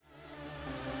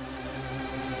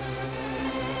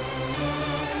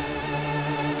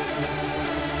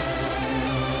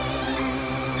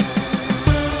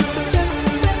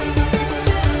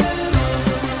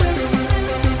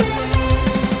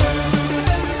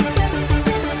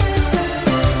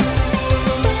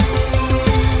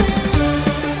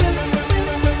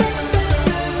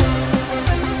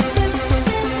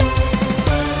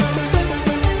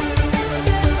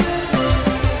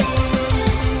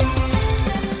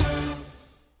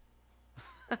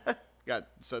got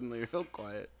suddenly real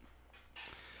quiet.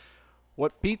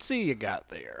 What pizza you got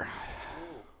there?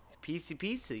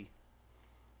 PC.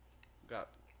 Got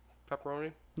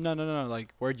pepperoni. No.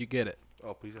 Like, where'd you get it?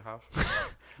 Oh, Pizza House.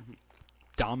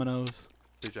 Domino's,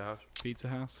 Pizza House. Pizza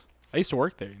House. I used to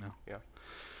work there, Yeah.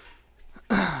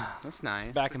 That's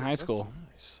nice. back in high school.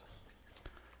 Nice.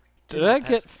 Did I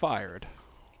get fired?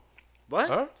 What?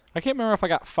 Huh? I can't remember if I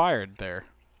got fired there,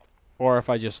 or if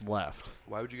I just left.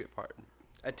 Why would you get fired?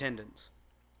 Attendance.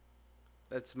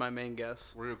 That's my main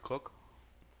guess. Were you a cook?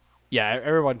 Yeah,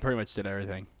 everyone pretty much did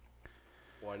everything.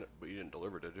 Why not? But you didn't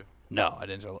deliver, did you? No, I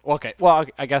didn't. Okay, well,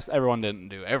 I guess everyone didn't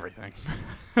do everything,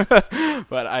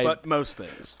 but most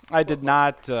things. I did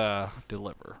not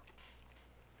deliver.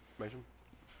 Mason?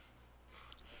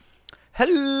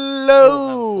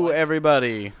 Hello, slice.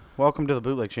 everybody. Welcome to the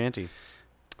Bootleg Shanty.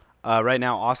 Right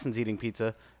now, Austin's eating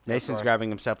pizza. Mason's right. grabbing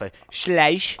himself a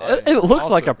slice. It looks Also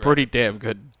like a great. pretty damn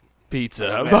good pizza.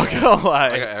 Yeah, I'm man. not gonna I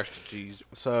got lie. extra cheese.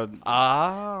 So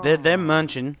Ah, they're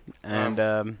munching,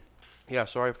 and Yeah,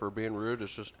 sorry for being rude.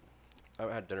 It's just I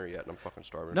haven't had dinner yet, and I'm fucking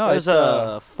starving. no, there's it's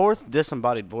a fourth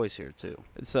disembodied voice here too.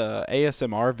 it's a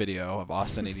ASMR video of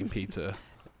Austin eating pizza.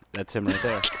 That's him right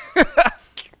there.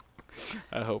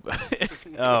 I hope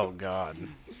Oh God,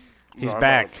 he's No, I'm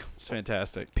back, it's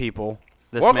fantastic. people.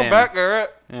 This Welcome man. back,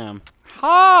 Garrett. Yeah.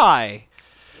 Hi,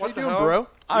 What the hell?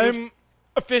 I'm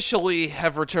officially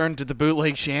have returned to the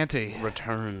Bootleg Shanty.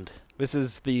 Returned. This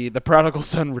is the prodigal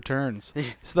son returns.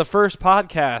 It's the first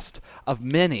podcast of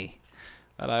many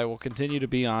that I will continue to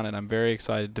be on, and I'm very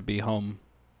excited to be home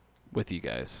with you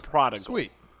guys. Prodigal.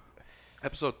 Sweet.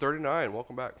 Episode 39.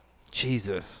 Welcome back.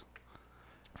 Jesus,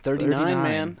 39,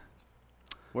 man.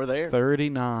 We're there.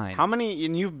 39. How many?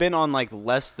 And you've been on like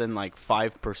less than like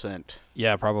 5%.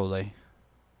 Yeah, probably.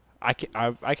 I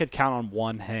could count on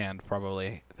one hand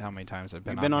probably how many times I've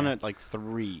been You've on been on here. it like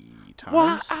 3 times.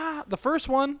 Well, the first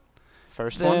one.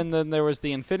 First Then there was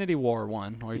the Infinity War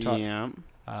one where you Yeah.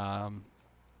 talked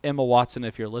Emma Watson,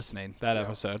 if you're listening, that Yeah.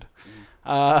 episode.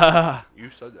 You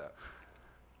said that.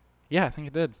 Yeah, I think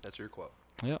it did. That's your quote.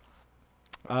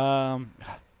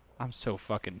 I'm so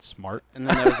fucking smart. And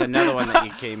then there was another one that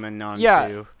you came in on Yeah,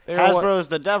 too. there wa- Hasbro's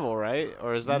the devil, right?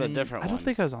 Or is that a different I one? don't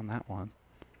think I was on that one.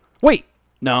 Wait,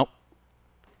 no.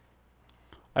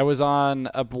 I was on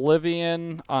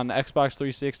Oblivion on Xbox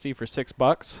 360 for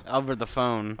 $6 Over the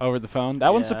phone. over the phone.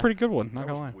 That one's a Yeah. pretty good one. Not That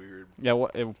gonna lie. was weird. Yeah,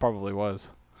 it probably was.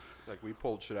 Like, we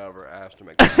pulled shit out of our ass to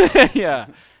make that. Yeah,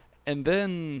 and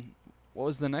then what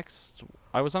was the next?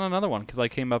 I was on another one because I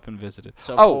came up and visited.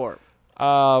 So Oh. 4.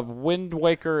 Wind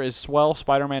Waker is swell.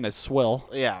 Spider-Man is swill.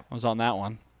 Yeah. I was on that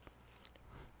one.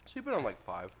 So you've been on like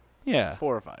 5, Yeah.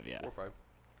 4 or 5, yeah. 4 or 5.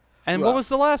 And Well- what was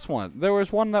the last one? There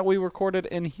was one that we recorded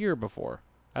in here before,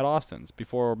 at Austin's,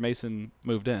 before Mason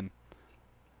moved in.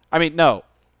 I mean, no,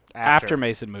 after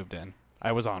Mason moved in.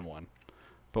 I was on one.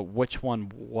 But which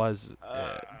one was it?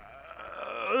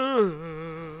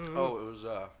 Oh,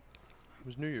 it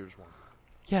was New Year's one.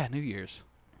 Yeah, New Year's.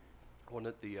 Wasn't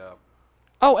it the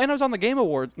Oh, and I was on the Game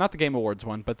Awards, not the Game Awards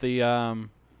one, but the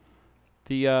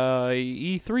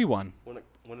E3 one. when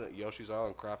it Yoshi's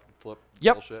Island crafted flip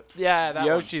Yep. bullshit? Yeah, that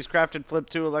Yoshi's Crafted Flip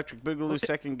 2 Electric Boogaloo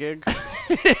second gig. one.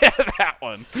 Yeah, that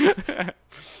one.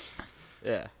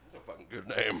 Yeah. That's a fucking good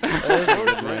name. That is a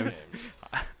good name.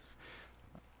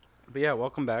 But yeah,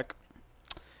 welcome back.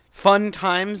 Fun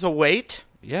times await.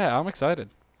 Yeah, I'm excited.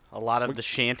 A lot of the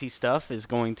shanty stuff is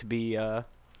going to be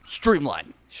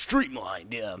Streamline.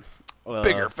 streamlined, yeah.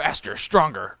 Bigger, faster,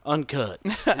 stronger. Uncut.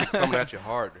 Coming at you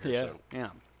hard here Yeah. soon. Yeah.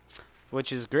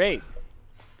 Which is great.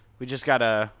 We just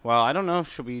gotta, well, I don't know,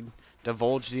 should we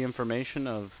divulge the information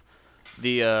of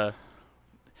the,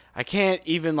 I can't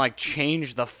even, like,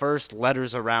 change the first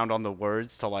letters around on the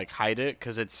words to, like, hide it,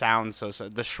 because it sounds so,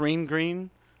 the Shreen Green?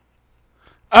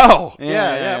 Oh, Yeah,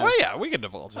 yeah. yeah. Well, yeah, we can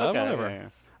divulge that. Whatever. yeah,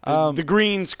 yeah. The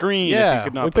green screen, if you Yeah,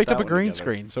 could not we put picked up that a one green together.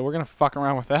 screen, so we're gonna fuck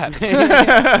around with that.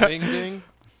 Ding ding.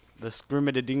 The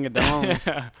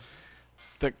scrimmadadingadong.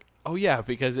 Oh yeah,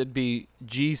 because it'd be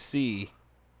GCREN.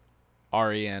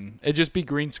 It'd just be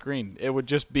green screen. It would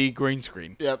just be green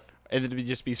screen, Yep, and it'd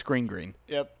just be screen green.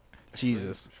 yep.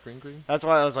 Jesus, Screen green. That's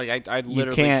why I was like, I you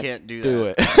literally can't do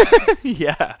that. it.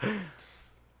 Yeah,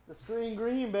 The screen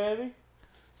green, baby.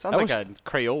 Sounds That like a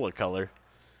Crayola color.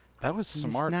 that was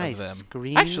smart of them.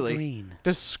 Screen Actually, green.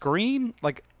 does screen,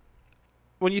 like,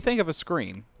 when you think of a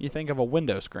screen, you think of a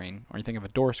window screen or you think of a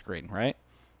door screen, right?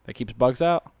 That keeps bugs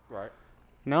out. Right.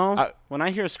 No, when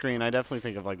I hear screen, I definitely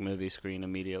think of like movie screen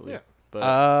immediately. Yeah. But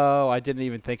Oh, I didn't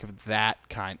even think of that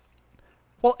kind.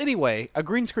 Well, anyway, a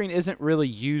green screen isn't really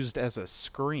used as a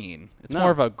screen. It's No.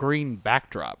 more of a green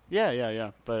backdrop.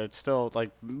 Yeah. But it's still like,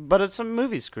 but it's a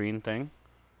movie screen thing.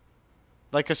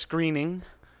 Like a screening.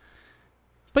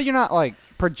 But you're not like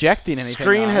projecting anything.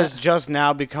 Screen on has it. just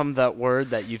now become that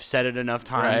word that you've said it enough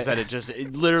times Right.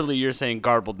 that literally you're saying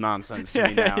garbled nonsense to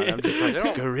me now. And I'm just like, They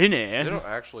don't- screening. They don't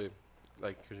actually,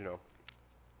 like, because,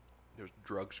 there's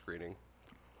drug screening.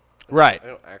 Right. They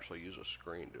don't actually use a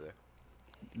screen, do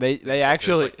they? They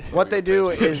actually. It's like What they do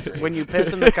putting your is piss in a when screen. you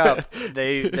piss in the cup,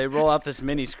 they roll out this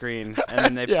mini screen and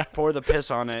then they Yeah. pour the piss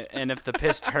on it. And if the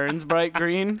piss turns bright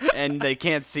green and they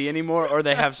can't see anymore, or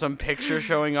they have some picture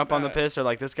showing up on the piss, they're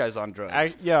like, this guy's on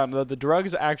drugs. The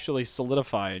drugs actually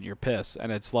solidify in your piss,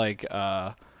 and it's like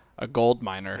a gold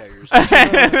miner.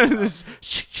 Yeah, you're just,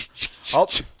 Oh,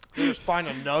 They just find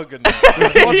a nug in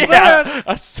Yeah,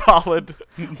 a solid.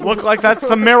 look like that's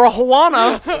some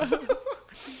marijuana.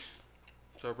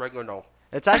 so regular no.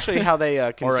 It's actually how they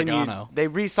continue. Oregano. They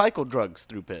recycle drugs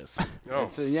through piss. Oh.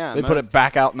 It's, yeah, They put it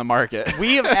back out in the market.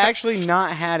 We have actually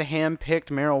not had hand-picked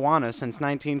marijuana since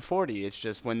 1940. It's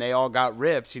just when they all got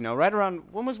ripped, right around,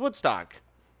 when was Woodstock?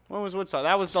 When was Woodstock?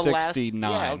 That was the last.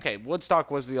 69. Yeah, okay. Woodstock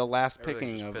was the last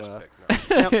picking Everything's of. just piss pick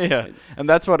now. Yep. Yeah, and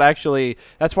that's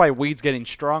why weed's getting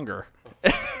stronger.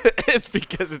 It's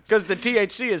because it's Because the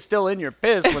THC is still in your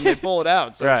piss when they pull it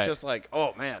out, so Right. it's just like,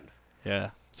 oh man. yeah.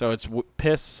 So it's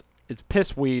piss. It's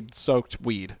piss weed soaked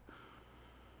weed.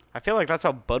 I feel like that's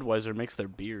how Budweiser makes their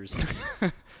beers,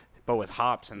 but with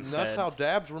hops And instead. that's how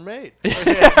dabs were made.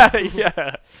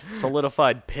 Yeah.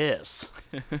 Solidified piss.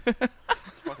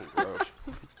 Fucking gross.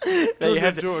 That you Turned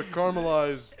have to, into a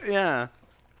caramelized. yeah.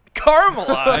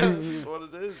 Caramelized. That's what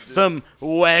it is. Dude. Some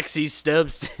waxy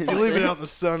substance. You leave it out in the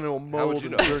sun, it'll How would mold you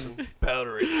and know? turn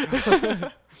powdery.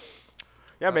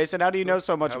 Yeah, Mason. How do you know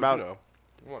so much How about? would you know?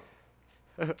 What?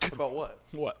 About what?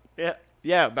 What?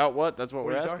 Yeah. About what? That's what, What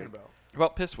we're are you asking. talking about?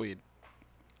 About piss weed.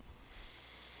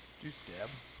 Juice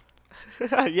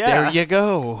dab. Yeah. There you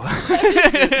go.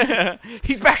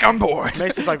 He's back on board.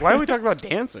 Mason's like, why are we talking about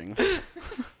dancing?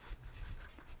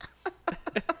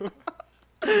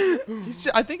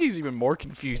 I think he's even more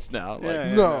confused now. Like,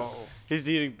 Yeah. No. He's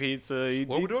eating pizza.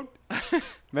 What are we doing?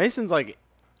 Mason's like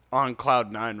on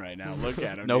cloud 9 right now. Look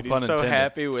at him. No dude. pun He's so intended.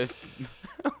 happy with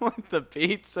with the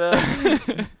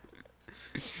pizza.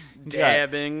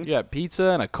 Dabbing. You got pizza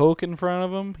and a Coke in front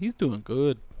of him. He's doing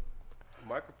good.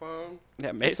 Microphone.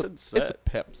 Yeah, Mason's It's a set.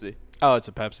 Pepsi. Oh, it's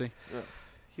a Pepsi.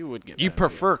 You would get You that, too.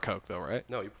 prefer Coke though, right?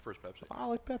 No, he prefers Pepsi. I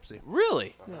like Pepsi.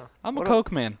 Really? Yeah. I'm a What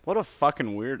Coke man. What a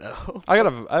fucking weirdo. I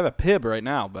have a Pib right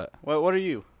now, but What are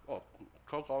you? Oh,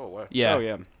 Coke all the way. yeah, Oh,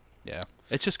 yeah. yeah.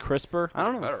 It's just crisper. I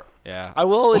don't know. Better. Yeah. I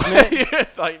will admit,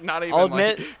 like not even I'll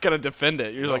like, admit- gonna defend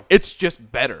it. You're No. like it's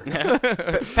just better.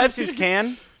 Pepsi's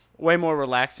can, way more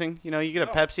relaxing. You get a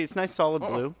Pepsi, it's nice solid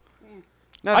blue.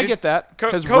 No, I dude, get that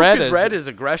Coke because red is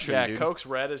aggression, yeah. dude. Coke's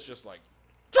red is just like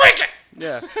Drink it!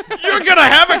 Yeah. You're gonna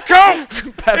have a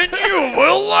Coke, and you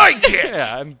will like it!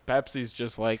 yeah, and Pepsi's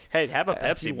just like Hey, have a if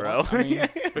Pepsi, you bro. want, I mean,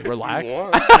 relax.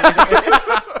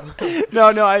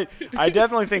 No, I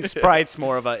definitely think Sprite's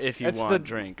more of a if you It's want the-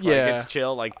 drink. yeah. Like, it's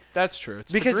chill. Like, That's true.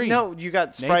 It's the because, green. no, you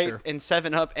got Sprite Nature. and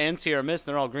 7-Up and Sierra Mist,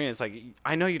 and they're all green. It's like,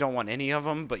 I know you don't want any of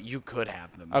them, but you could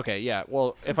have them. Okay, yeah.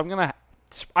 Well, if I'm gonna,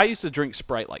 I used to drink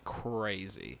Sprite like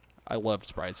crazy. I love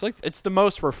Sprite. It's like it's the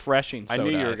most refreshing I soda.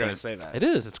 knew you were going think. to say that. It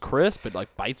is. It's crisp. It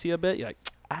like bites you a bit. You're like,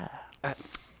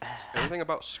 Everything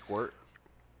about Squirt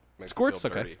makes me Squirt's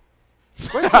feel okay. dirty.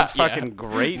 Squirt's Yeah. a fucking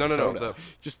great No. soda. The,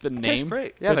 just the tastes name.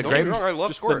 great. Yeah, the Don't get me grape- wrong, I love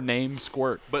just Squirt. the name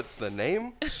Squirt. But it's the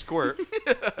name Squirt.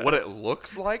 What it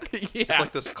looks like. Yeah. It's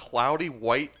like this cloudy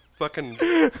white fucking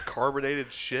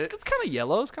carbonated shit. It's kind of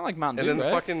yellow. It's kind of like Mountain And Dew, then the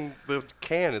right? fucking the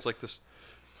can is like this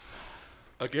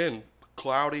again,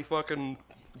 cloudy fucking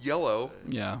yellow.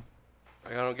 Yeah.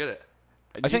 I don't get it.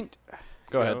 I think.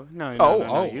 Go ahead. No,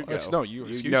 Oh, you go. no, you.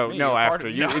 Excuse no, me. no, You're part after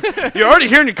of- you. no. You're already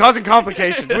here and you're causing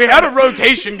complications. We had a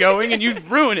rotation going and you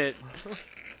ruin it.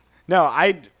 No,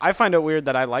 I find it weird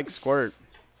that I like Squirt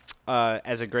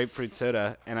as a grapefruit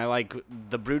soda, and I like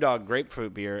the BrewDog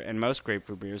grapefruit beer and most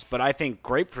grapefruit beers, but I think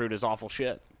grapefruit is awful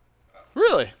shit.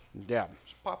 Really? Yeah.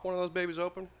 Just pop one of those babies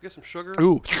open, get some sugar,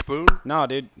 Ooh. spoon. No,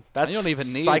 dude, that's You don't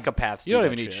even need psychopaths. You don't do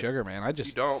even that need shit. sugar, man. I You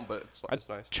just don't, but it's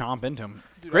nice. chomp into them.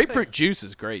 Dude, I Grapefruit think- juice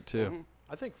is great too.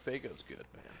 I think Fago's good,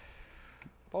 man.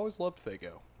 I've always loved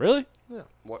Fago. Really? Yeah.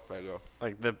 What Fago?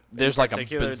 Like the There's in like a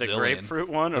particular, the bazillion. grapefruit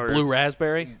one, The or blue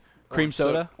raspberry, cream Orange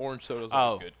soda. Orange soda's Oh,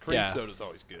 always good. Cream yeah. soda's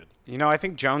always good. I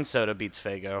think Jones Soda beats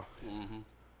Fago.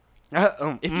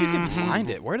 If you can find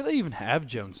it, where do they even have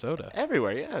Jones Soda?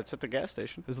 Everywhere, yeah, it's at the gas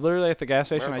station. It's literally at the gas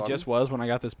station I Marathon. just was when I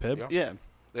got this pib. Yeah. Yeah,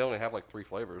 They only have like 3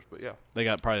 flavors, but yeah. They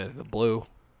got probably the blue.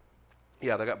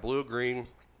 Yeah, they got blue, green,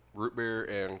 root beer,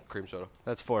 and cream soda.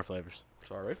 That's 4 flavors.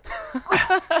 Sorry.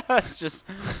 It's just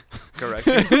correct.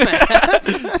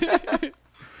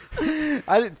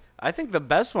 I think the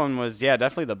best one was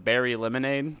definitely the berry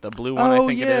lemonade, the blue one. I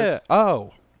think it is.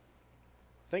 Oh,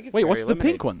 I think it's wait, berry what's the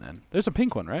lemonade. pink one then? There's a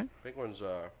pink one, right? Pink one's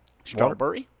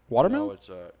Strawberry. Watermelon. No,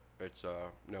 it's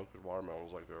no, because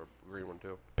watermelon's like the green one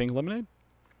too. Pink lemonade.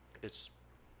 It's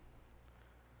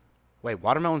Wait,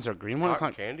 watermelons are green one. It's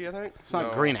cotton not. candy, I think. It's not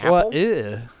No. green apple. What?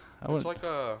 Ew. I It's wouldn't. like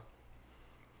a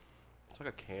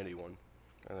candy one,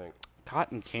 I think.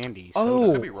 Cotton candy. I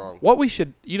Oh, could be wrong. what we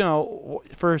should,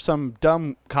 for some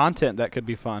dumb content that could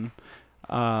be fun,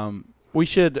 we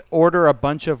should order a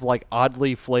bunch of like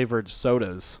oddly flavored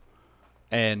sodas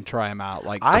and try them out,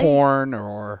 like corn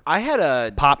or I had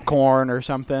a popcorn or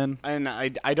something. and I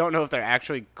don't know if they're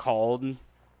actually called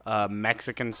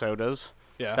Mexican sodas.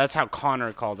 Yeah. That's how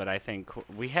Connor called it, I think.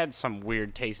 We had some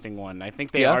weird tasting one. I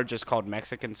think they Yeah? are just called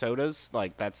Mexican sodas.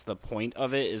 Like, that's the point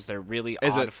of it, is they're really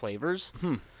Is odd it- flavors.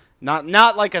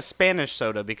 Not like a Spanish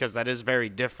soda, because that is very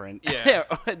different. Yeah.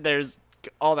 There's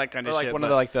all that kind Or of like shit. one but- of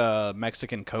the like the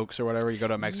Mexican Cokes or whatever. You go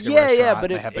to a Mexican yeah, restaurant.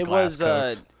 but and they have the it glass was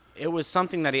Cokes. it was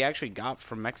something that he actually got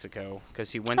from Mexico, because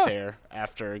he went Huh. there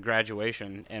after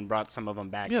graduation and brought some of them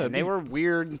back. Yeah, and that'd they be- were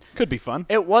weird. Could be fun.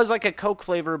 It was like a Coke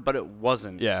flavor, but it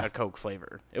wasn't Yeah. a Coke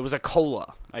flavor. It was a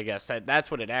cola, I guess. That's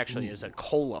what it actually is, a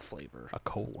cola flavor. A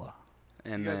cola.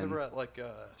 And You guys then, ever at like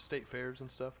state fairs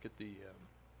and stuff get the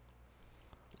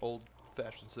old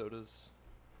fashioned sodas?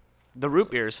 the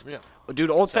root beers. Yeah. Dude,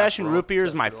 old-fashioned Sarsaparilla. root beer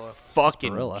is my Sarsaparilla. fucking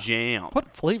Sarsaparilla. jam.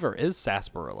 What flavor is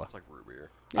sarsaparilla? It's like root beer.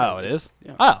 Yeah, Oh, it is.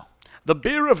 Yeah. Oh, The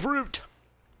beer of root.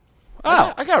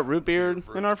 oh, I got root beer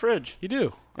in our fridge. you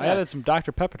do. I Yeah. added some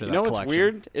Dr Pepper to You that know what's collection.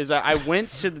 weird is I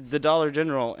went to the Dollar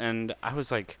General and I was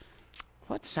like,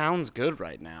 what sounds good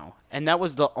right now? And that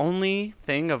was the only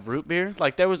thing of root beer.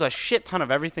 Like, there was a shit ton of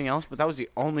everything else, but that was the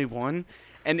only one.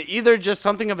 And either just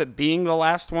something of it being the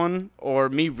last one or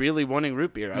me really wanting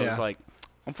root beer. I was Yeah. like,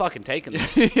 I'm fucking taking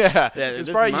this. yeah, Yeah, it's this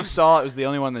is probably my- you saw it was the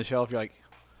only one on the shelf. You're like,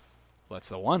 well, that's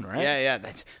the one, right? Yeah,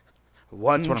 that's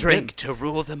one what I'm drink to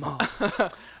rule them all.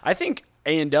 I think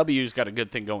A&W's got a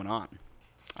good thing going on.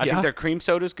 I Yeah. think their cream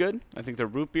soda's good. I think their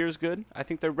root beer's good. I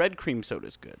think their red cream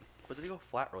soda's good. But they go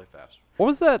flat really fast. What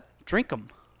was that? Drink them.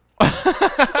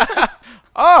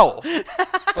 Oh, is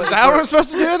that what I'm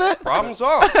supposed to do with it? Problem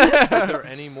solved. Is there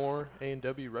any more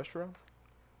A&W restaurants?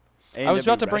 I was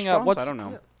about to bring up I don't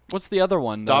know. What's the other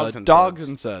one? Dogs and Dogs Suds.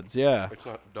 and Suds. Yeah, It's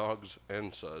not dogs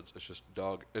and suds. It's just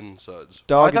dog and suds. Oh, I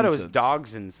Dog thought and it was Suds.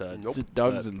 dogs and suds. Nope.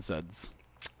 Dogs But- and Suds.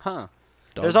 Huh. Dogs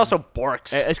There's and- also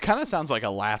Borks. It kind of sounds like a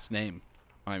last name.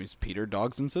 My name is Peter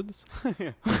Dogs and Suds.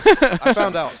 I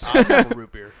found out I have a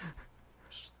root beer.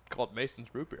 It's called Mason's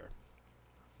Root Beer.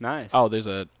 Nice. Oh, there's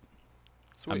a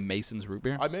Sweet. Mason's root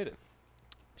beer. I made it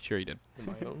Sure, you did. in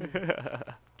my own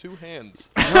 2 hands.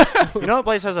 You know what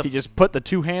place has a He just put the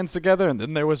two hands together, and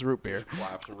then there was root beer.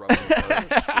 Claps and rubs.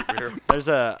 It's root beer. there's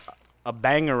a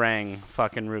Bangarang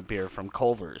fucking root beer from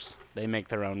Culver's. They make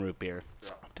their own root beer.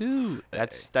 Dude,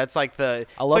 That's like the I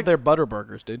it's love like their butter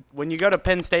burgers, dude. when you go to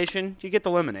Penn Station, you get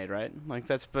the lemonade, right? Like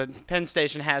that's but Penn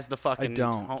Station has the I fucking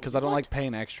don't, because I don't What? like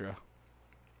paying extra.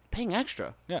 paying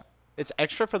extra. Yeah, It's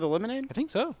extra for the lemonade? I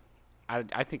think so.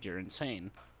 I think you're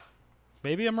insane.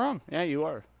 Maybe I'm wrong. Yeah, you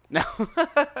are. No.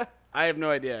 I have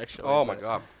no idea actually. Oh my but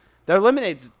god. Their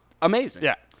lemonade's amazing.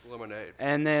 Yeah, Lemonade.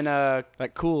 And then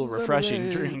that cool, refreshing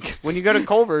Lemonade. drink. when you go to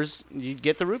Culver's, you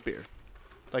get the root beer.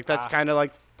 Like that's kind of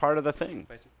like part of the thing.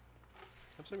 Mason,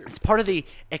 have some of your It's part of the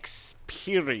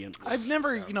experience. I've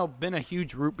never, been a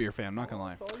huge root beer fan. I'm not gonna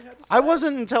lie. I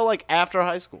wasn't until like after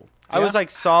high school. I was Yeah? like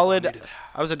solid.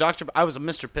 I was a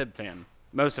Mr. Pibb fan.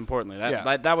 Most importantly,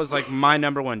 that was like my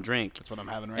number one drink. That's what I'm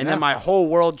having right And now. then my whole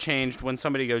world changed when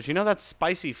somebody goes, that's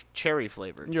spicy cherry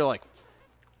flavored. You're like,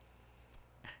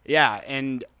 Yeah,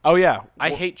 and oh yeah,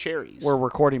 I hate cherries. we're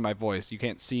recording my voice. You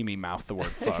can't see me mouth the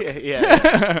word fuck.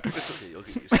 yeah. It's okay. You'll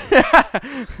get used to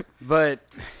it. But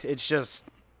it's just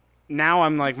now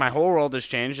I'm like my whole world has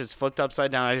changed. It's flipped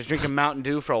upside down. I was drinking Mountain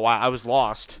Dew for a while. I was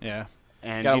lost, Yeah,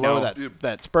 and gotta you know lower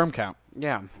that sperm count.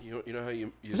 Yeah, You know how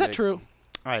you Is that make- true?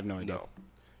 I have no idea. No.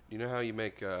 You know how you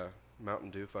make Mountain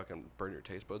Dew fucking burn your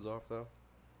taste buds off though?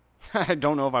 I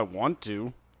don't know if I want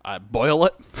to. I boil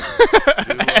it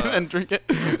Do, and drink it.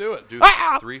 Do it. do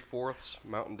Ah! 3/4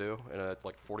 Mountain Dew and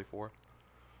like 44,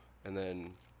 and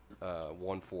then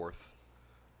 1/4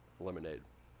 lemonade.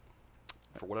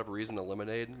 for whatever reason, the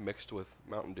lemonade mixed with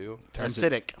Mountain Dew,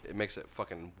 Acidic. it makes it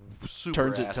fucking super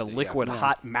Turns it to acid, liquid yeah.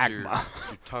 hot So magma.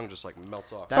 Your tongue just like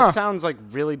melts off. That sounds like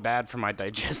really bad for my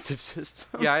digestive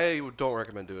system. Yeah, I don't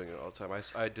recommend doing it all the time.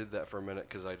 I did that for a minute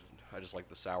because I just like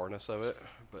the sourness of it,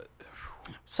 but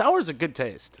Sour's a good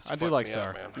taste. I do fucked like me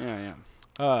up, sour. man.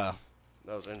 Yeah.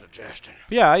 That was indigestion.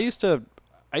 Yeah, I used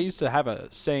to have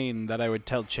a saying that I would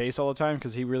tell Chase all the time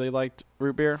because he really liked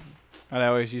root beer, and I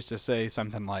always used to say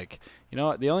something like, "You know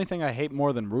what? The only thing I hate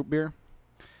more than root beer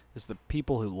is the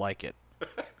people who like it."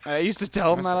 I used to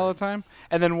tell him that all the time,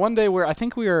 and then one day I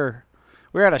think we were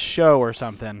at a show or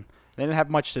something. They didn't have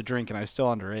much to drink, and I was still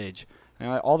underage, and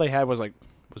all they had was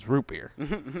root beer.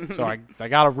 So I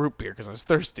got a root beer because I was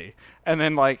thirsty, and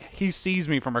then he sees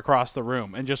me from across the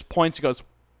room and just points and goes,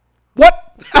 "What?"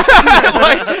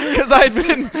 Because I'd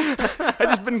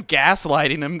just been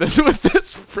gaslighting him with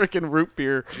this freaking root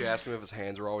beer. Did you ask him if his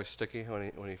hands were always sticky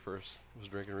when he first was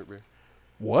drinking root beer?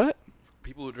 What?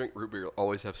 People who drink root beer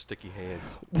always have sticky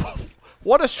hands.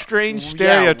 What a strange Yeah,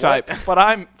 stereotype, but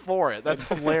I'm for it. That's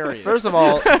hilarious. First of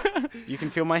all, you can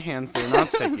feel my hands. They're not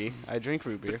sticky. I drink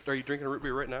root beer. Are you drinking a root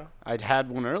beer right now? I'd had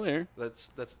one earlier. That's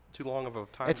too long of a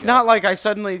time. It's gap. not like I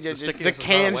suddenly the stickiness has gone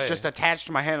can's away. just attached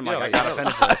to my hand. I'm You know, like, I gotta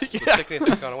no, finish this. The stickiness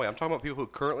has gone away. I'm talking about people who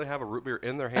currently have a root beer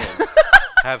in their hands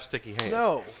have sticky hands.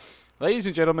 No. Ladies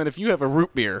and gentlemen, if you have a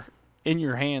root beer in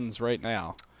your hands right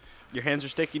now, Your hands are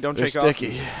sticky. Don't they're shake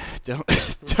sticky. Don't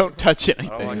touch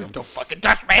anything. like 'em. Don't fucking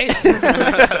touch me. Is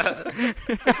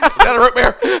that a root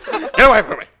beer? Get away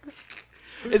from me.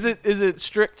 Is it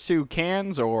strict to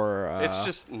cans or? It's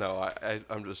just no.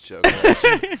 I'm just joking.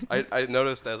 I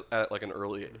noticed at like an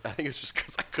early. I think it's just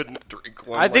because I couldn't drink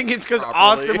one. I think it's because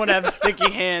properly. Austin would have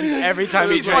sticky hands every time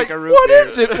he was drank like, a root What beer.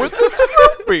 is it with this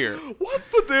root beer? What's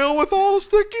the deal with all the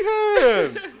sticky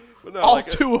hands? But no, All like,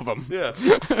 two of them. Yeah.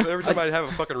 But every time I'd have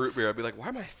a fucking root beer, I'd be like, "Why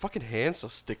are my fucking hands so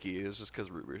sticky?" It's just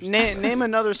because root beer's. Name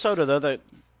another soda though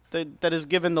that is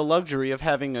given the luxury of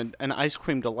having an ice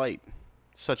cream delight,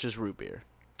 such as root beer.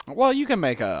 Well, you can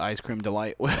make a ice cream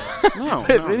delight with No,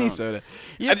 any no. soda.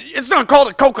 It's not called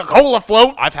a Coca-Cola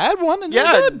float. I've had one and they're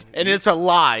Yeah, good. and it's a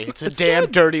lie. It's a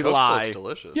damn dirty Coke lie. Float's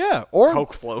delicious. Yeah, or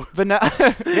Coke float.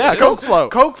 vanilla. Yeah, Coke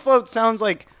float. Coke float sounds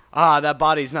like that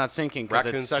body's not sinking because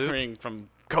Raccoon it's soup? suffering from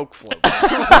Coke float.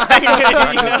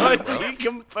 You know, a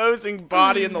decomposing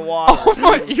body in the water. Oh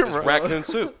my, you're It's right. raccoon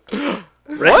soup.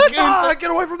 What? Ah,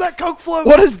 get away from that Coke float.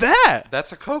 What is that?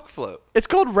 That's a Coke float. It's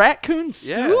called raccoon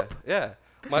Yeah, soup. yeah.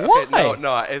 Why?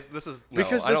 This is no,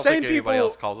 Because I the don't same think anybody people-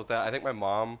 else calls it that. I think my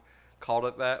mom called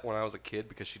it that when I was a kid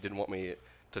because she didn't want me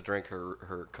to drink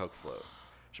her Coke float.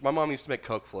 My mom used to make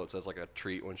Coke floats as like a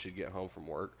treat when she'd get home from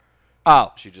work.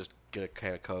 Oh, She'd just get a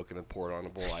can of Coke and then pour it on a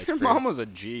bowl of ice Your cream. mom was a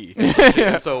G.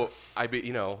 And so I'd be,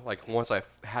 like once I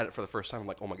had it for the first time, I'm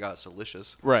like, oh my god, it's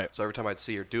delicious. Right. So every time I'd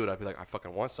see her do it, I'd be like, I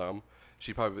fucking want some.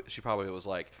 She probably was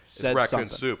like, it's Said raccoon something.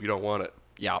 soup. You don't want it.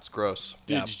 Yeah. It's gross.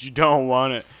 Yeah. You don't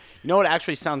want it. You know what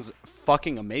actually sounds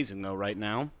fucking amazing though right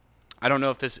now? I don't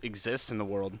know if this exists in the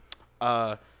world.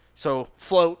 So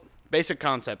float, basic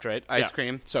concept, right? Ice Yeah.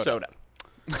 cream, Soda.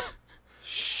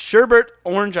 Sherbet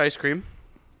orange ice cream,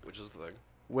 Which is the thing.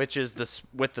 which is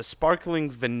with the sparkling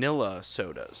vanilla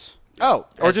sodas. oh,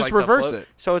 or As, just like, the reverse float. it.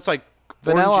 So it's like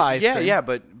Vanilla orange, ice yeah, cream yeah,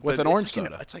 but with but an it's orange like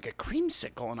soda. it's like a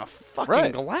creamsicle in a fucking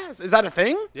Right. glass. Is that a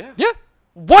thing? Yeah. Yeah.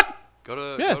 What? Go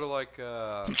to Yeah. like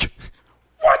I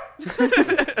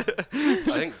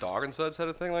think Dog and Suds had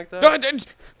a thing like that.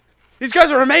 These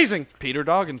guys are amazing. Peter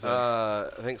Doggins. I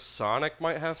think Sonic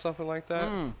might have something like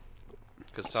that.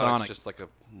 Because Sonic's Sonic. just like a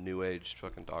new age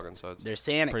fucking Dog and Suds. They're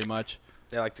Sonic. pretty much.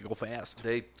 They like to go fast.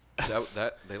 They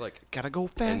they like Gotta go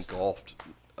fast. engulfed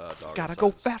Dog Gotta and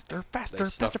go Suds. faster, faster,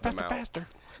 snuffed faster, them faster,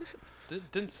 out. faster.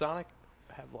 Didn't Sonic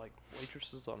have like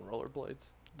waitresses on rollerblades?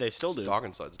 They still do. Dog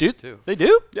and Suds Dude, did too. they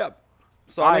do? Yeah. I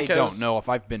Sonic don't has- know if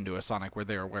I've been to a Sonic where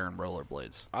they were wearing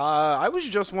rollerblades. I was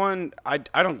just one. I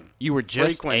don't. You were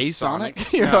just Frequent a Sonic?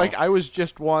 Sonic? You're No. like, I was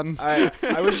just one. I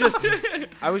was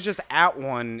just at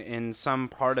one in some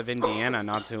part of Indiana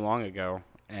not too long ago,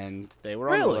 and they were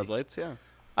Really? on rollerblades. Yeah.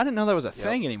 I didn't know that was a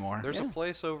thing anymore. There's Yeah. a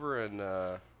place over in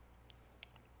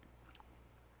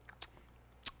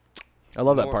I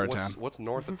love that nor- part of what's, town. What's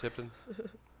north of Tipton?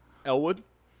 Elwood.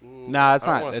 Nah, it's I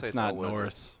don't not. wanna say It's not Elwood, but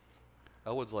north.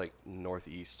 Elwood's like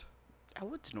northeast.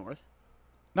 Elwood's north.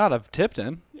 Not of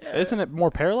Tipton. Yeah. Isn't it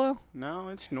more parallel? No,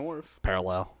 it's north.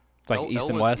 Parallel. It's like east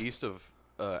and Elwood's west. east of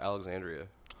Alexandria,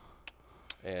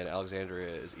 and Alexandria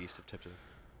is east of Tipton.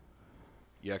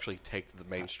 You actually take the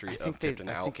main street of Tipton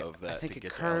out of that I think to it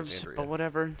get to curves, Alexandria. but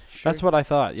whatever. That's Sure. what I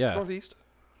thought. It's Yeah. northeast.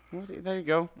 Well, there you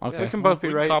go. Okay. We can both be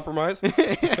We right. compromise.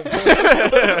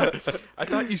 I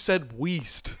thought you said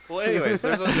Weast. Well, anyways,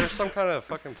 there's some kind of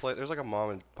fucking place. There's like a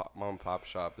mom and pop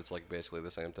shop that's like basically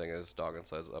the same thing as Dog and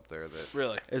Suds up there. That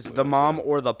Really? Is We the went mom to-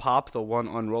 or the pop the one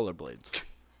on rollerblades?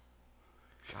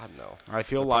 God no. I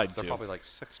feel lied They're to. probably like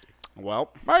 60.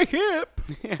 Well, My hip.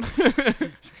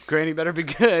 Granny better be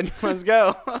good. Let's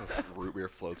go. Root beer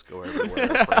floats go everywhere.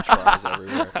 French fries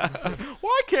everywhere.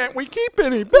 Why can't we keep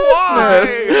any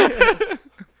business?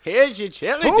 Here's your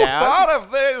chili Who dog. thought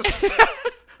of this?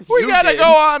 We You gotta did.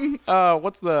 go on.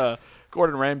 What's the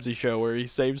Gordon Ramsay show where he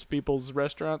saves people's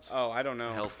restaurants? Oh, I don't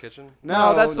know. Hell's Kitchen.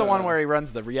 No, that's the no, one no. where he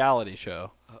runs the reality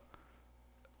show.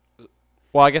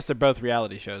 Well, I guess they're both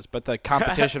reality shows, but the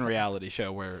competition reality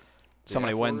show where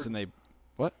somebody F wins word? and they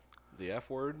what? The F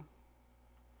word.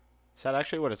 Is that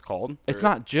actually what it's called? It's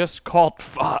not just called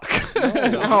fuck.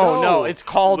 Oh no, it's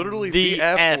called Literally the, the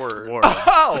F F word. word.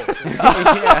 Oh,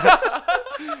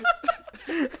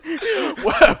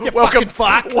 Yeah. welcome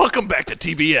Welcome back to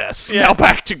TBS. Now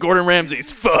back to Gordon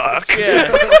Ramsay's fuck.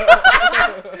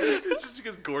 It's just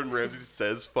because Gordon Ramsay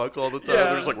says fuck all the time. Yeah.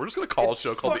 They're just like, we're just gonna call a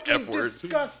show called the F word.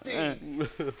 Disgusting.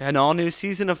 An all new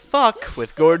season of Fuck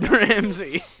with Gordon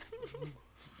Ramsay.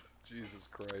 Jesus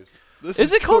Christ. This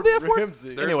Is it called the Gordon F word?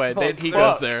 Ramsay. Anyway, There's he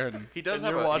fuck. goes there and He does And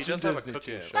have you're a watching cooking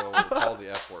Disney show called the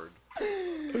F word.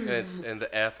 And the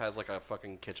F has like a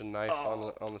fucking kitchen knife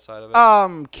on the side of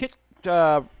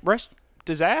it. rest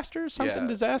disasters, something Yeah,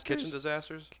 disasters, Kitchen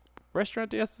disasters.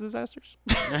 restaurant disasters.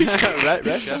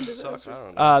 Chefs suck. I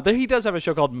don't know. There he does have a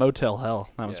show called Motel Hell.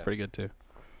 That was Yeah. pretty good too.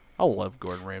 I love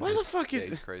Gordon Ramsay. Why the fuck Yeah, is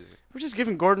he's crazy. we're just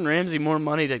giving Gordon Ramsay more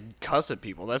money to cuss at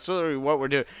people? That's literally what we're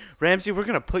doing. Ramsay, we're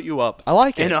gonna put you up I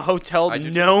like it. in a hotel I do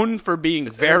too. known for being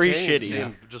It's very entertaining to see shitty.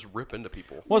 him just rip into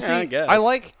people. Well, Yeah, I see, guess. I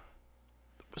like.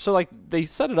 So like they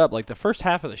set it up like the first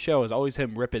half of the show is always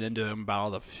him ripping into them about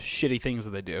all the shitty things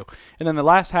that they do, and then the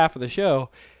last half of the show,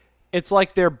 it's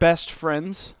like they're best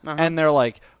friends, and they're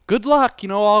like, "Good luck,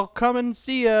 I'll come and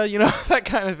see you," that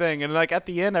kind of thing, and like at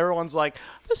the end, everyone's like,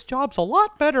 "This job's a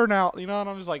lot better now," and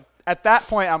I'm just like, at that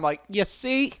point, I'm like, "You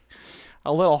see,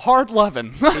 a little hard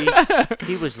loving."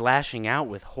 He was lashing out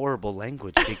with horrible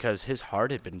language because his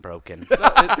heart had been broken.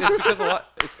 It's because a lot.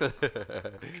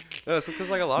 It's because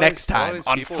like a lot Next of these, time a lot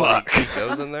on of these people Fuck. he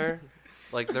goes in there,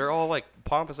 like they're all like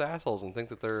pompous assholes and think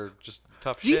that they're just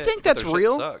tough Do you shit, think but that's their shit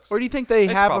real, sucks. or do you think they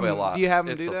It's have probably them? a lot. Do you have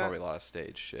them it's do still that? probably a lot of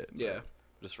stage shit. but Yeah.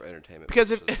 just for entertainment.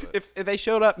 Because purposes, but- if they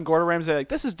showed up and Gordon Ramsay like,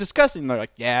 "This is disgusting," they're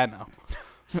like, "Yeah, no.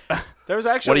 There was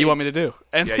actually What do you want me to do?"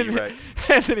 And Yeah, then, you're right.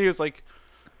 And then he was like,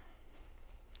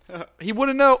 he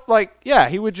wouldn't know. Like, yeah,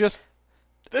 he would just.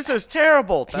 This is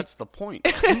terrible. That's the point.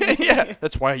 Yeah,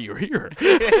 that's why you're here.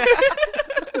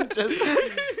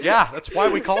 yeah, that's why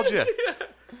we called you.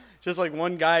 Just like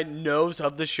one guy knows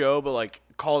of the show, but like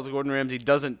calls Gordon Ramsay,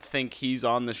 doesn't think he's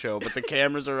on the show, but the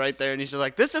cameras are right there, and he's just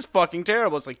like, "This is fucking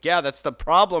terrible." It's like, yeah, that's the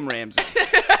problem, Ramsay.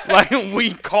 Like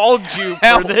we called you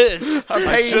for this. I'm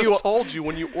I paying just you. told you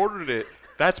when you ordered it.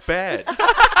 That's bad.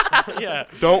 Yeah,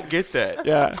 Don't get that.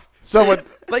 yeah. So what?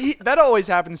 Like that always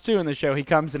happens too in the show. He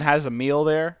comes and has a meal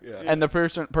there, Yeah. and the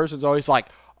person's always like,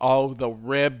 "Oh, the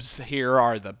ribs here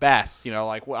are the best."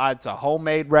 Like well, it's a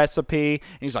homemade recipe, and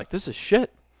he's like, "This is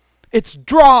shit. It's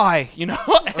dry,"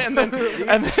 and then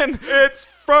It's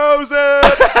frozen.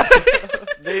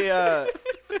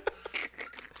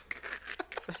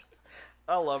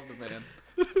 I love the man.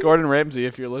 Gordon Ramsay,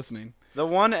 if you're listening. The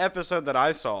one episode that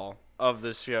I saw of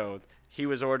this show, he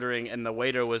was ordering, and the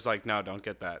waiter was like, "No, don't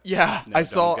get that." Yeah, No, I don't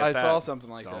saw get saw that. something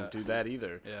like Don't that. do that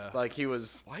either. Yeah. Like he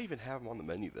was. Why even have them on the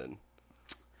menu then?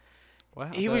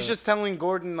 Wow, He was just telling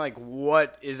Gordon like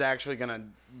what is actually gonna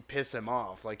piss him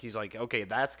off. Like he's like, "Okay,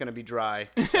 that's gonna be dry.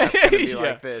 That's gonna be Yeah.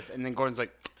 like this," and then Gordon's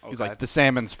like, He's "Okay." like, the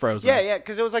salmon's frozen. Yeah,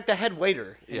 because it was like the head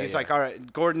waiter. And Yeah, he's yeah. like, "All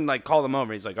right." Gordon like called him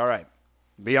over. He's like, "All right,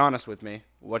 be honest with me.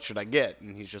 What should I get?"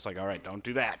 And he's just like, "All right, don't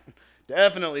do that.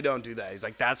 Definitely don't do that." He's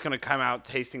like, "That's gonna come out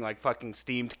tasting like fucking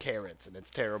steamed carrots, and it's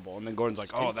terrible." And then Gordon's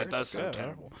like, "Oh, that does sound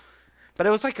terrible." But it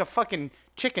was like a fucking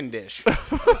chicken dish.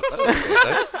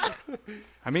 That's,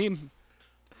 I mean,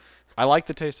 I like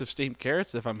the taste of steamed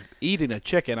carrots. If I'm eating a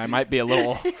chicken, I might be a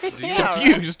little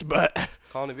confused, but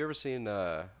Colin, have you ever seen?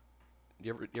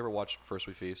 You ever watch First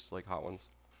We Feast, like Hot Ones?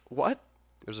 What?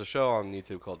 There's a show on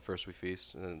YouTube called First We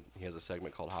Feast, and he has a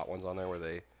segment called Hot Ones on there where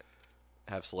they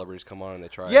have celebrities come on and they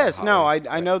try. Yes, hot no, wings.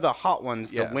 I know the hot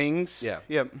ones, Yeah. the wings. Yeah.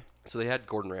 Yep. So they had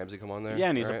Gordon Ramsay come on there. Yeah,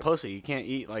 and he's right? a pussy. He can't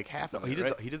eat like half No, of he it. did.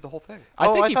 Right? He did the whole thing. I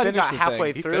Oh, think I he thought he finished got the halfway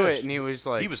thing. He through finished. it, and he was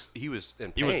like, He was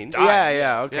in He was pain. dying.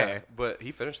 yeah, okay. Yeah, but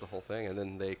he finished the whole thing, and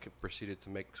then they proceeded to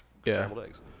make Yeah. scrambled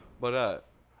eggs. But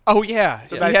Oh yeah,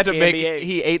 So he that's had to make. Scamby eggs.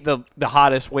 He ate the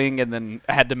hottest wing and then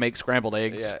had to make scrambled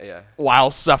eggs. Yeah. While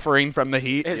suffering from the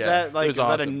heat. Is Yeah. that like It is was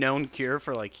that a awesome. known cure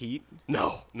for like heat?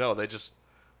 No, they just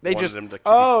They wanted just- him to.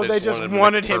 Oh, they just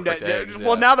wanted him to. perfect eggs,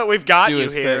 Well, yeah. now that we've got Do you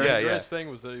his here, thing. Yeah, The yeah. greatest thing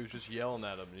was that he was just yelling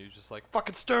at him, and he was just like,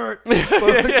 "Fucking stir it!"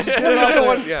 Just get it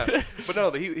out there. Yeah, but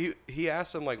no, he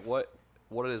asked him like what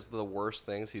is the worst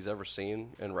things he's ever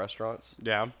seen in restaurants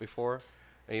yeah. before,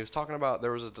 and he was talking about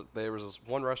there was this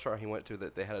one restaurant he went to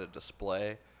that they had a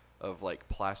display of like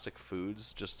plastic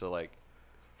foods just to like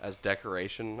as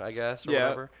decoration, I guess, or Yeah.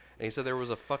 whatever. And he said there was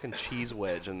a fucking cheese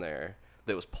wedge in there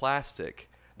that was plastic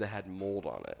that had mold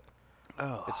on it.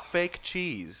 Oh. It's fake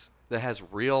cheese that has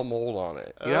real mold on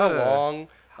it. You know how long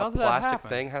How a did that plastic happen?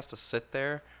 thing has to sit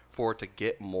there for it to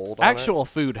get mold on it? Actual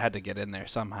food had to get in there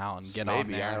somehow and get on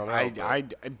Maybe, there. I don't know. I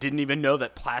didn't even know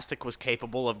that plastic was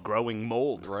capable of growing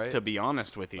mold. Right. To be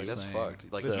honest with you, Like, that's Same.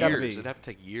 fucked. Like It's years. gotta be- It'd have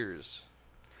to take years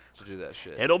to do that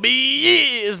shit. it'll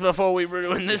be years before we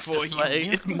ruin this display.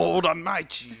 Get mold on my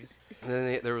cheese. And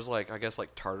then there was like I guess like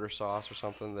tartar sauce or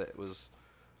something that was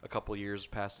a couple years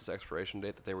past its expiration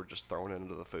date that they were just throwing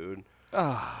into the food.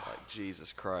 Like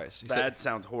Jesus Christ. He said- That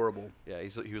sounds horrible. yeah,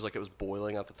 he was like it was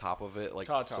boiling at the top of it like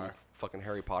Tartar. some fucking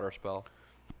Harry Potter spell.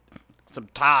 Some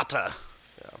tartar.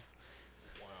 Yeah.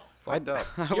 Fucked up.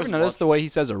 You ever notice the way he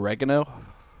says oregano?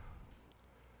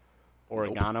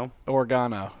 Oregano?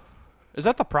 Oregano. Is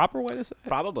that the proper way to say it?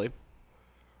 Probably.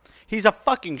 He's a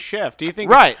fucking chef. Do you think?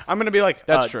 Right. I'm gonna be like,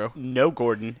 That's true. No,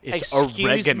 Gordon. It's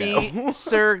oregano. me,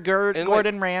 Sir And,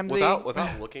 Gordon like, Ramsay.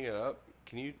 Without looking it up,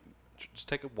 can you just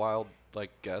take a wild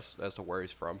guess as to where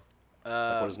he's from?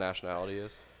 Like what his nationality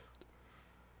is?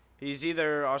 He's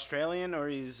either Australian or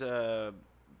he's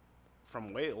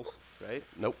from Wales, right?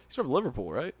 Nope. He's from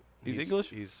Liverpool, right? He's English?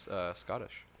 He's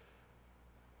Scottish.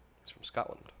 He's from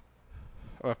Scotland.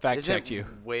 Or fact Is checked it you.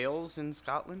 Wales in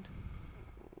Scotland?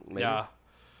 Maybe. Yeah.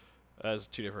 That's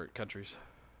two different countries.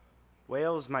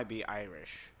 Wales might be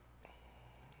Irish.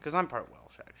 Because I'm part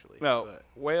Welsh, actually. No, but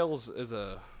Wales is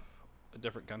a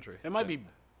different country. it might be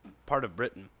part of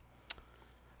Britain.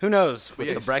 Who knows But with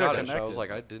yeah, the he's Brexit? Scottish. I was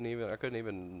like, I couldn't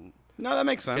even No, that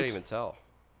makes sense. can't even tell.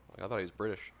 Like I thought he was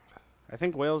British. I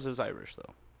think Wales is Irish,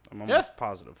 though. I'm Yeah. almost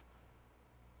positive.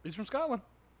 He's from Scotland.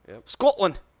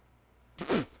 Scotland.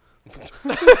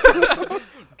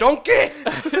 Donkey.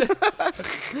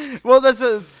 Well, that's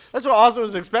what Austin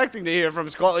was expecting to hear from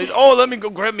Scotland. He's, oh, let me go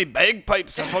grab me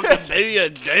bagpipes and fucking be a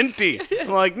denty. I'm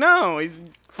like, no, he's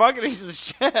a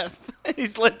chef.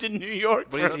 He's lived in New York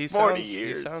for But he 40 sounds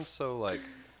years. he sounds so like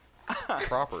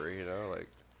proper, like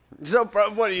So,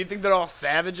 what do you think they're all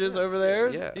savages over there?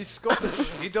 yeah. He's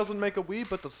Scottish. He doesn't make a wee,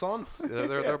 but the sons.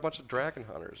 They're a bunch of dragon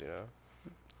hunters,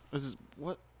 This is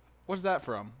what? What's that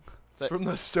from? It's from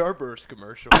the Starburst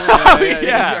commercial.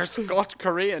 yeah. You're Scotch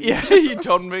Korean. Yeah, you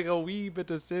don't make a wee bit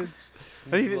of sense.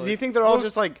 Do you think they're all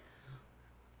just like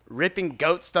ripping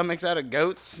goat stomachs out of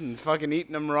goats and fucking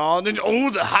eating them raw? And then,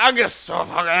 oh, the haggis! Oh,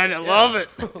 I love it.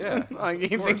 Yeah. Like,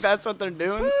 you think that's what they're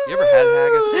doing? You ever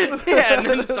had haggis? Yeah, and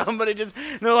then somebody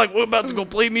they're like, we're about to go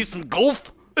play me some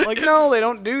golf. Like, no, they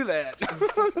don't do that.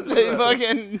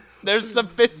 They're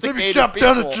sophisticated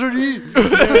people. tree.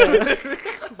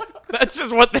 That's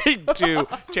just what they do.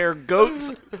 Tear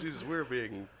goats. Jesus, we're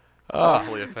being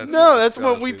awfully offensive. No, to that's what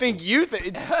Scottish we people. think you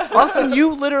think. Austin,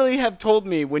 you literally have told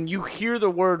me when you hear the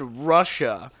word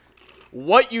Russia,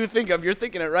 what you think of. You're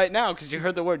thinking it right now because you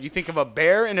heard the word. You think of a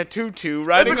bear in a tutu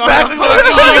riding exactly on what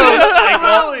I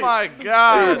thought. Oh my That's where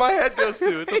god! my head goes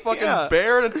to. It's a fucking Yeah.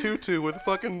 bear in a tutu with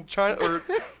fucking China or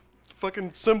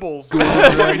fucking symbols on a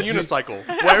fucking unicycle.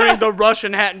 Wearing the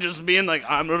Russian hat and just being like,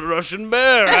 I'm a Russian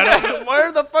bear. I don't know.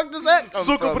 Where the fuck does that come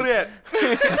from? Sukobriet.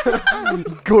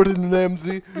 Gordon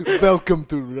Ramsay, welcome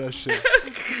to Russia.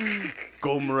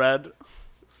 Comrade.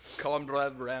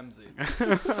 Comrade Ramsay.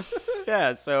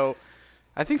 Yeah, so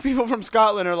I think people from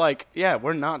Scotland are like, yeah,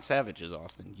 we're not savages,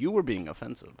 Austin. You were being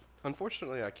offensive.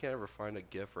 Unfortunately, I can't ever find a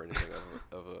GIF or anything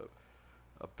of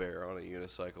a bear on a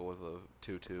unicycle with a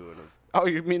tutu and a. Oh,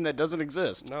 you mean that doesn't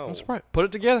exist? No. I'm surprised. Put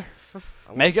it together. I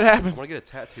Make it I happen. want to get a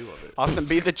tattoo of it. Austin,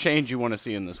 be the change you want to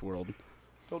see in this world.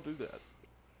 Don't do that.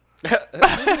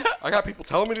 I got people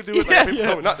telling me to do it. I got people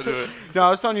telling me not to do it. No, I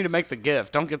was telling you to make the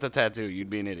gift. Don't get the tattoo. You'd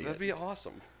be an idiot. That'd be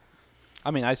awesome.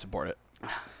 I mean, I support it.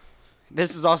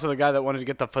 This is also the guy that wanted to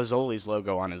get the Fazoli's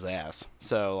logo on his ass.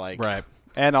 So, like... Right.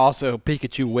 And also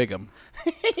Pikachu Wiggum.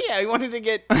 Yeah, he wanted to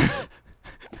get... I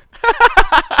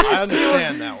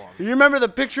understand that one. You remember the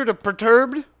picture to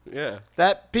Perturbed? Yeah.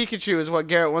 That Pikachu is what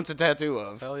Garrett wants a tattoo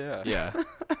of. Hell yeah. Yeah.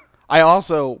 I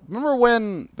also remember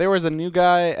when there was a new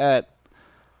guy at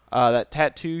that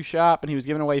tattoo shop, and he was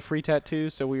giving away free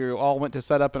tattoos. So we all went to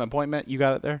set up an appointment. You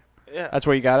got it there? Yeah. That's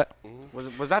where you got it?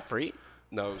 Was that free?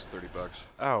 No, it was $30.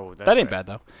 Oh, That ain't bad,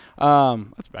 though.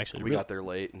 That's actually We really got there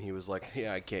late, and he was like,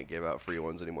 "Yeah, I can't give out free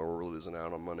ones anymore. We're losing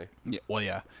out on money." Yeah, well,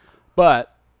 yeah.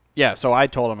 But, yeah, so I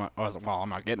told him, I was like, well, I'm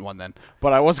not getting one then.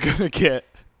 But I was going to get,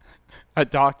 I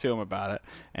talked to him about it.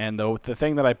 And the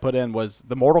thing that I put in was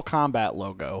the Mortal Kombat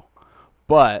logo,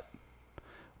 but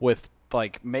with,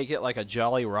 like, make it like a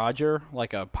Jolly Roger,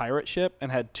 like a pirate ship,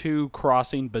 and had 2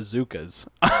 crossing bazookas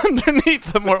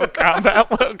underneath the Mortal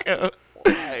Kombat logo.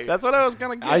 That's what I was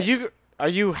going to get. Are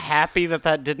you happy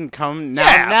that didn't come now?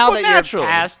 Yeah, now well, that naturally.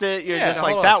 you're past it, you're Yeah. just Now,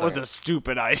 like hold on a that was second. a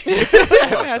stupid idea.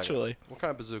 Naturally. What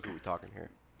kind of bazooka are we talking here?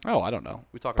 Oh, I don't know.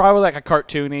 We talking Probably like a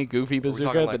cartoony, goofy are we bazooka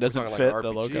talking like, that doesn't we're talking fit like the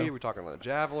RPG? logo. Are we talking like a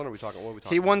javelin? Are we talking what are we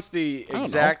talking? He wants the don't know.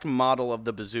 exact model of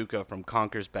the bazooka from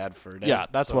Conker's Bad Fur Day. Yeah,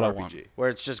 that's So what I RPG. want. where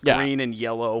it's just Yeah. green and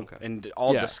yellow and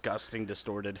all Yeah. disgusting,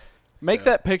 distorted. Make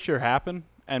So- that picture happen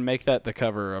and make that the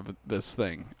cover of this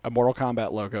thing. A Mortal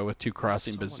Kombat logo with 2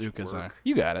 crossing so much bazookas on it. work.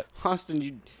 You got it.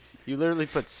 Austin, you literally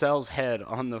put Cell's head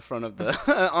on the front of the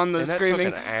on the And that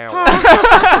screaming. took an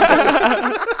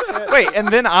hour. Wait, and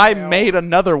then I made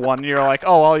another one. And you're like,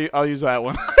 oh, I'll use that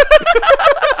one.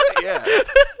 Yeah.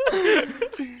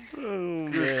 Oh,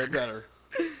 Yours is better.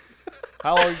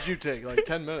 How long did you take? Like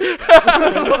 10 minutes.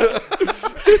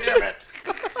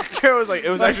 It was like it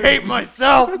was I actually hate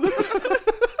myself.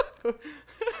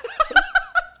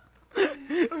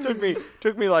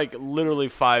 took me like literally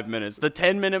 5 minutes. The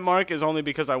 10-minute mark is only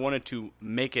because I wanted to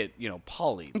make it,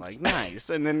 poly, like nice.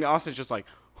 And then Austin's just like,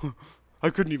 I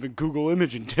couldn't even Google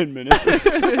image in 10 minutes.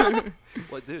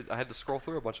 Well, dude, I had to scroll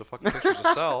through a bunch of fucking pictures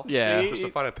of Cell. Yeah. Just to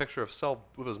find a picture of Cell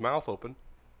with his mouth open.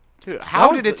 Dude, how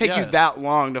was did it the- take yeah. you that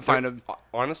long to find a?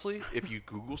 Honestly, if you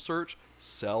Google search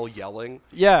Cell yelling,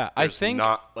 Yeah, I there's think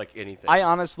not like anything. I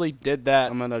honestly did that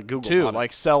I'm gonna Google too, bot it.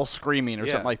 like Cell screaming or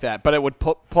Yeah. something like that. But it would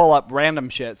pull up random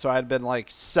shit. So I'd been like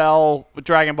Cell with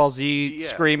Dragon Ball Z Yeah,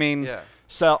 screaming. yeah.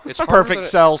 Cell, It's it's harder perfect than it-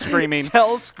 Cell screaming.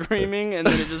 Cell screaming, and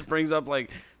then it just brings up like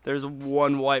there's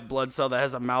one white blood cell that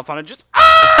has a mouth on it. Just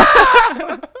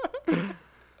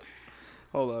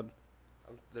hold on.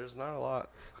 There's not a lot.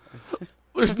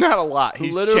 There's not a lot.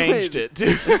 He's Literally- changed it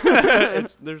too.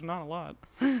 There's not a lot.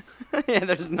 Yeah,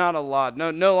 there's not a lot.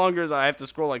 No longer is I have to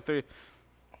scroll like 3.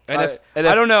 And I, if, and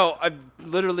if I don't know. I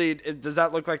literally does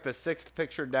that look like the 6th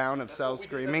picture down of Cell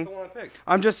screaming? That's the one I picked.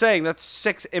 I'm just saying that's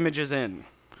 6 images in.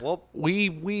 Well,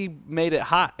 we made it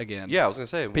hot again. yeah, I was gonna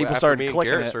say People after started me and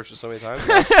clicking Garrett it. searched it so many times.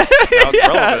 Now it's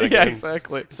relevant again.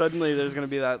 exactly. Suddenly there's gonna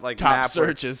be that like Top map where-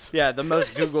 searches. yeah, the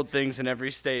most Googled things in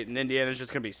every state, and Indiana's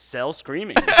just gonna be Cell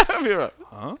screaming. You're like,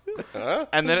 huh?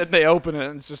 And then they open it,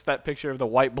 and it's just that picture of the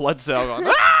white blood cell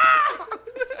going.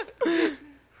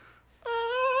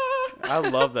 I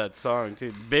love that song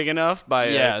too. Big Enough by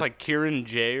Yeah. it's like Kieran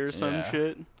J or some Yeah.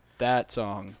 shit. That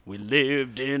song, We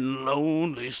lived in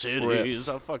lonely cities. Rips.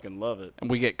 I fucking love it. and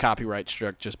we get copyright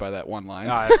struck just by that one line.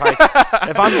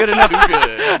 If I'm good enough,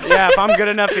 yeah, if I'm good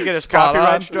enough to get us Spot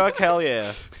copyright on. struck, hell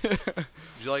yeah.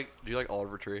 Do you like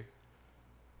Oliver Tree?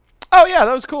 Oh yeah,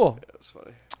 that was cool. Yeah, that's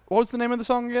funny. What was the name of the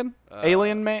song again?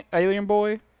 Alien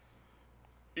Boy.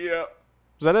 Yeah,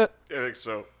 Was that it? I think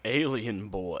so. Alien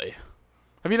Boy.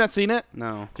 Have you not seen it?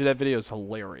 No. Dude, that video is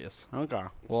hilarious. Okay.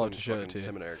 We'll have Some to show it fucking to you.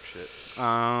 Tim and Eric shit,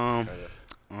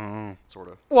 Oh. sort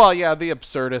of. Well, yeah, the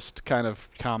absurdist kind of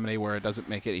comedy where it doesn't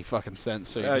make any fucking sense.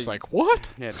 So you're just like, what?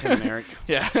 Yeah, Tim and Eric.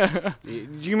 Yeah. Do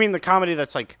you mean the comedy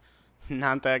that's like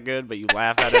not that good, but you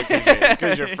laugh at it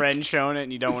because your friend's showing it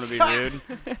and you don't want to be rude?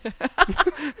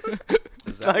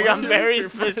 Is that Like what I'm it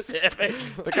is? very specific.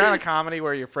 The kind of comedy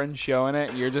where your friend's showing it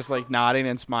and you're just like nodding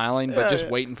and smiling, but just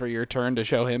waiting for your turn to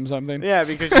show him something. Yeah,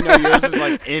 because you know yours is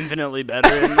like infinitely better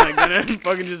and like gonna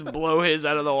fucking just blow his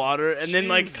out of the water, and then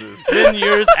like then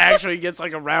yours actually gets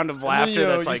like a round of laughter And then,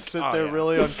 that's you like sit oh, there yeah.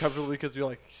 really uncomfortably because you're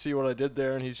like, see what I did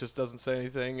there, and he just doesn't say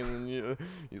anything, and then you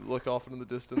look off into the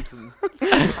distance, and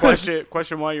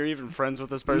question why you're even friends with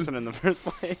this person in the first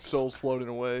place. soul's floating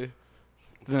away.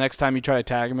 The next time you try to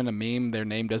tag them in a meme, their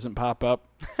name doesn't pop up.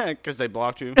 Because they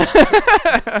blocked you.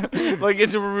 Like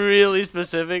it's really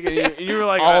specific, and you were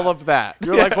like All of that.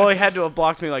 You're like, well, he had to have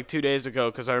blocked me like 2 days ago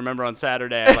because I remember on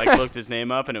Saturday I like looked his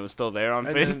name up and it was still there on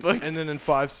And Facebook. then in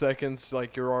 5 seconds,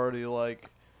 like you're already like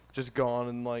just gone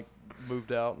and like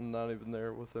moved out and not even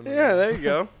there with them. Yeah, there you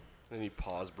go. And you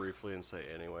pause briefly and say,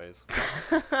 anyways.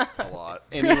 A lot.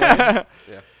 Anyway, Yeah.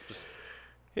 Just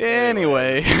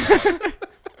Anyway.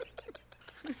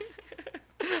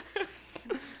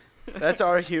 that's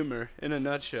our humor in a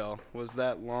nutshell. Was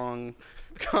that long,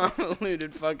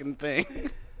 convoluted fucking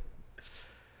thing.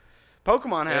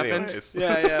 Pokemon happened. Anyways.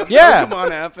 Yeah. Yeah.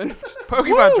 Pokemon happened.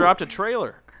 Pokemon dropped a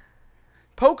trailer.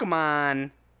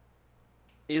 Pokemon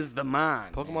is the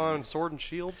mind. Pokemon Sword and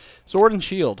Shield. Sword and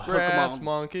Shield. Grass Pokemon.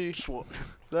 monkey.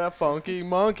 That funky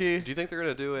monkey. Do you think they're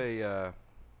gonna do a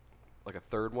like a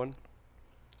third one?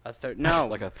 A third? No.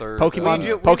 Like a third Pokemon.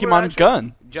 We were Pokemon actually-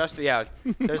 Gun. Just yeah.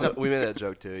 There's a we made that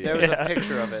joke too. there Yeah. was a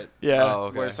picture of it. Yeah. Oh,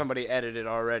 okay. Where somebody edited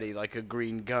already, like a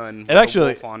green gun. It with a actually-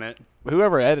 wolf on it.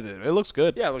 Whoever edited it, it looks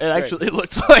good. Yeah, it looks it great. actually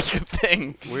looks like a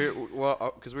thing.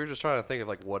 Because we were just trying to think of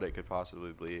like what it could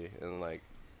possibly be, and like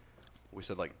we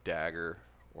said like dagger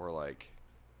or like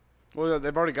Well,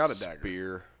 they've already got a dagger.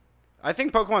 spear. I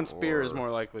think Pokemon Spear is Or- more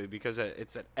likely because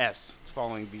it's an S. It's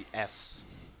following the S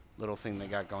little thing they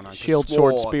got going on. 'Cause Shield,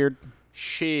 sword, sword, spear,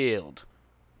 Shield.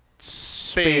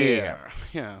 spear.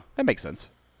 Yeah. That makes sense.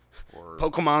 Or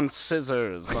Pokemon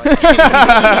Scissors. Like,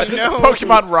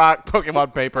 Pokemon Rock,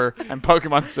 Pokemon Paper, and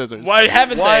Pokemon Scissors. Why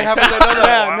haven't they? haven't they done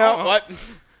that? Yeah, no, what?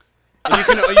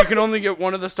 You can only get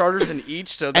one of the starters in each,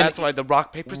 so that's why the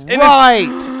rock paper. Right.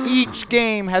 Each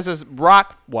game has a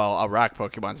rock. Well, a rock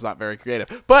Pokemon's not very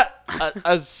creative, but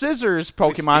a scissors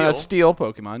Pokemon, a steel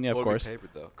Pokemon. Yeah, of what would be course. papered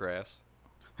though? Grass.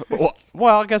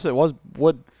 Well, I guess it was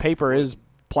wood. Paper is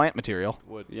plant material.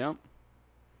 Wood. Yep.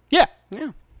 Yeah,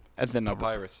 Yeah. and then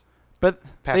Papyrus. but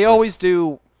Papyrus. they always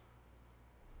do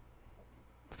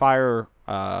fire,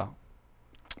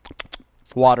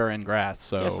 water, and grass.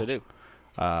 So Yes, they do.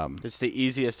 It's the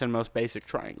easiest and most basic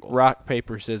triangle. rock,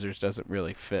 paper, scissors doesn't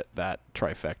really fit that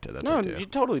trifecta that No, they do.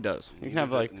 it totally does. You can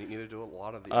have like neither do a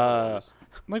lot of the uh, other ones.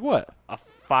 Like what? a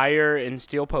fire and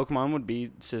steel Pokemon would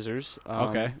be scissors.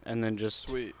 Okay. And then just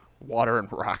Sweet. Water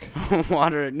and rock.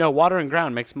 water. No, water and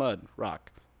ground makes mud.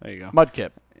 Rock. There you go.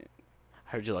 Mudkip.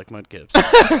 Heard you like mudkips.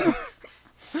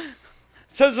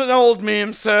 Says an old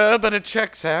meme, sir, but it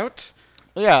checks out.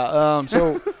 Yeah.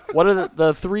 So what are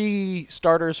the three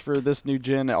starters for this new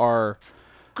gen are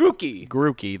Grookey.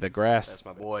 Grookey, the grass, That's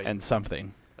my boy. and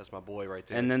something. That's my boy right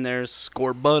there. And then there's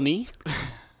Scorbunny. Gonna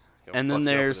and then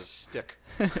fuck you up with there's- a stick.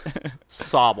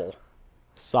 Sobble.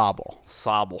 Sobble.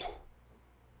 Sobble.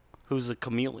 Who's a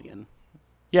chameleon.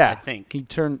 Yeah. I think. He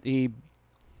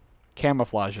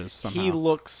camouflages somehow. He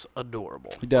looks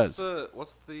adorable. He does.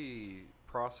 What's the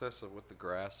process with the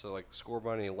grass? So like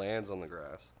Scorbunny lands on the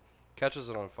grass, catches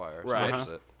it on fire, Right.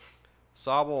 scorches it.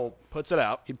 Sobble Puts it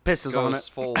out. He pisses on goes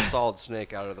it. full solid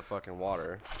snake out of the fucking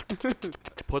water,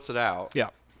 puts it out, Yeah.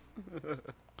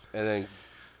 and then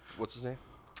what's his name?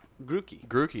 Grookey.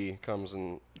 Grookey comes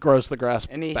and Grows the grass.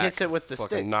 And he back. hits it with the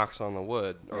fucking stick. knocks on the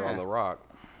wood or on Yeah. the rock,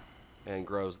 and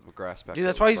grows the grass back. Dude, to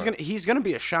that's the why front. he's gonna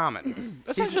be a shaman.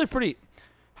 That's actually pretty.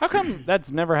 How come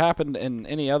that's never happened in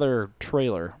any other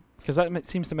trailer? Because that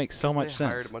seems to make so 'Cause much they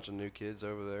hired sense. a bunch of new kids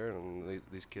over there, and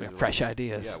these kids got are fresh like,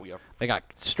 ideas. Yeah, we got They got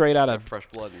straight out of fresh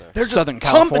blood in there. They're just Southern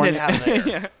pumping it California. out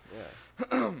there.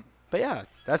 Yeah. But yeah,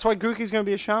 that's why Grookey's gonna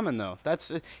be a shaman though.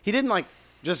 That's he didn't like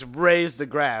just raise the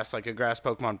grass like a grass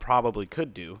Pokemon probably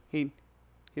could do. He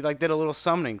like did a little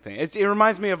summoning thing. It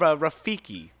reminds me of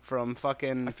Rafiki from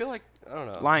fucking. I feel like I don't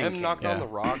know. Lion Him King. knocked Yeah. on the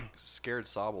rock scared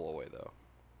Sobble away though.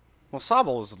 Well,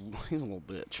 Sobble's he's a little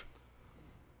bitch.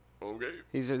 Okay.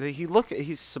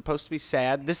 He's supposed to be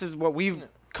sad. This is what we've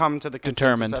come to the consensus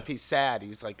Determined. of. He's sad.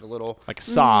 He's like a little. like a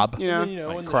sob You know. And then,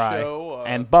 like in cry the show,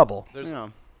 and bubble. there's You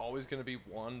know. always going to be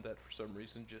one that for some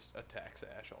reason just attacks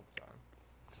Ash all the time.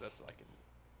 Because that's like an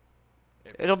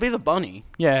It'll be the bunny.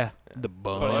 Yeah. The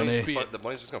Bunny. bunny. The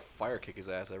bunny's just gonna fire kick his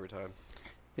ass every time.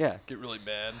 Yeah. get really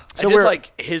mad. I So did we're-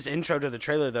 like his intro to the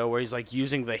trailer though, where he's like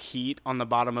using the heat on the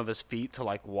bottom of his feet to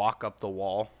like walk up the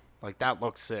wall. Like that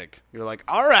looks sick. You're like,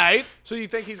 all right. So you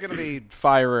think he's gonna be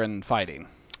fire and fighting?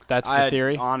 That's the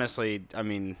theory. Honestly, I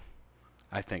mean,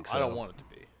 I think so. I don't want it to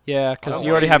be. Yeah, I because don't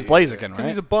you already want have it either. Blaziken, Because right?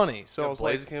 he's a bunny. So I Yeah, was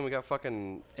like, Blaziken, we got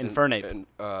fucking Infernape.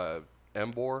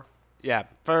 Embor. Yeah,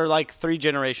 for like 3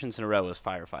 generations in a row was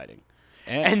firefighting.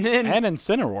 and and then- and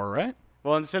Incineroar, right?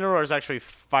 Well, Incineroar is actually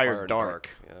fire and dark.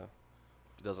 Yeah.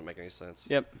 It doesn't make any sense.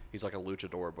 Yep. He's like a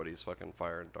luchador, but he's fucking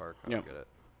fire and dark. I Yep. don't get it.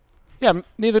 Yeah,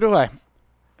 neither do I.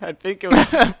 I think it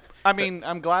was I mean,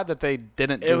 I'm glad that they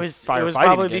didn't it do was firefighting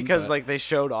probably again, because but- like they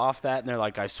showed off that and they're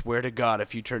like, I swear to God,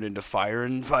 if you turn into fire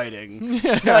and fighting.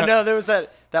 No, there was that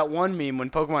one meme when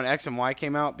Pokemon X and Y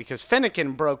came out because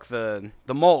Fennekin broke the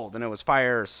mold and it was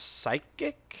fire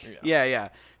psychic. Yeah.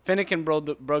 Fennekin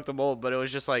broke the mold, but it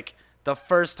was just like the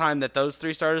first time that those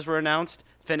 3 starters were announced.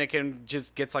 Fennekin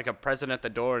just gets like a present at the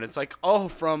door and it's like, oh,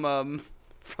 from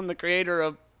the creator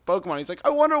of Pokemon. He's like, I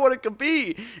wonder what it could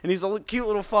be. And he's a cute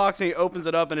little fox, and he opens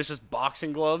it up, and it's just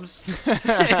boxing gloves.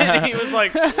 And he was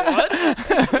like,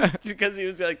 what? Because he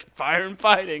was like, fire and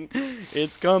fighting.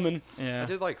 It's coming. I Yeah.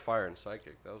 did like fire and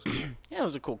psychic. That was cool. Yeah, it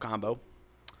was a cool combo.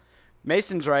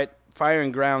 Mason's right. Fire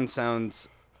and ground sounds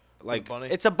like bunny?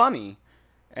 it's a bunny.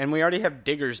 And we already have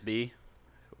Diggersby,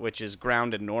 which is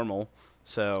ground and normal.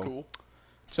 So Cool.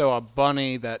 So a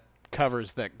bunny that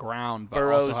covers that ground but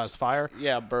also Burrows. has fire.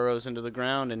 yeah, burrows into the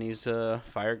ground, and he's a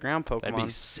fire ground Pokemon. That'd be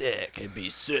sick. It'd be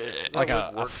sick. Like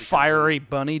That would a work because fiery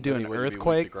bunny then doing he an wouldn't be with the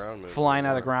earthquake, ground moves flying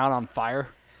out of the anymore. ground on fire.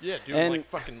 Yeah, doing And- like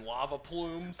fucking lava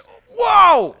plumes.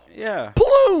 Whoa! Yeah.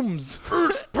 Plumes!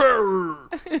 Purr.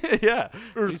 yeah.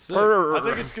 I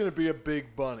think it's gonna be a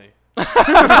big bunny.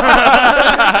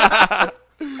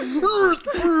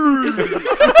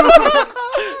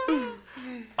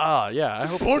 Yeah. I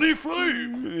hope. Bunny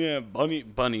flame. Yeah,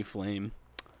 bunny flame.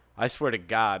 I swear to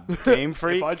God, Game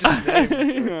Freak. If I just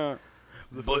name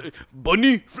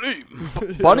Bunny flame.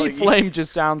 Bunny Flame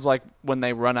just sounds like when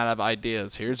they run out of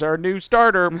ideas. Here's our new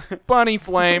starter, Bunny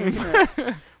Flame.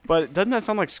 But doesn't that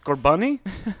sound like Scorbunny?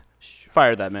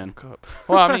 Fire that man.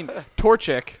 Well, I mean,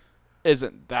 Torchic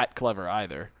isn't that clever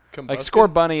either. Like Combuskin?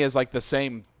 Scorbunny is like the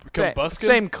same, Combuskin?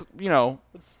 same, you know.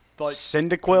 It's like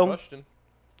Cyndaquil. combustion.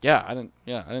 Yeah, I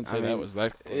didn't say I that mean, was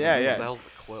that. Yeah, What the yeah. hell's the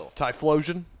quill?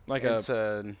 Typhlosion. Like It's it's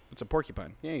a a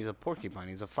porcupine. yeah. He's a porcupine.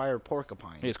 He's a fire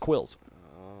porcupine. He has quills.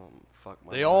 Fuck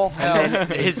my They all have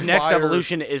His next fire-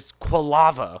 evolution is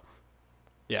Quilava.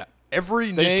 Yeah, Every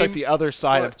they name. just took the other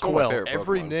side of it's one of my Quill. favorite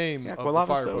every Pokemon. name Yeah, of the Quilava's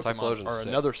fire dope. Pokemon Typhlosion's are sick.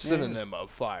 another synonym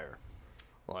of fire,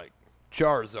 like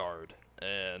Charizard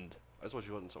and That's why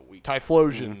she wasn't so weak.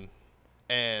 Typhlosion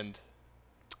and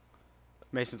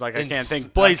Mason's like, I can't Ins-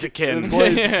 think. Blaziken.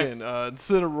 Blaziken,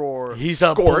 Incineroar. He's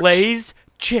a Scorch. blaze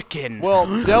chicken. Well,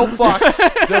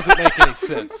 Delphox doesn't make any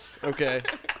sense. Okay.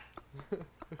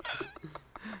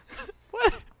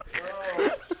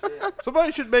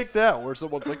 Somebody should make that where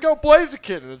someone's like, "Go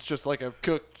Blaziken," and it's just like a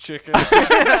cooked chicken.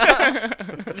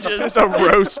 just a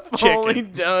roast fully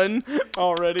done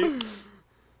already.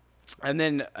 And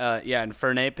then,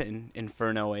 Infernape and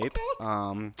Inferno Ape.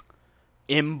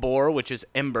 Imbor, which is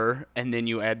Ember, and then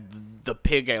you add the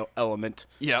pig element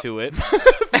Yep. to it.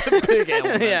 Big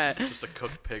element. yeah. Just a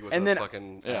cooked pig with And a then-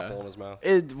 fucking Yeah. apple in his mouth.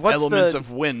 What's Elements the,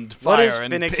 of wind, what fire, is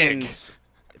and pig. Finnegan's?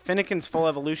 Finnegan's full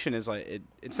evolution is like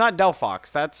it's not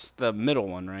Delphox. That's the middle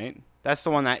one, right? That's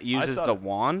the one that uses thought the it-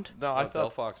 wand. No, I No,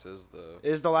 thought Delphox is the.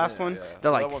 Is the last one? yeah. They're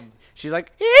So like, that one- she's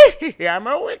like, I'm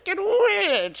a wicked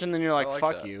witch, and then you're like, I like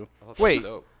fuck that. you. I thought that was Wait.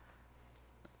 dope.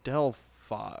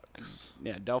 Delphox.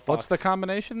 Yeah, Delphox. What's the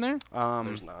combination there?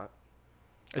 There's not.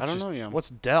 It's I don't just- know, yeah. What's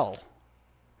Del?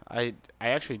 I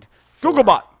actually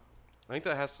Googlebot. I think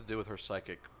that has to do with her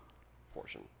psychic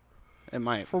portion. It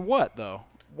might. For what though?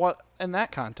 What in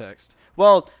that context?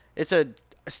 Well, it's a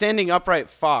standing upright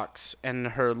fox, and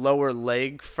her lower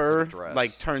leg fur dress.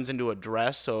 like turns into a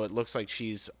dress, so it looks like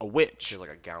she's a witch. She has like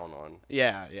a gown on,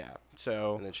 Yeah, yeah.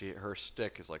 So and then her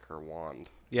stick is like her wand.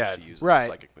 Yeah, she uses right.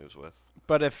 psychic moves with.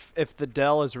 But if the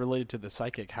Del is related to the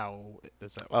psychic, how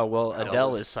does that? oh well, Delve-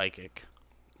 Adele is psychic.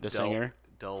 The Delve- singer.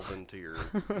 Delve into your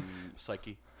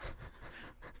psyche.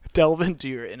 Delve into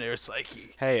your inner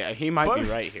psyche. Hey, he might be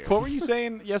right here. What were you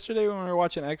saying yesterday when we were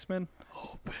watching X Men?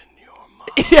 Open your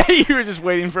mind. Yeah, you were just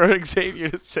waiting for Xavier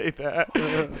to say that.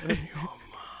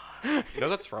 You know what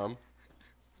that's from?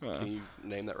 Can you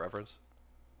name that reference?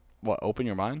 What? Open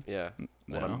your mind? Yeah.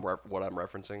 What No. what I'm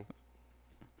referencing?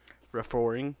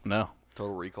 Referring. No.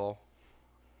 Total Recall.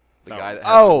 The Oh. guy that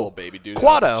has Oh, the little baby dude on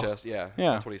Quado. his chest. Yeah,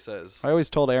 Yeah. that's what he says. I always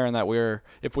told Aaron that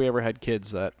if we ever had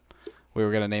kids, that we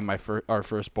were gonna name our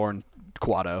firstborn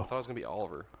Quado. I thought it was gonna be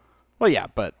Oliver. Well, yeah,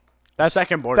 but that's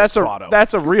Second born that's is a Quado.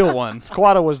 that's a real one.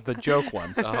 Quado was the joke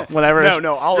one. Whenever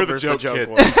No, Oliver's the joke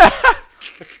one.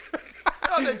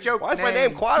 the joke. Why is my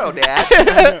name Quado,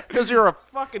 Dad? because you're a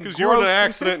fucking gross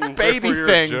accident and baby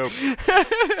thing.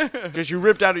 Because you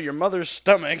ripped out of your mother's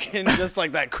stomach and just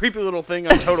like that creepy little thing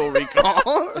on Total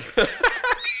Recall.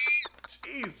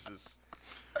 Jesus.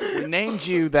 We named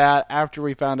you that after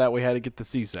we found out we had to get the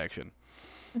C-section.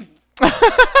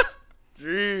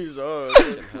 Jesus.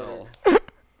 Hell.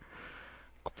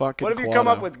 Fucking What have you come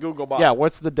up Quado. with, Googlebot? Yeah,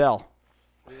 what's the Del?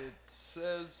 It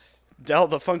says Del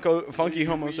the funky we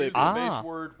Homo use sapien. the base Ah.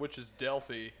 word, which is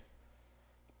Delphi,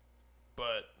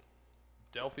 but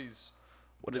Delphi's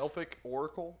What is Delphic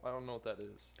Oracle. I don't know what that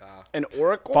is. an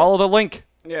oracle? Follow the link.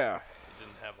 Yeah. It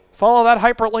didn't have a. Follow that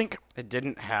hyperlink. It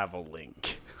didn't have a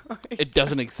link. It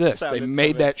doesn't exist. They Sounded so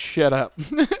made bad. that shit up.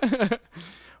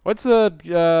 What's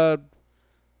the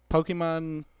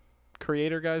Pokemon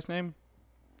creator guy's name?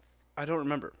 I don't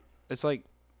remember. It's like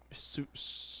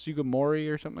Sugimori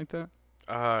or something like that.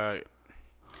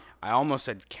 I almost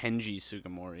said Kenji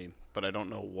Sugimori, but I don't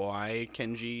know why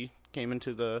Kenji came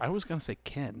into the. I was gonna say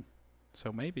Ken,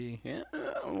 so maybe Yeah,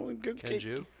 good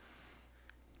Kenju?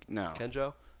 No,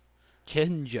 Kenjo?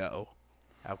 Kenjo.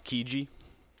 Aokiji.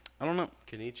 I don't know.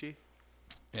 Kenichi?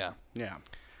 Yeah, Yeah,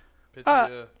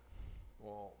 Pythia.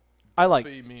 Well, I like.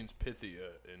 Phi means Pythia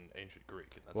in ancient Greek,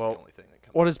 and that's Well, the only thing that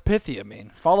comes. What does Pythia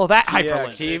mean? Follow that yeah.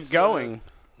 hyperlink. Keep It's, going.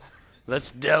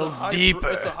 Let's delve deeper.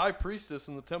 It's a high priestess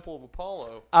in the temple of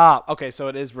Apollo. Okay, so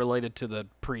it is related to the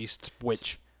priest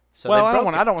witch. So well, they I don't broke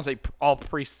want. I don't want to say all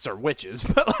priests are witches,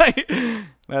 but like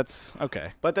that's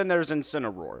okay. But then there's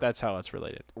Incineroar, That's how it's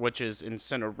related. which is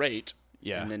incinerate.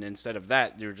 Yeah. And then instead of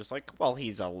that, you're just like, well,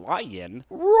 he's a lion.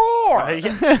 Roar.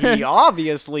 He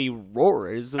obviously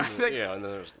roars. Yeah, and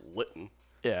then there's Litten.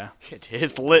 Yeah, It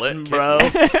is Litten, bro.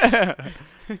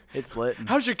 it's lit.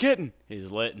 How's your kitten?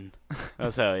 He's Litten.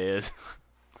 That's how he is.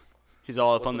 He's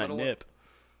all up What's on the that middle nip.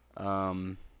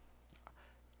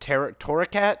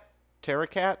 Toracat?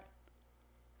 Terracat?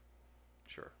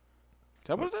 Sure. Is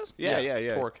that what it is? Yeah.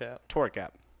 Torcat. Toracat.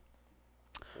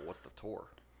 Well, what's the Tor?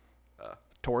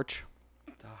 Torch.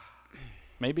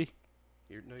 Maybe.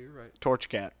 You're right. Torch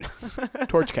cat.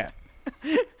 Torch cat.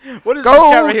 What is Go this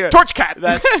cat right here? Torch cat.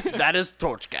 That is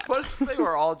Torch cat. What if they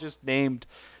were all just named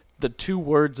the two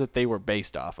words that they were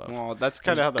based off of? Well, that's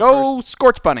kind of how the Go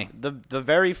Scorch Bunny. the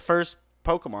very first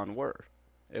Pokemon were.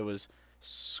 It was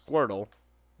Squirtle,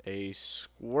 a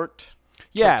squirt.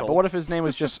 Yeah, turtle. but what if his name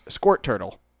was just Squirt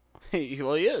Turtle?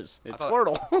 Well, he is. It's thought-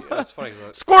 Squirtle. Yeah, that's funny.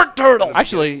 Squirt Turtle.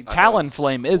 Actually, I thought it was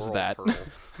Talonflame is Squirrel that. Turtle.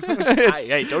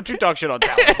 Hey, don't you talk shit on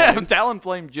Talonflame.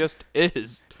 Talonflame just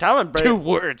is. Talon Two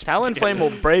words. Talonflame will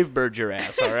brave bird your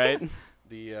ass, all right?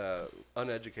 The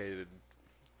uneducated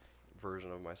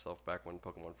version of myself back when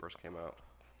Pokemon first came out,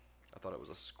 I thought it was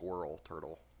a squirrel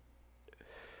turtle.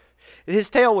 His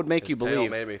tail would make His you tail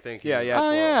believe. made me think. Yeah, he was yeah. a Oh,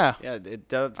 squirrel. yeah. Yeah,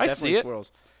 it I definitely see it.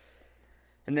 swirls.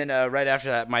 And then right after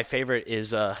that, my favorite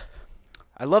is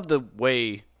I love the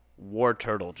way War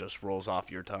Turtle just rolls off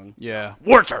your tongue. Yeah.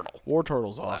 War Turtle. War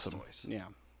Turtle's awesome. Blastoise. Yeah.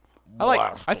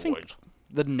 I think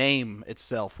the name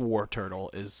itself, War Turtle,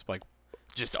 is like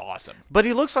just awesome. But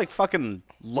he looks like fucking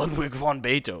Ludwig von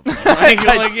Beethoven.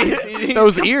 Like, he's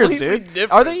Those ears, completely dude.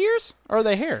 different. Are they ears? Or are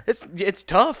they hair? It's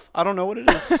tough. I don't know what it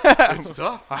is. It's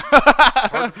tough.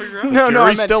 It's hard to figure out. no, I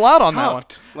Jury's meant still out on that one.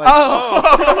 tuft. Like,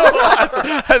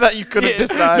 I thought you couldn't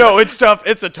decide. no, it's tough.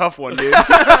 It's a tough one, dude.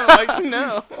 Like,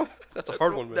 no. That's a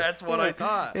hard one, man. That's what I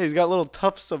thought. Yeah, he's got little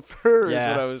tufts of fur. Is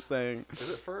Yeah. what I was saying. Is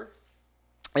it fur?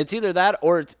 It's either that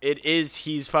or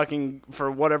he's fucking,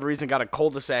 for whatever reason, got a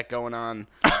cul-de-sac going on.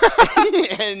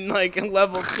 And like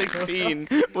level 16,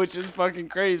 which is fucking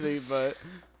crazy, but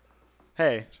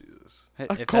hey. Jesus. A if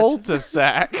that's-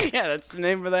 cul-de-sac. Yeah, that's the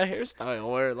name of that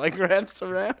hairstyle where it like wraps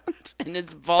around and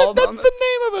it's bald That's on the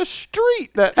name of a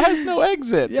street that has no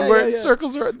exit. Yeah, where yeah, yeah.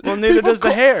 circles are. Well, neither does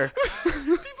the hair.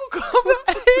 People call that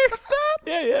hair that.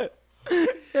 Yeah, yeah.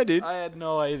 Yeah, dude. I had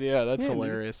no idea. That's Yeah, dude.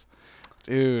 hilarious,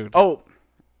 dude. Oh,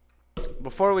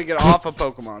 before we get off of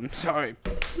Pokemon, sorry.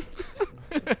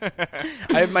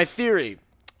 I have my theory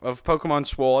of Pokemon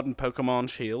Sword and Pokemon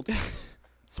Shield.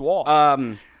 Swall.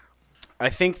 I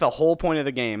think the whole point of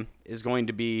the game is going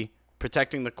to be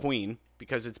protecting the Queen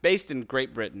because it's based in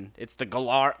Great Britain. It's the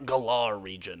Galar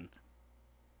region.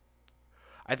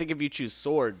 I think if you choose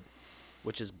Sword,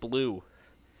 which is blue,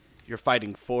 you're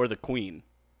fighting for the Queen.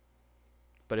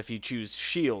 But if you choose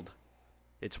Shield,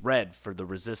 it's red for the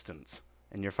Resistance,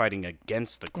 and you're fighting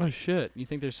against the Queen. Oh shit! You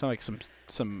think there's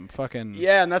some fucking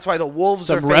Yeah, and that's why the wolves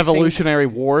are some facing, Revolutionary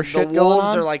War the shit going wolves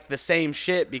on? are like the same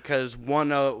shit because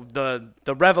one of the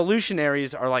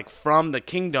revolutionaries are like from the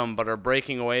kingdom but are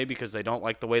breaking away because they don't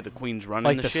like the way the queen's running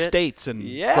like the the shit. states in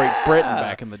Yeah. Great Britain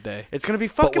back in the day. It's gonna be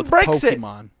But fucking with Brexit.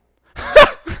 Pokemon.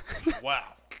 Wow.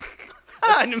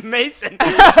 And Mason.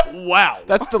 Wow.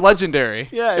 That's the legendary.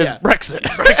 Yeah, is yeah. Brexit.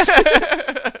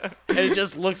 And it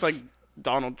just looks like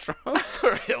Donald Trump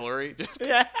or Hillary.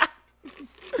 Yeah.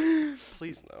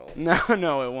 Please no.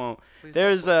 No, it won't. Please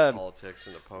There's don't put politics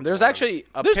into Pokemon. there's actually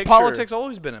a There's picture. politics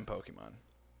always been in Pokemon.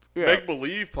 Yeah. Make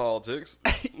believe politics,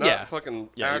 not Yeah. fucking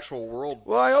Yeah. actual world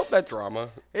Well, I hope that's drama.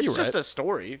 it's You're just right. a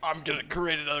story. I'm gonna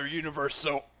create another universe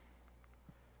so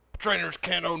trainers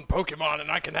can't own Pokemon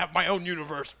and I can have my own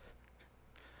universe.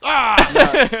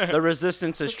 The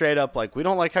resistance is straight up like, we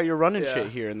don't like how you're running Yeah. shit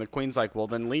here. And the queen's like, well,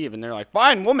 then leave. And they're like,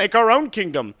 fine, we'll make our own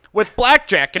kingdom with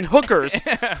blackjack and hookers.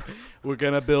 We're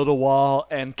gonna build a wall,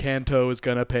 and Kanto is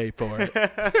gonna pay for it.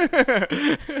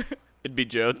 It'd be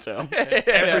Johto.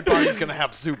 Everybody's gonna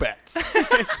have Zubats.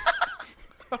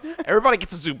 Everybody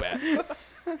gets a Zubat.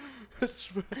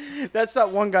 That's that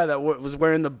one guy that was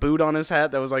wearing the boot on his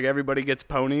hat that was like, everybody gets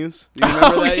ponies. You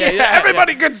remember that? Yeah.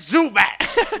 Everybody gets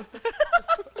Zubats.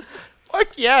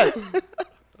 Fuck yes.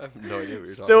 I have no idea what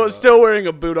you're talking about. Still wearing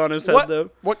a boot on his head, though.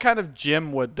 What kind of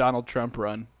gym would Donald Trump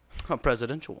run? A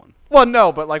presidential one. Well,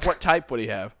 no, but like what type would he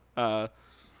have? Right?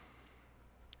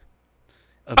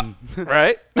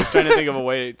 I'm trying to think of a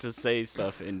way to say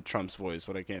stuff in Trump's voice,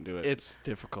 but I can't do it. It's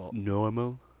difficult.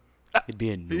 normal. It'd be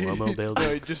a normal building.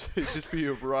 No, he'd just be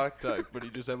a rock type, but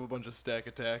he'd just have a bunch of stack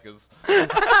attackers.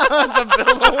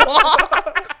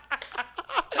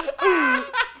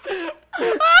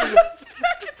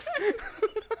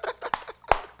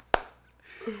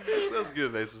 That was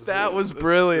good, Mason. That was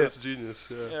brilliant. That's genius.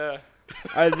 Yeah.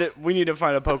 We need to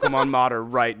find a Pokemon modder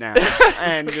right now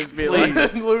and just be And like, then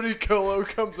Ludicolo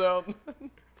comes out.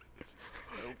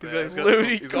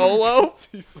 Ludicolo?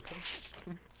 He's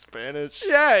Spanish.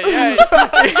 Yeah.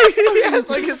 He has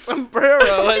like a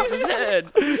sombrero as his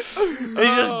head. And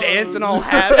he's just dancing all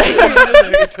happy.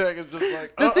 Stack Attack is just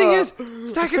like, The thing is,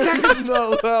 Stack Attack is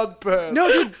not allowed pass. no,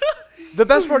 dude. The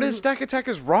best part is Stack Attack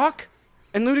is rock,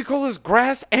 and Ludicolo is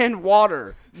grass and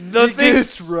water. The He thing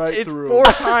gets is, right it's through 4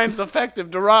 times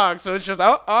effective to rock, so it's just,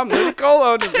 I'm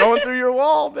Ludicolo just going through your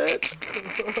wall, bitch.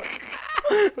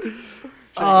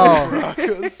 Oh,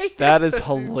 that is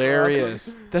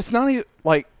hilarious. That's not even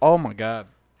like, oh my god.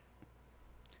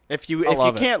 If you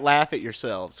love it. can't laugh at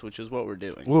yourselves, which is what we're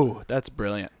doing. Ooh, that's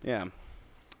brilliant. Yeah.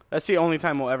 That's the only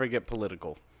time we'll ever get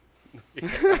political.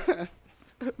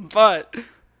 But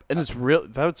And it's real.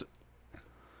 That's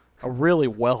a really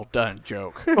well done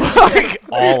joke. Like,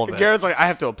 all of it. Garrett's like, I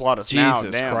have to applaud us now.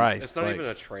 Jesus Damn. Christ. It's not like, even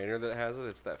a trainer that has it.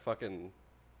 It's that fucking.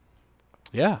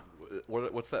 yeah.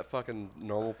 What's that fucking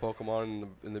normal Pokemon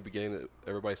in the beginning that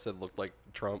everybody said looked like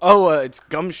Trump? Oh, it's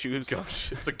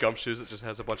Gumshoes. It's a Gumshoes that just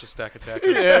has a bunch of stack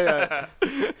attackers. Yeah.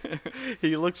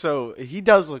 He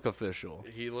does look official.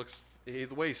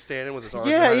 The way he's standing with his arms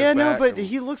Yeah, behind his no, back but and-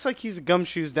 he looks like he's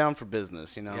Gumshoes down for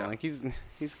business, you know? Yeah. Like he's a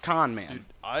con man.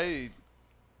 Dude,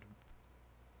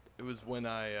 it was when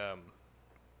I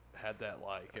had that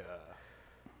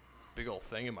big old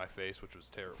thing in my face, which was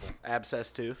terrible.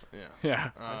 Abscess tooth. Yeah.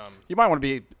 Yeah. You might want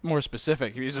to be more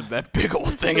specific. You're using that big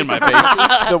old thing in my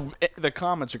face. The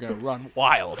comments are going to run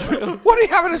wild. What do you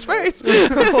have in his face?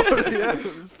 Yeah,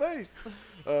 his face.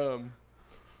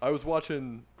 I was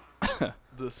watching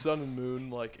the Sun and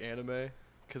Moon anime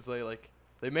because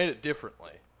they made it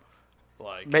differently.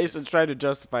 Mason's trying to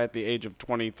justify at the age of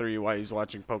 23 why he's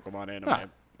watching Pokemon anime.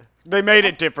 They made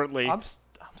it differently. I'm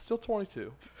still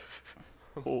 22.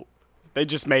 They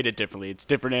just made it differently. It's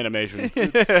different animation.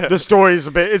 The story's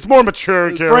it's more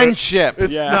mature. Garrett. Friendship.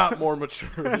 It's Yeah. not more mature.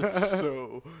 It's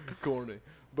so corny.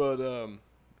 But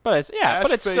But it's Ash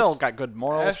but it's still face- got good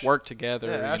morals. Ash- work together.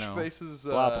 yeah, you Ash know, faces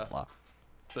blah blah blah.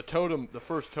 the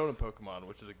first totem Pokemon,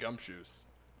 which is a Gumshoos,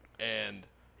 and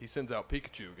he sends out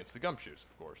Pikachu against the Gumshoos,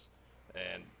 of course.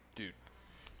 And dude,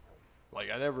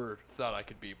 I never thought I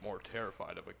could be more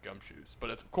terrified of a Gumshoos, but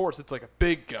of course it's like a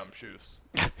big Gumshoos.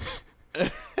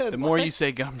 The more you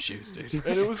say gumshoes, dude.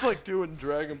 And it was doing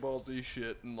Dragon Ball Z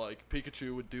shit, and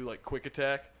Pikachu would do quick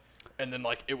attack, and then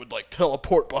it would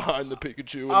teleport behind the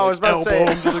Pikachu and I was about to elbow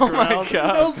say- him to the ground.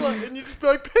 God. I was and you just be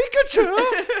like, Pikachu!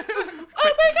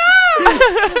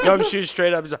 Gumshoe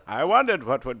straight up is, I wondered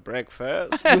what would break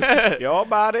first. Your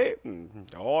body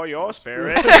or your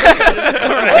spirit.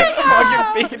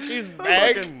 Fucking Pikachu's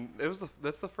bag.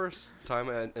 That's the first time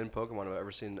in Pokemon I've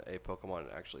ever seen a Pokemon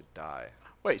actually die.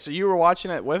 Wait, so you were watching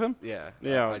it with him? Yeah.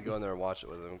 Yeah. I'd go in there and watch it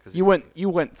with him because You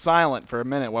went silent for a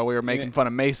minute while we were making fun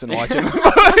of Mason watching.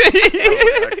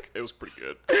 It was pretty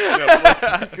good.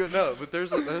 No, but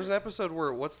there's an episode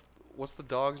where what's the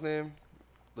dog's name?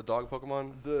 The dog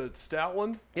Pokemon? The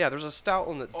Stoutland? Yeah, there's a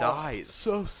Stoutland that dies.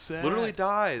 So sad. Literally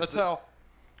dies. That's how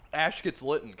Ash gets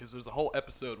Litten, because there's a whole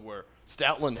episode where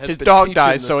Stoutland has His been dog teaching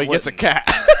dies, this so he gets a Litten. cat.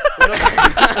 the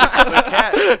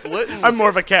cat. Litten was, I'm more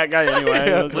of a cat guy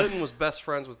anyway. Litten was best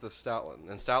friends with the Stoutland,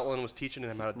 and Stoutland was teaching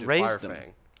him how to do Raised Fire him.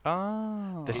 Fang.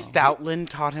 Oh. The Stoutland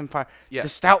taught him fire. Yeah. The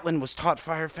Stoutland was taught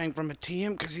Fire Fang from a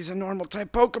TM because he's a normal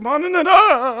type Pokemon. And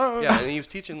Yeah, and he was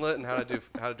teaching Litten how to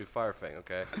do Fire Fang,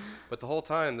 okay? But the whole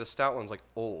time, this Stoutland's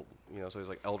old, so he's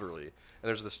elderly. And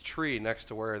there's this tree next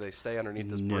to where they stay underneath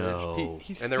this bridge.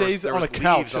 He And stays there on was a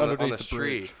couch leaves on underneath this the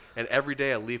tree, bridge. and every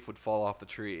day a leaf would fall off the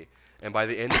tree. And by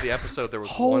the end of the episode, there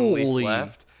was one leaf Holy.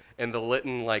 left, and the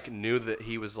Litten knew that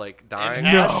he was dying.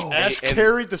 Ash And-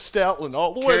 carried the Stoutland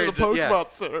all the way to the carried Pokemon it, yeah.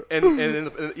 Center.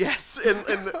 And yes, and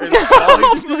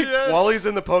while he's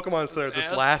in the Pokemon Center,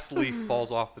 this last leaf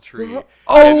falls off the tree.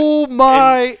 Oh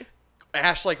my!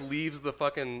 Ash like leaves the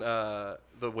fucking the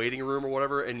waiting room or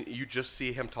whatever, and you just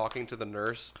see him talking to the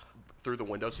nurse through the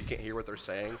window, so you can't hear what they're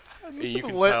saying. And you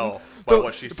can tell by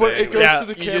what she's but saying. it goes Yeah, to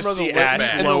the you camera, just the see Linton,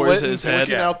 Ash and the lowers Linton's his head.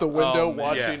 looking out the window Oh, man.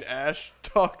 watching Ash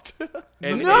talk to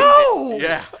And No!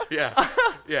 yeah.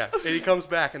 And he comes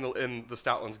back, and the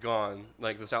Stoutland's gone.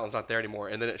 Like the Stoutland's not there anymore.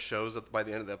 And then it shows that by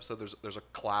the end of the episode, there's a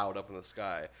cloud up in the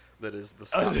sky that is the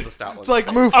Stoutland. It's like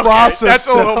Mufasa. that's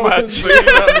a little much.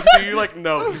 So you like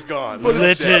no, he's gone.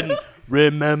 Lytton,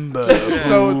 remember. It's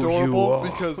so who you adorable are.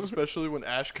 because especially when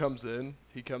Ash comes in,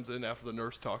 he comes in after the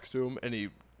nurse talks to him, and he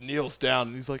kneels down,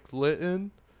 and he's like,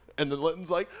 Lytton? And then Lytton's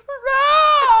like,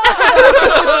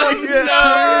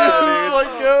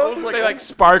 I was like, They like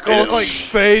sparkle. and it like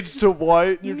fades to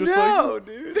white, and you're just like,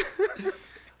 dude.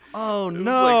 oh It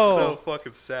no. was like so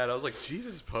fucking sad. I was like,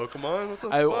 Jesus, Pokemon, what the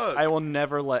fuck? I will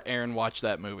never let Aaron watch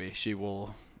that movie. She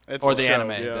will, It's or a the show,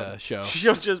 anime, yeah. the show.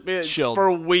 She'll just be She'll-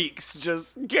 for weeks.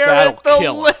 Just That'll Garrett the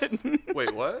kill her. Lytton.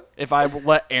 Wait, what? If I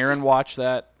let Aaron watch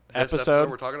that This episode,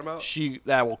 we're talking about?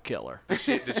 that will kill her.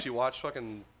 Did she watch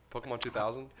fucking Pokemon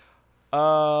 2000?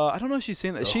 I don't know if she's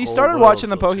seen that. The She whole started world watching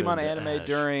the will turn Pokemon to anime ash.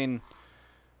 during.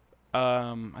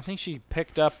 I think she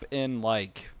picked up in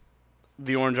like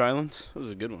The Orange Islands. That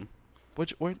was a good one.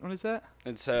 what is that?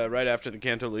 It's right after the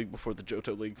Kanto League, before the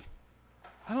Johto League.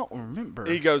 I don't remember.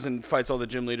 He goes and fights all the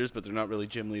gym leaders, but they're not really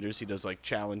gym leaders. He does like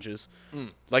challenges.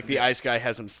 Like the ice guy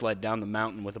has him sled down the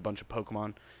mountain with a bunch of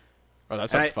Pokemon. Oh, that And,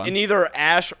 sounds fun. and either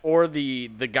Ash or the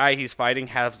guy he's fighting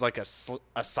has like a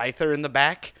Scyther in the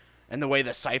back. And the way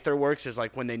the Scyther works is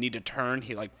like when they need to turn,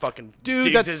 he like fucking Dude,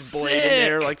 digs that's his blade in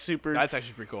there sick. like super. That's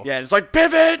actually pretty cool. Yeah, it's like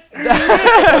pivot. That's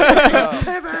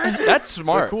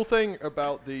smart. The cool thing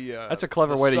about the That's a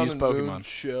clever the way to Sun use and Moon Pokemon.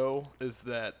 show is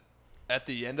that at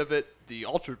the end of it, the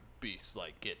Ultra Beasts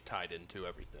like get tied into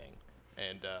everything,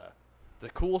 and the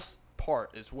coolest part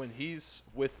is when he's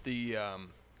with the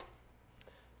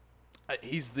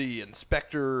he's the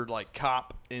inspector like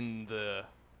cop in the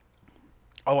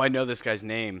Oh, I know this guy's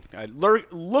name.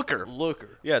 Looker.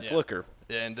 Looker. Yeah, it's Looker.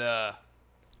 And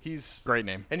he's Great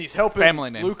name. and he's helping Family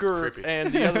name. Looker Creepy.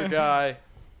 and the other guy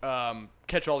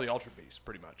catch all the Ultra Beasts,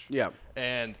 pretty much. Yeah.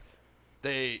 And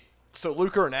so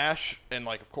Looker and Ash and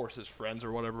like of course his friends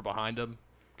or whatever behind him,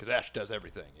 because Ash does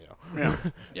everything, you know.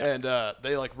 Yeah. And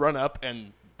they like run up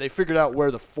and they figured out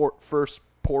where the first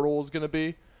portal was gonna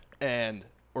be,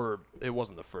 or it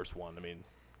wasn't the first one. I mean,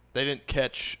 they didn't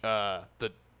catch the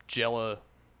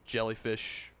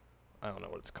jellyfish. I don't know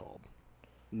what it's called.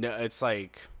 No, it's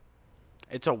like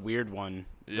it's a weird one.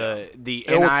 Yeah. The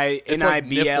It's like NIBL.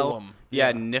 Nephilim. Yeah,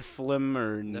 Yeah. Niflheim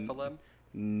or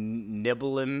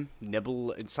Nephilim?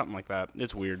 Nibble. It's something like that.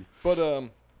 It's weird. But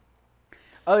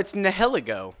Oh, it's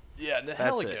Nihiligo. yeah,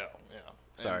 Nihiligo. it. Yeah.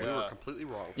 Sorry. We were completely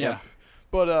wrong. Yeah.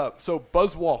 But so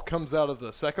Buzzwall comes out of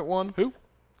the second one. Who?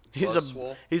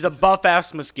 Buzzwole? He's a buff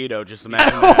ass mosquito. Just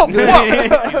imagine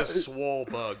that. He's a swole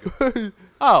bug.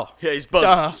 Oh, Yeah, he's buzz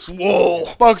Duh. swole.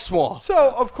 Bugswall.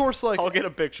 So of course, like I'll get a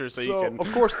picture so you can.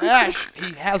 of course, Ash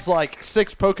he has like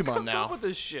 6 Pokemon now.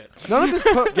 this shit? None of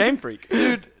his Game Freak.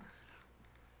 dude.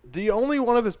 The only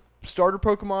one of his starter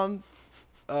Pokemon,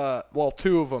 2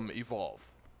 of them evolve,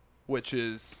 which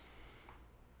is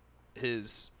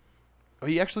his. Oh,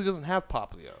 he actually doesn't have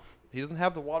Popplio. He doesn't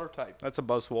have the water type. That's a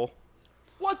Buzzwole.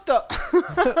 What the?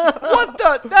 What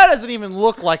the? That doesn't even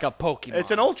look like a Pokemon.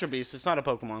 It's an Ultra Beast. It's not a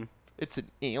Pokemon. It's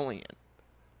an alien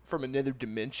from another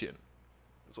dimension.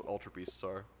 That's what Ultra Beasts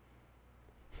are.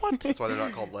 What? That's why they're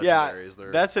not called Yeah, legendaries.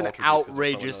 They're that's an Ultra Beasts 'cause they're from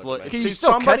outrageous another look. dimension. Can you To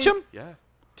still somebody- catch him? Yeah.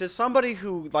 To somebody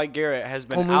who, like Garrett, has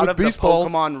been Only out with of the beast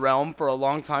balls. Pokemon realm for a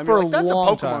long time, For you're a like, that's long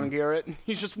a Pokemon, time. Garrett.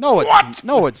 He's just No, what?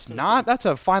 it's not. That's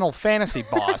a Final Fantasy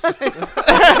boss.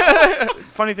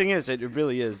 Funny thing is, it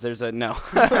really is. There's a no.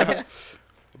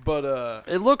 But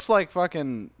It looks like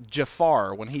fucking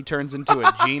Jafar when he turns into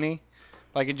a genie.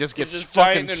 Like it just gets just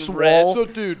fucking giant and red. swole so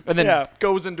dude, and then Yeah.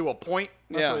 goes into a point.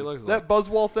 That's Yeah. what he looks like. that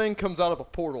Buzzwall thing comes out of a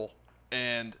portal,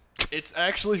 and it's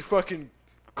actually fucking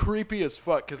creepy as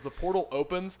fuck because the portal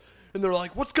opens and they're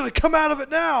like, "What's gonna come out of it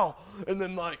now?" And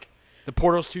then like, The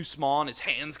portal's too small and his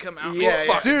hands come out. Yeah,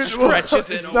 yeah. Fucking dude, stretches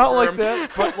it it's not over like him.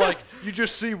 that, but like you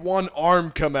just see one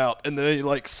arm come out and then he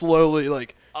like slowly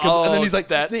like, comes, and then he's like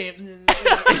that.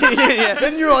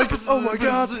 and you're like, oh my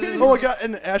god,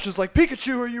 and Ash is like,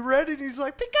 Pikachu, are you ready? And he's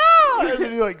like, Pikachu, and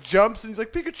then he like jumps and he's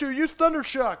like, Pikachu, use Thunder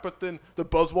Shock, but then the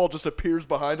Buzzwall just appears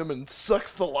behind him and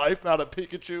sucks the life out of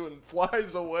Pikachu and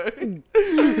flies away.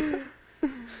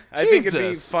 I think it'd be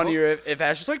Jesus. funnier if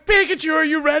Ash is like, Pikachu, are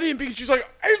you ready? And Pikachu's like,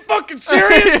 are you fucking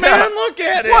serious, man? Look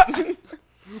at it.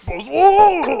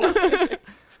 Buzzwall.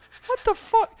 What the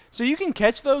fuck? So you can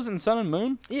catch those in Sun and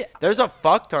Moon? Yeah. There's a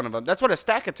fuck ton of them. That's what a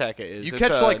stack attack is. You It's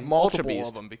catch a like Ultra multiple Beast.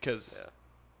 of them because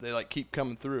they like keep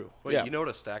coming through. Wait, Yeah. you know what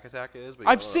a stack attack is? But you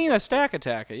I've don't know seen what a stack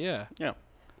attacker, yeah. Yeah.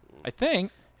 I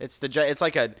think. It's it's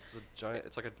like a It's a giant.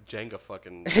 It's like a Jenga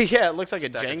fucking. yeah. It looks like a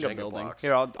Stack of Jenga Jenga building. blocks.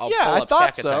 Here, I'll Yeah, pull I up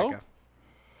thought stack so. attack.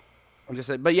 I'm just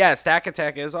saying, but yeah, stack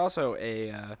attack is also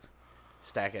a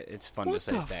stack. It's fun to What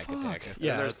say the stack fuck? attack.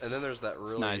 Yeah, and, it's- then there's that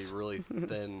really nice. really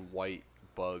thin white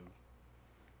bug.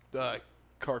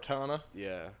 Cartana.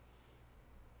 Yeah.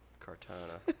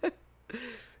 Cartana.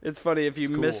 It's funny if you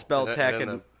It's cool. misspell And attack then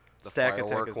and the stack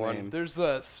firework attack one. name. There's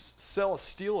the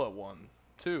Celesteela one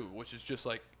too, which is just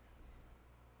like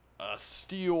a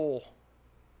steel.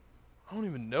 I don't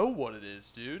even know what it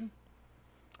is, dude.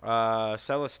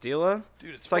 Celesteela.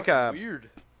 Dude, it's like fucking a-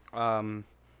 weird.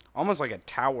 Almost like a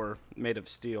tower made of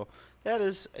steel. That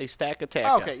is a stack attack.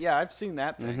 Oh, okay, yeah, I've seen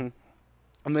that thing.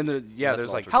 And then That's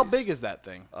there's like Ultra How Beast. big is that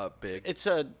thing? Big. it's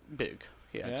a big.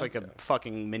 Yeah, it's Yeah? like a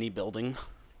fucking mini building.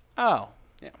 Oh.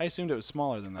 Yeah. I assumed it was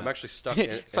smaller than that. I'm actually stuck in.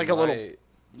 It's in like a little my-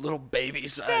 little baby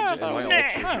size. Yeah, in my I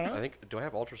Ultra. don't know. I think. Do I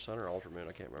have Ultra Sun or Ultra Moon?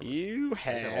 I can't remember. You I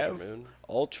think I have Ultra Moon.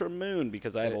 Ultra Moon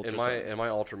because I have Ultra in Sun. my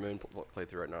Ultra Moon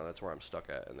playthrough right now, that's where I'm stuck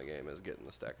at in the game, is getting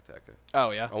the stack attack.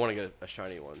 Oh, yeah. I want to get a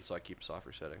shiny one, so I keep soft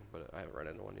resetting, but I haven't run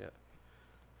into one yet.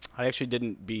 I actually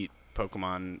didn't beat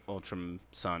Pokemon Ultra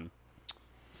Sun.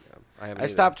 Yeah, I haven't. I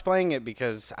stopped playing it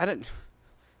because I didn't.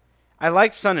 I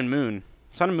liked Sun and Moon.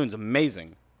 Sun and Moon's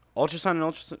amazing. Ultra Sun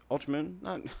and Ultra Moon,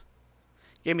 not.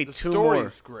 Gave me The two story's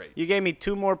more. great. You gave me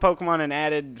two more Pokemon and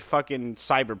added fucking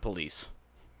Cyber Police.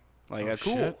 Like that's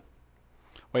cool. shit.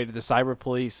 Wait, the cyber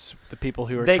police, the people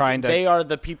who are They trying to they are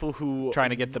the people who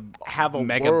trying to get the have a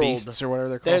mega world. beasts or whatever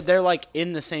they're They're called. they're like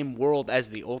in the same world as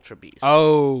the Ultra Beasts.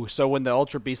 Oh, so when the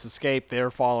Ultra Beasts escape,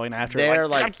 they're following after. They're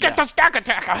like, get the stack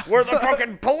attacker. we're the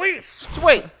fucking police. So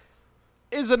wait,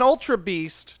 is an Ultra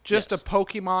Beast just Yes. a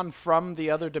Pokemon from the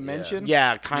other dimension?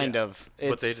 Yeah, kind Yeah. of.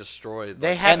 But they It's- destroyed.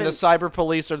 they like, have- And the cyber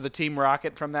police are the Team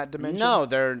Rocket from that dimension? No,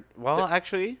 they're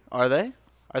actually, are they?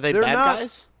 Are they They're bad not-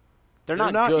 guys? they're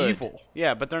not not good. evil.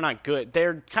 Yeah, but they're not good.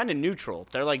 They're kind of neutral.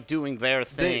 They're like doing their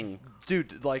thing.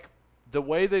 Dude, like the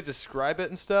way they describe it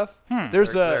and stuff.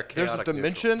 There's They're a chaotic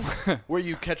dimension where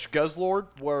you catch Guzzlord,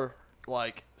 where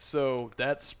like so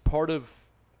that's part of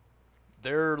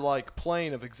their like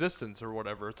plane of existence or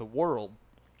whatever. It's a world,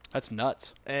 That's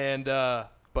nuts. and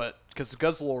but because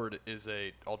Guzzlord is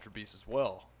a Ultra Beast as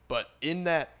well, but in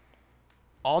that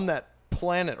on that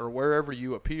planet or wherever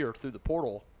you appear through the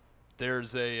portal,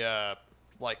 there's a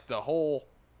like the whole.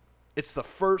 It's the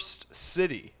first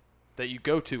city that you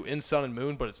go to in Sun and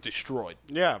Moon, but it's destroyed.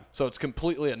 Yeah. So it's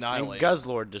completely And annihilated.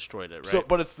 Guzzlord destroyed it, right? So,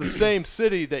 but it's the same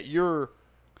city that you're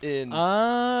in.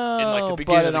 Oh, the beginning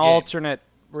but of an the game. alternate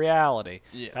reality.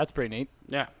 Yeah. That's pretty neat.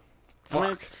 yeah. Fuck. I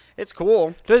mean, it's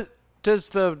cool.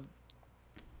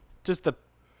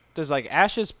 Does like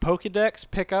Ash's Pokedex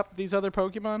pick up these other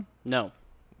Pokemon? No.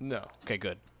 no, Okay,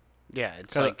 good. Yeah,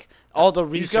 it's 'Cause like all the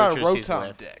he's got a researchers he's Rotom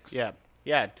with. Dex. Yeah.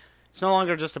 Yeah. It's no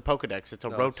longer just a Pokedex. It's a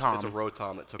no, Rotom. It's a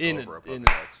Rotom that took In- over a in-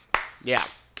 Pokedex. yeah.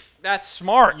 That's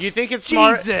smart. You think it's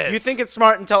smart? Jesus. You think it's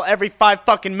smart until every 5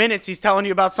 fucking minutes he's telling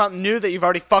you about something new that you've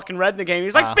already fucking read in the game.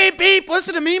 He's like, beep beep,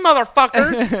 listen to me,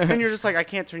 motherfucker. And you're just like, I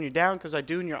can't turn you down because I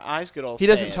do, and your eyes get all. He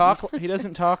doesn't sad. talk. He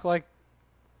doesn't talk like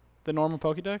the normal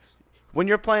Pokedex. when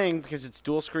you're playing because it's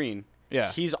dual screen.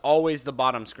 Yeah. He's always the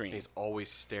bottom screen. He's always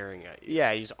staring at you.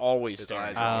 Yeah, he's always His staring.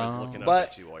 eyes at are you. always looking up But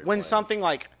at you while you're when playing. something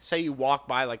like, say you walk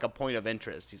by like a point of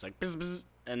interest, he's like, bzz, bzz,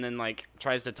 and then like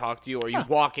tries to talk to you, or you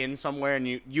walk in somewhere and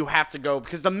you have to go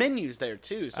because the menu's there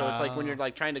too. So it's like when you're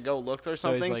like trying to go look or So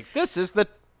something. he's like, "This is the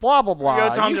blah blah blah."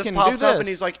 Rotom you just can pops do up this." and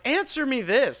he's like, answer me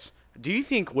this. Do you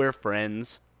think we're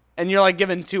friends? And you're like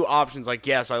given two options, like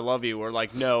yes, I love you, or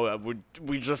like no,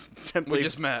 we just simply "We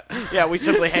just met." yeah, we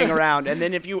simply hang around. And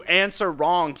then if you answer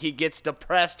wrong, he gets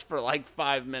depressed for like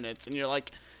 5 minutes, and you're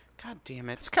like, God damn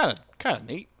it! It's kind of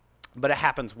neat. But it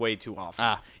happens way too often.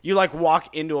 Ah. You like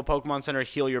walk into a Pokemon Center,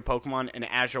 heal your Pokemon, and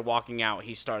as you're walking out,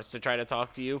 he starts to try to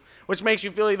talk to you, which makes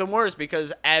you feel even worse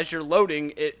because as you're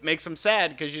loading, it makes him sad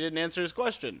because you didn't answer his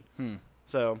question.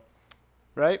 So,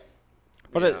 right?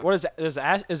 What is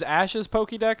Ash's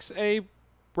Pokédex a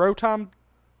Rotom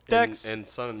Dex? In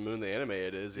Sun and Moon, the anime,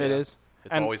 it is. It yeah. is.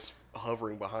 It's And- always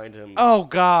hovering behind him, Oh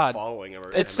God! following him.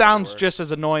 It sounds just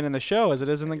as annoying in the show as it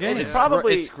is in the game. It's Yeah.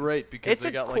 probably it's great because it's they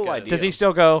a got cool like a idea. Does he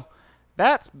still go?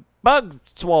 That's Bug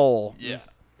Swole. Yeah.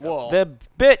 Well, The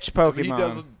bitch Pokemon. he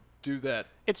doesn't do that.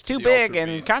 It's too the big Ultra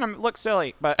and Beast. kind of looks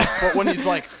silly, but But when he's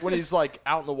like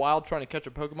out in the wild trying to catch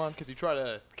a Pokemon, because he tried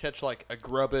to catch like a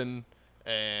Grubbin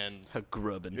and a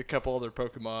grubbin. a couple other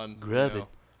Pokemon. Grubbin.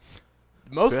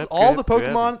 all the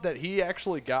Pokemon that he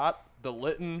actually got, the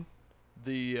Litten,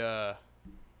 the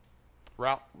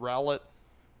Rowlet,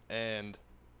 and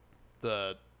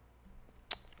the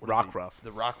Rockruff.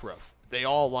 The Rockruff. They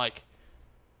all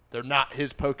they're not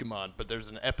his Pokemon, but there's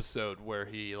an episode where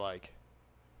he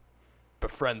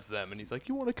befriends them, and he's like,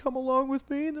 "You want to come along with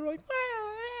me?" And they're like,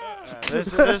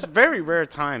 There's very rare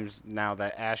times now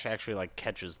that Ash actually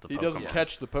catches the Pokemon. he doesn't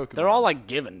catch the Pokemon. They're all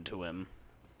given to him.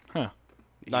 Huh.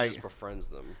 He Like- just befriends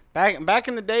them. Back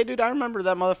in the day, dude, I remember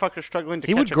that motherfucker struggling to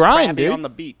He catch would a grind, Krabby dude. on the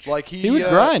beach. he would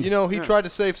grind. He tried to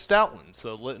save Stoutland,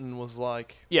 so Litten was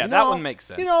like, Yeah, "You that know, one makes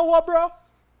sense. You know what, bro?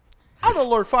 I'm gonna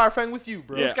learn Fire Fang with you,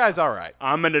 bro." Yeah. This guy's all right.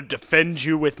 I'm gonna defend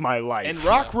you with my life. And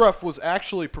Rockruff was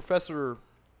actually Professor.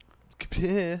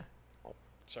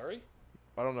 Sorry?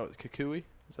 I don't know. Kikui?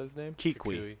 Is that his name?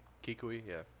 Kikui. Kikui,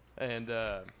 yeah. And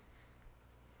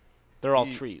They're all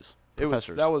he- trees. it was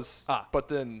Professors. that was. Ah. But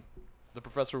then the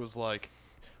professor was like,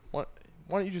 "Why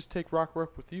don't you just take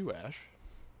Rockruff with you, Ash?"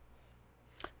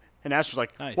 And Ash was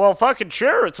like, Nice. well, fucking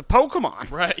sure, it's a Pokemon.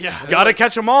 Right, yeah. Gotta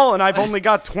catch them all, and I've only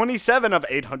got 27 of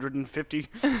 850.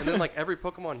 And then every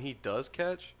Pokemon he does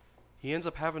catch, he ends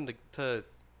up having to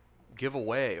give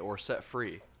away or set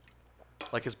free.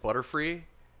 Like his Butterfree.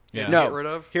 Yeah. Get No, rid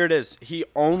of. here it is. He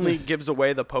only gives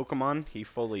away the Pokemon he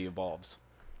fully evolves.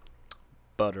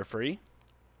 Butterfree,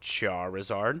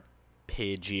 Charizard,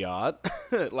 Pidgeot.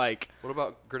 What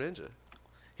about Greninja?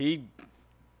 He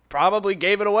probably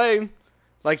gave it away.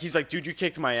 He's like, dude, you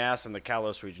kicked my ass in the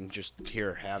Kalos region. Just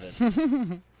here, have it.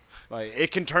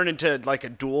 It can turn into a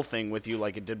duel thing with you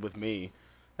like it did with me.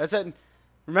 That's it.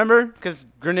 Remember? Because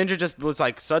Greninja just was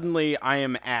suddenly I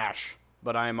am Ash,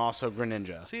 but I am also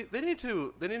Greninja. See, they need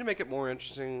to make it more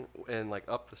interesting and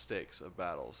up the stakes of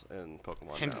battles in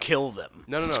Pokemon. And now. kill them.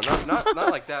 No, not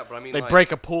like that. But I mean, They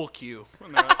break a pool cue.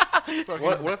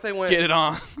 What if they went? Get it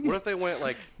on. What if they went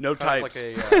No kind of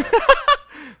types.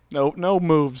 No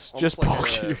moves, just Almost pool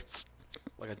like a- cues.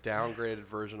 like a downgraded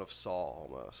version of Saw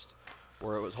almost,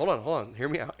 where it was. Hold on. Hear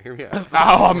me out. Oh,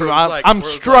 I'm I'm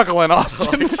struggling,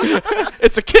 Austin.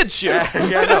 It's a kid show.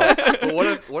 Yeah, no.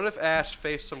 But what if Ash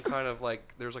faced some kind of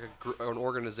there's an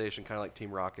organization kind of like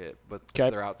Team Rocket, but 'Kay.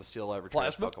 they're out to steal every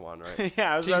trash Plasma? Pokemon, right?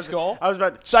 Yeah, Team Skull? I was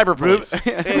about Cyber police.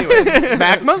 Anyways,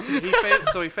 Magma?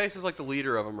 he faces the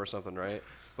leader of them or something, right?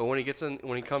 But when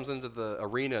he comes into the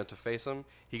arena to face him,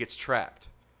 he gets trapped.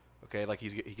 Okay, he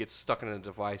gets stuck in a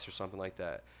device or something like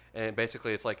that. And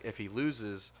basically, it's if he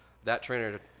loses, that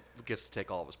trainer gets to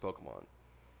take all of his Pokemon.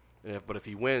 But if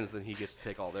he wins, then he gets to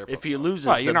take all their Pokemon. If he loses,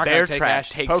 Well, the you're not gonna bear take trap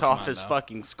Ash's takes off Pokemon, his though.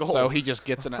 fucking skull. So he just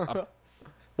gets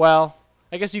well,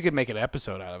 I guess you could make an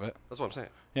episode out of it. That's what I'm saying.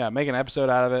 Yeah, make an episode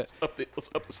out of it. Let's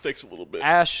up the stakes a little bit.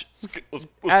 Ash Let's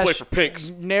Ash play for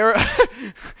pinks.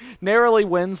 narrowly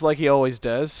wins like he always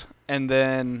does, and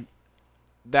then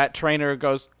that trainer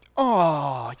goes,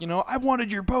 "Oh, I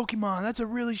wanted your Pokemon. That's a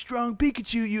really strong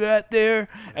Pikachu you had there."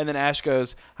 And then Ash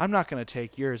goes, "I'm not gonna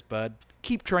take yours, bud.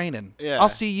 Keep training. Yeah. I'll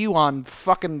see you on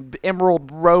fucking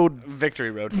Emerald Road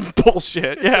Victory Road.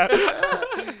 bullshit." Yeah.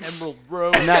 Emerald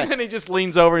Road. And then he just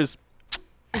leans over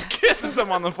and kisses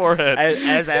him on the forehead.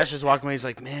 As Ash is walking away, he's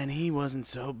like, man, he wasn't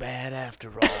so bad after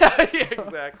all. Yeah,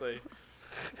 exactly.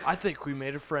 I think we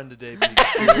made a friend today,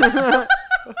 Pikachu.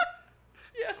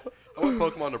 I want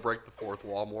Pokemon to break the fourth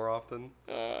wall more often.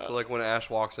 So when Ash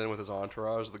walks in with his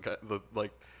entourage, the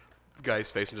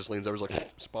guy's face and just leans over, is like,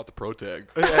 spot the pro tag.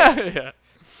 Yeah.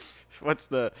 What's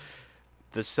the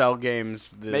Cell games?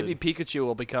 Maybe Pikachu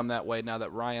will become that way now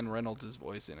that Ryan Reynolds is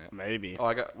voicing it. Maybe.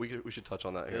 Oh, we should touch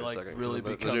on that here It in a second. 'cause really the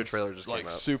becomes new trailer just came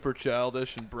out. super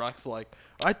childish, and Brock's like,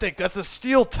 "I think that's a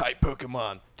steel type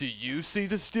Pokemon. Do you see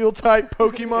the steel type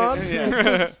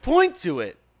Pokemon?" Point to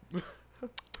it.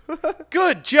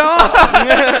 Good job.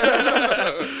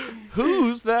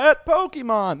 Who's that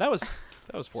Pokemon? That was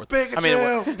fourth.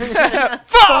 Pikachu.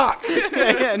 Fuck.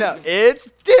 Yeah, no, it's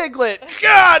Diglett.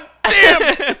 God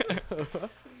damn.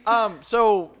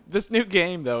 So this new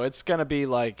game though, it's gonna be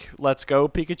like Let's Go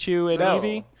Pikachu and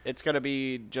Eevee. It's gonna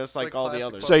be just like like all the classic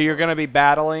others. So you're gonna be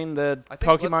battling the I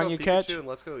think Let's Pokemon Go you Pikachu catch. and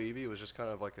Let's Go Eevee was just kind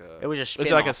of like a. It was just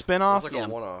Is it like a It spin-off? was like a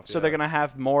one-off. So they're gonna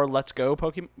have more Let's Go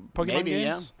Pokemon Maybe, games.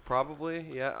 yeah. Probably,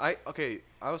 yeah.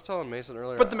 I was telling Mason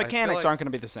earlier. But the mechanics aren't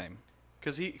gonna be the same.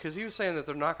 Because he was saying that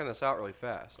they're knocking this out really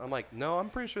fast. I'm like, no,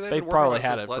 I'm pretty sure they've They've been working probably on had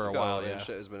since it for Let's a Go while, and yeah.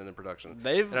 shit has been in production.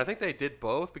 They've And I think they did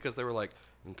both because they were like,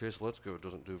 in case Let's Go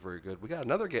doesn't do very good, we got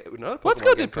another game. Another Pokemon Let's Go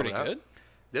game did pretty coming out. good.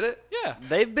 Did it? Yeah.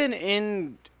 they've been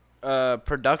in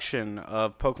production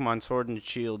of Pokemon Sword and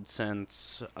Shield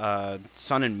since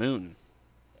Sun and Moon.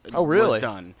 Oh, really? Was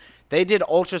done. They did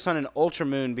Ultra Sun and Ultra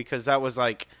Moon because that was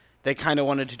like they kind of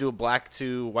wanted to do a black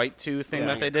 2, white 2 thing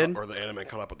that they did. Or the anime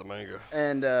caught up with the manga.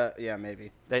 And yeah,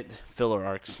 maybe filler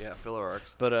arcs. Yeah, filler arcs.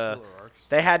 But Filler arcs.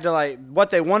 they had to like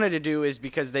what they wanted to do is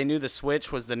because they knew the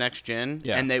Switch was the next gen,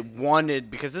 Yeah. and they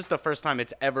wanted because this is the first time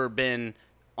it's ever been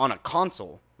on a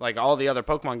console. Like all the other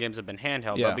Pokemon games have been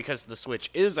handheld, Yeah. but because the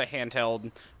Switch is a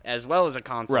handheld as well as a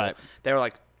console, Right. they were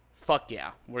like, "Fuck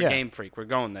yeah, we're Yeah. Game Freak, we're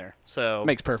going there." So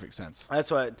Makes perfect sense. that's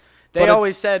what But they it's-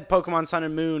 always said. Pokemon Sun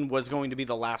and Moon was going to be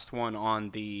the last one on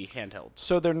the handhelds.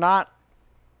 So they're not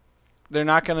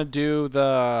gonna do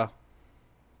the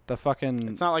fucking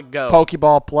It's not like Go.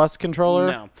 Pokeball Plus controller.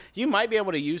 No, you might be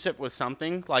able to use it with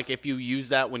something like if you use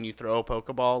that when you throw a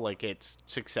Pokeball, like its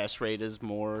success rate is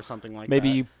more or something like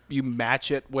Maybe that. you match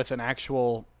it with an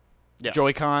actual Yeah.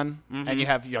 Joy-Con, Mhm. and you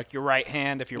have like your right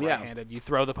hand. If you're Yeah. right-handed, you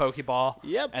throw the Pokeball.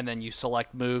 Yep. And then you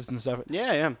select moves and stuff.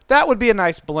 Yeah, yeah. That would be a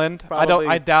nice blend. Probably.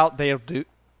 I doubt they'll do.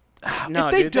 No,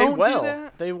 if they dude, don't they will. do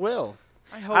that, They will.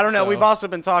 hope I don't know. so. We've also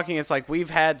been talking. It's like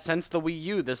we've had since the Wii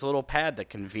U this little pad that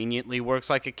conveniently works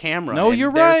like a camera. No, and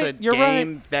you're there's right. A You're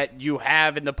game that you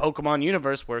have in the Pokemon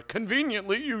universe where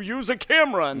conveniently you use a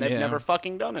camera, and they've Yeah. never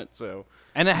fucking done it. So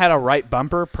And it had a right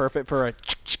bumper, perfect for a.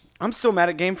 I'm still mad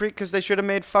at Game Freak because they should have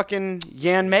made fucking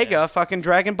Yan Mega fucking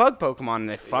Dragon Bug Pokemon, and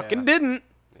they fucking Yeah. didn't.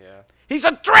 Yeah. He's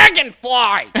a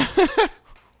dragonfly.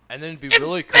 And then it'd be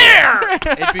really cool. there!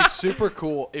 It'd be super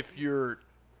cool if your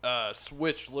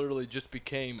Switch literally just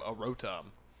became a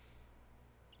Rotom.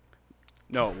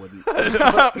 No, it wouldn't.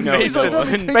 No, Mason, it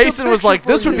wouldn't. Mason was like,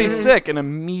 "This would be for you." sick," and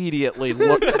immediately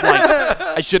looked like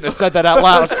I shouldn't have said that out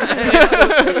loud.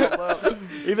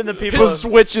 Even the people. His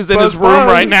Switch is in Buzz his room Buzz.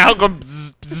 right now. Going,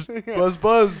 bzz, bzz. Buzz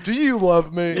Buzz, do you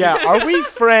love me? Yeah, are we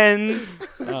friends?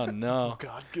 Oh no!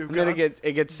 God, And then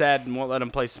it gets sad and won't let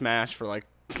him play Smash for like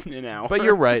an hour. But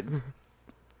you're right.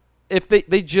 If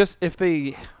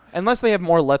they unless they have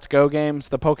more Let's Go games,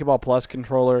 the Pokeball Plus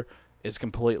controller is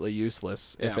completely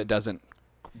useless if Yeah. it doesn't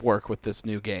work with this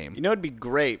new game. You know, it'd be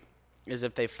great is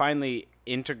if they finally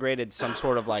integrated some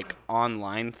sort of like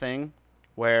online thing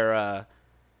where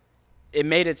it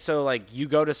made it so like you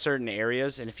go to certain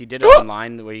areas, and if you did it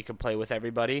online where you could play with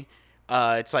everybody,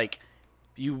 it's like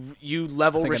you level I think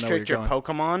I know where restrict you're your going.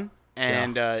 Pokemon.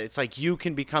 And it's like you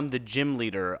can become the gym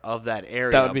leader of that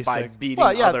area That would be by sick. beating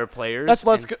Well, yeah, other players. That's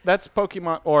Let's and- Go, that's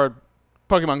Pokemon or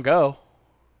Pokemon Go.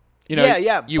 You know,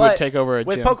 yeah. You but would take over a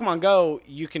with gym. Pokemon Go,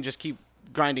 you can just keep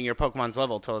grinding your Pokemon's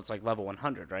level till it's like level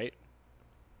 100, right?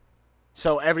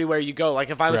 So everywhere you go, like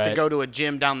if I was to Right. go to a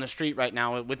gym down the street right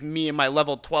now with me and my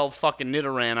level 12 fucking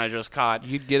Nidoran I just caught,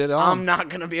 You'd get it on. I'm not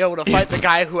gonna be able to fight the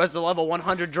guy who has the level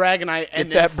 100 Dragonite and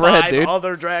then that bread, 5 dude.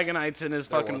 other Dragonites in his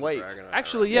fucking weight.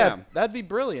 Actually, Yeah. that'd be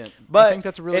brilliant. But I think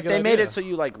that's a really if good they made idea. it so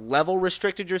you like level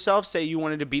restricted yourself, say you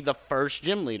wanted to be the first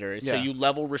gym leader, so Yeah. you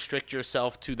level restrict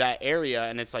yourself to that area,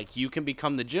 and it's like you can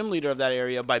become the gym leader of that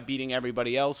area by beating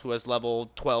everybody else who has level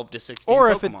 12 to 16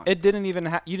 or if Pokemon. it didn't even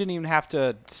you didn't even have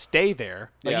to stay there.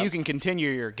 Like Yeah. you can continue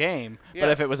your game, Yeah.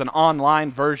 but if it was an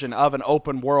online version of an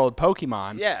open world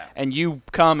Pokemon, Yeah. and you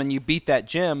come and you beat that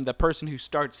gym, the person who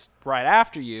starts right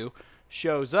after you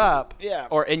shows up, Yeah.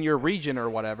 or in your region or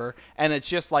whatever, and it's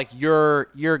just like your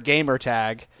gamer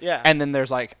tag, Yeah. and then there's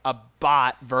like a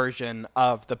bot version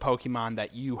of the Pokemon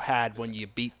that you had when you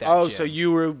beat that Oh, gym. so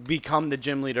you were become the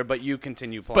gym leader, but you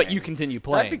continue playing. But you continue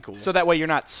playing. That'd be cool. So that way you're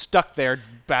not stuck there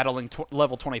battling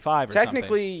level 25 or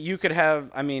Technically, you could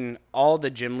have, I mean, all the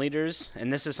gym leaders,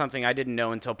 and this is something I didn't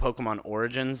know until Pokemon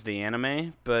Origins, the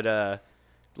anime, but,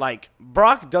 like,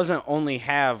 Brock doesn't only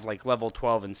have, like, level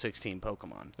 12 and 16 Pokemon.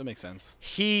 something. That makes sense.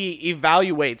 He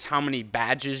evaluates how many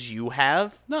badges you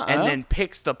have Nuh-uh. and then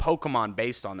picks the Pokemon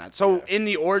based on that. So in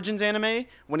the Origins anime,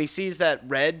 when he sees that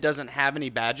Red doesn't have any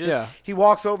badges, Yeah. he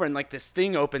walks over and like this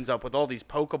thing opens up with all these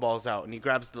Pokeballs out, and he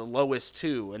grabs the lowest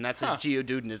two, and that's his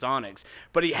Geodude and his Onix.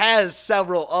 But he has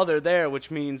several other there,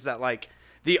 which means that like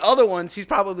the other ones, he's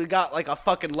probably got like a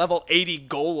fucking level 80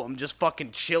 Golem just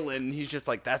fucking chilling. He's just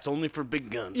like, that's only for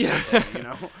big guns. Yeah. You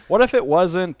know? What if it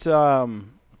wasn't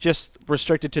just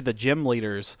restricted to the gym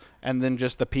leaders and then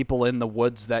just the people in the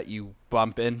woods that you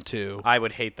bump into? I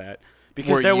would hate that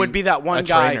because Were there you would be that one a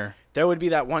guy. trainer? There would be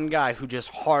that one guy who just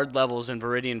hard levels in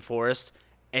Viridian Forest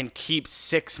and keeps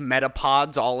 6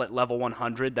 Metapods all at level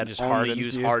 100 that Just only hardens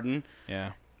use you? Harden.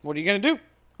 Yeah. What are you gonna do?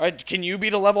 All right, can you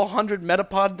beat a level 100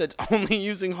 Metapod that's only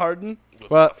using Harden?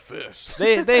 Well, Fist.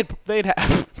 they'd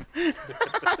have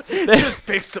Just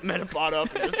picks the Metapod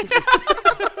up and just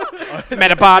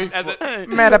Metapod as it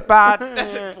Metapod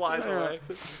as it flies away.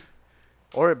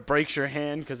 or it breaks your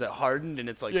hand because it hardened and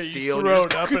it's like Yeah, steel. you and throw you're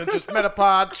it up and it's just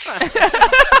Metapod.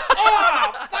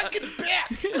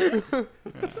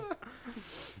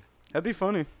 That'd be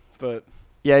funny, but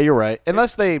Yeah, you're right.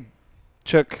 Unless they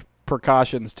took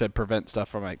precautions to prevent stuff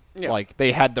from like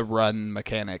they had the run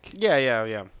mechanic Yeah.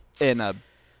 in a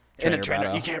In a trainer,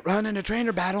 battle. you can't run in a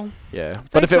trainer battle. Yeah,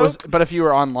 but if it was, Oak. but if you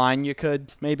were online, you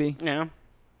could maybe. Yeah,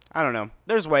 I don't know.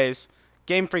 There's ways.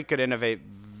 Game Freak could innovate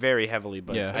very heavily,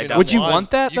 but Yeah. I doubt Would you it. want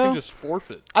that, You though? can just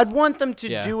forfeit. I'd want them to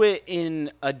Yeah. do it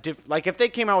in a like if they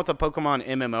came out with a Pokemon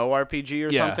MMORPG or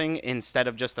Yeah. something instead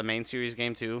of just the main series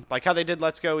game too, like how they did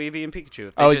Let's Go Eevee and Pikachu.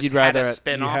 If they Oh, just you'd had rather a you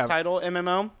spin-off have- title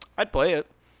MMO, I'd play it.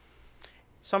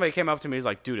 Somebody came up to me, he's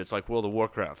like, "Dude, it's like World of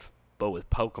Warcraft, but with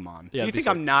Pokemon." Yeah, you it'd be think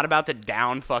I'm not about to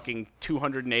down fucking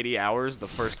 280 hours the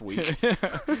first week? Yeah.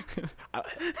 How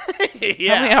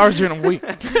many hours are in a week?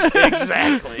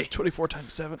 Exactly. 24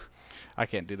 times 7. I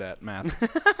can't do that math.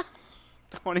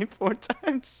 24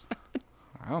 times.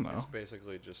 I don't know. It's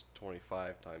basically just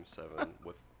 25 times 7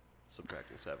 with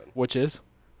subtracting 7. Which is?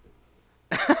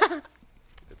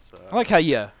 It's I like how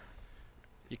you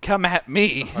come at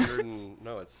me. 100 and,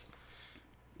 no, it's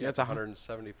Yeah, it's it's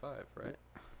 175, right?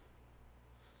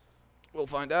 We'll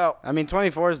find out. I mean,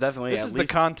 24 is definitely This at is the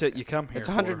least. content you come here It's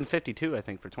for. 152, I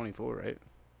think, for 24, right?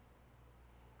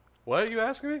 What are you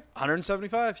asking me?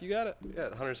 175. You got it. Yeah,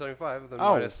 175, then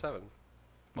Oh. minus 7.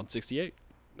 168.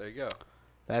 There you go.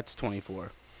 That's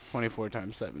 24. 24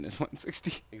 times 7 is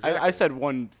 160. I Exactly. said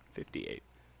 158.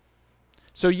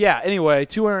 So yeah. Anyway,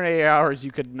 280 hours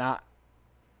you could not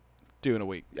do in a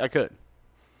week. I could.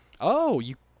 Oh,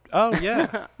 you. Oh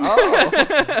yeah.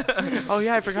 Oh,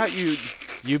 yeah, I forgot you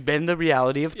bend the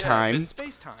reality of time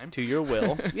space time. to your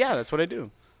will. Yeah, that's what I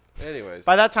do. Anyways,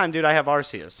 By that time, dude, I have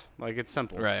Arceus. Like, it's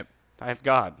simple. Right. I have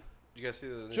God. did you guys see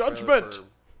the new Judgment! trailer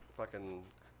for fucking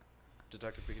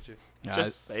Detective Pikachu?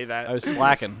 Just say that. I was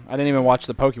slacking. I didn't even watch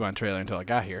the Pokemon trailer until I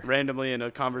got here. randomly in a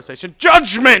conversation.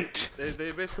 Judgment!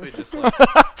 They basically just like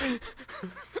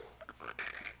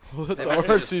Well, that's they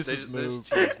basically just- Arceus' they just move.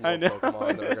 teased more I know.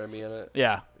 Pokemon that are gonna be in it.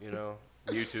 Yeah. You know,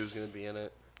 Mewtwo's gonna be in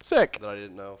it Sick. that I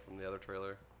didn't know from the other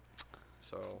trailer.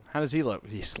 So How does he look?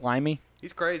 Is he slimy?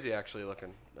 he's crazy actually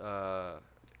looking.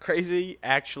 Crazy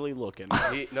actually looking.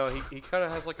 He kind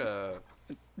of has like a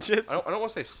Just I don't want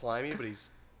to say slimy, but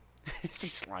he's is he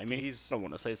slimy? he's- I don't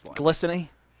want to say slimy. Glistening?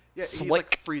 yeah he's Slick.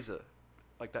 like Frieza,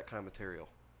 like that kind of material.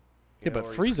 You Yeah, know, but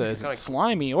where he's Frieza he's isn't kinda-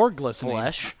 slimy or glistening.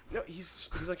 Flesh. No, he's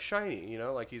like shiny. You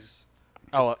know, like he's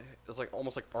Oh, it's like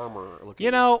almost like armor looking.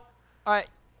 you know, I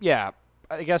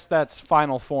guess that's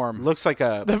final form. Looks like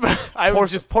a I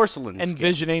was just porcelain skin.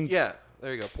 envisioning. Yeah,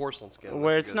 there you go, porcelain skin.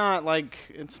 Where That's it's good. not like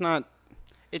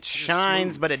it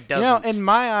shines, smooth. but it You doesn't. know, in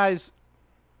my eyes,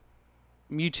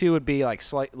 Mewtwo would be like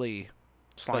slightly,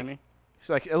 slimy. it's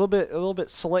like a little bit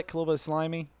slick, a little bit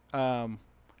slimy, and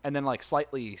then like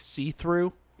slightly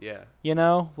see-through. Yeah. You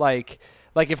know, like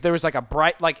if there was like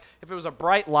if it was a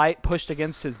bright light pushed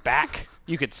against his back,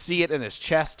 you could see it in his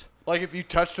chest. Like if you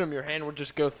touched him, your hand would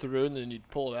just go through, and then you'd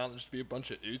pull it out, and there'd just be a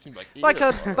bunch of ooze. And you'd be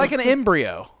like, Like an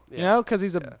embryo, you Yeah. know, because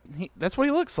that's what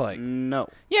he looks like. No.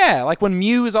 Yeah, like when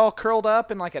Mew is all curled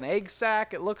up in like an egg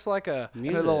sack, it looks like a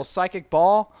Mew's little a- psychic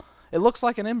ball. It looks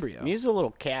like an embryo. Mew's a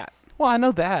little cat. Well, I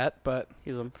know that, but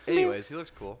He's a Anyways, he looks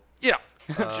cool. yeah.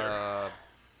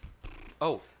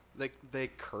 Oh, they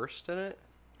cursed in it.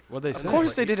 What they Of say?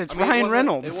 course they did. It's I mean, Ryan wasn't-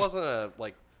 Reynolds. It wasn't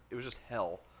it was just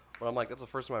hell. But I'm like, that's the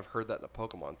first time I've heard that in a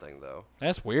Pokemon thing, though.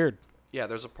 That's weird. Yeah,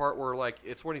 there's a part where like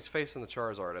it's when he's facing the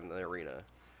Charizard in the arena,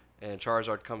 and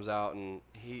Charizard comes out and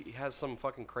he has some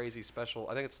fucking crazy special.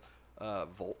 I think it's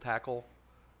Volt Tackle,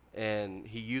 and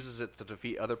he uses it to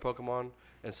defeat other Pokemon.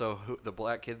 And so the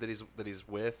black kid that he's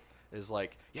with is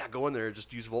like, yeah, go in there,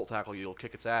 just use Volt Tackle, you'll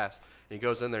kick its ass. And he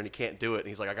goes in there and he can't do it, and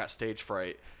he's like, I got stage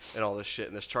fright and all this shit.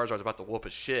 And this Charizard's about to whoop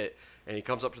his shit, and he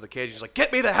comes up to the cage and he's like,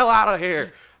 get me the hell out of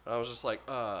here. And I was just like,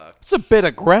 It's a bit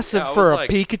aggressive yeah, I for was a like-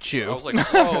 Pikachu. I was like,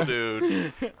 whoa,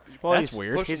 dude. well, That's he's,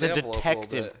 weird. Push He's the a envelope a little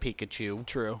detective Pikachu.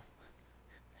 True.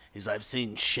 He's I've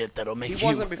seen shit that'll make He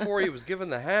wasn't before he was given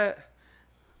the hat.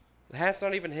 The hat's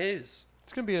not even his.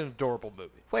 It's gonna be an adorable movie.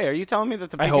 Wait, are you telling me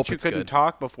that the I hope Pikachu it's couldn't good.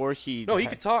 talk before he? No, he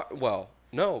could talk. Well,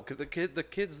 no, 'cause the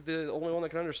kid's the only one that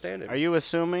can understand him. Are you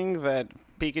assuming that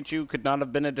Pikachu could not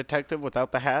have been a detective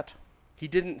without the hat? He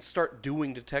didn't start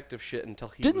doing detective shit until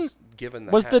he Didn't- was given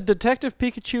the Was hat. the detective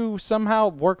Pikachu somehow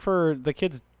work for the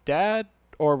kid's dad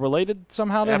or related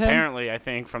somehow to him? Apparently, I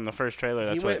think from the first trailer,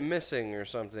 he that's went what missing or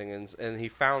something, and he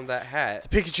found that hat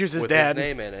Pikachu's his with dad. his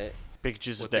name in it, Pikachu's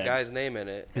his with dad. the guy's name in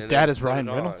it. His and dad then is put it Ryan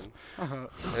on. Reynolds?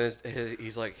 And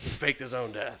he's like, he faked his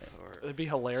own death, or It'd be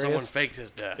someone hilarious faked his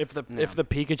death. if the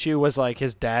Pikachu was like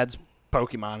his dad's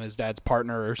Pokemon, his dad's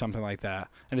partner or something like that.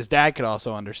 And his dad could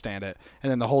also understand it. And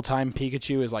then the whole time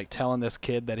Pikachu is like telling this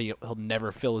kid that he'll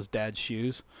never fill his dad's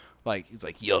shoes. Like, he's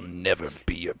like, you'll never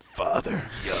be your father.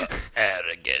 Your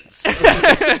arrogance.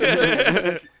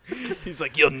 He's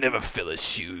like, you'll never fill his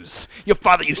shoes. Your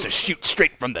father used to shoot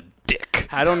straight from the dick.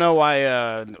 I don't know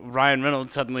why Ryan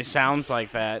Reynolds suddenly sounds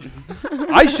like that.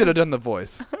 I should have done the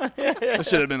voice. I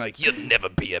should have been like, you'll never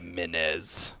be a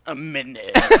Minez. A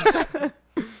minute.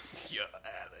 Your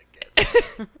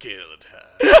arrogance killed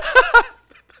her.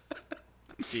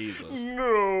 Jesus.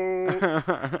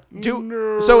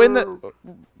 So in the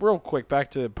real quick,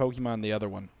 back to Pokemon, the other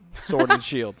one, Sword and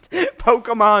Shield.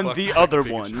 Pokemon, Fuck the Detective other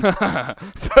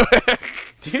Pikachu. one.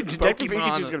 Dude, Detective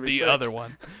Pikachu's gonna be the sick. other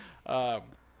one. I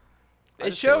It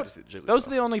just can't wait showed. to see the Jigglypuff. Those are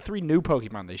the only 3 new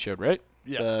Pokemon they showed, right?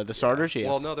 The starters, yes.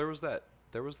 Well, no, there was that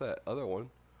other one.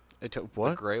 It took, The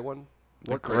what? gray one.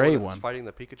 The gray that's one. fighting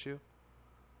the Pikachu.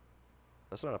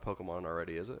 That's not a Pokemon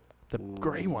already, is it? The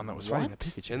gray one that was fighting the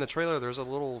Pikachu. In the trailer, there's a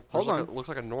little. Hold there's on. looks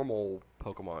like a normal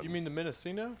Pokemon. You mean the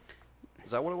Minocino?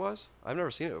 Is that what it was? I've never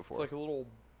seen it before. It's like a little,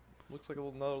 looks like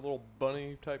another little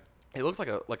bunny type. It looked like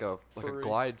a Furry.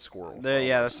 glide squirrel.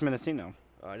 Yeah, that's Mendocino.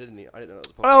 I didn't know it was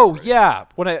a Pokemon. Oh already. yeah,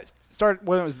 when it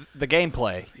was the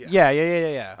gameplay. Yeah. I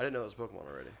didn't know it was a Pokemon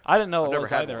already. I didn't know I've it never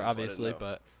was had either, one, so I didn't obviously, know.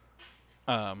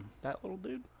 but That little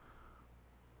dude?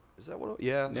 Is that what?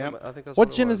 Yeah. Yep. I think that's what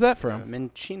it gen was. is that from?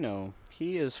 Minchino.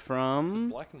 He is Is it from...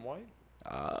 black and white?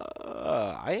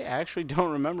 I actually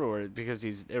don't remember where because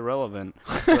he's irrelevant.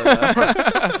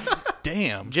 But,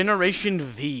 Damn. Generation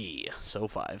V. So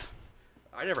 5.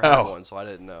 I never had Oh. one, so I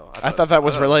didn't know. I thought that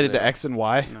was related to new. X and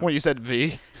Y No. when you said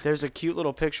V. There's a cute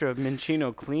little picture of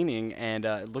Minchino cleaning, and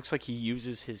it looks like he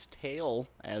uses his tail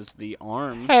as the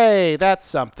arm. Hey, that's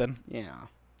something. Yeah.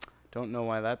 Don't know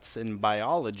why that's in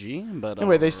biology, but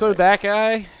Anyway, they showed alright. that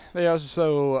guy. They also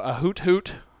saw a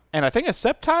Hoot, and I think a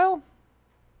Sceptile.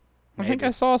 I think Maybe.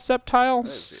 I saw a Sceptile.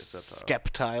 didn't see a Sceptile.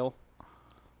 Skeptile.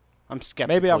 I'm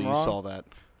skeptical Maybe I'm you wrong. saw that.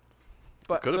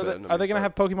 But Could've so been, are they going to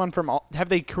have Pokemon from all? Have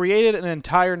they created an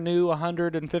entire new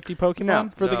 150 Pokemon No.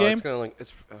 for the No, game? It's gonna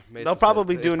it's, Mason They'll said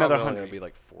probably it's do another probably only 100. Gonna be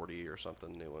like 40 or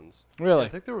something new ones. Really? I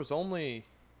think there was only,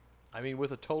 I mean,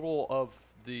 with a total of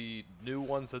the new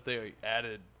ones that they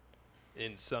added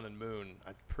in Sun and Moon,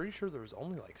 I'm pretty sure there was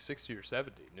only like 60 or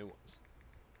 70 new ones.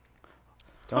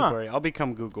 Don't Huh. worry, I'll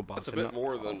become Google Bot. That's a and bit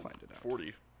more I'll than find it out.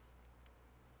 40.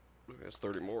 That's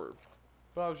 30 more.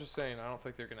 But I was just saying, I don't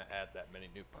think they're going to add that many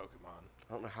new Pokemon.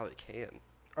 I don't know how they can.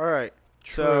 All right.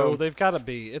 True. So They've got to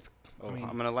be. It's oh, I mean,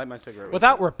 I'm gonna light my cigarette. real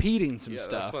without quick. repeating some Yeah,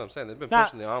 stuff. that's what I'm saying. They've been Not-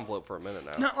 pushing the envelope for a minute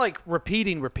now. Not like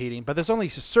repeating, but there's only a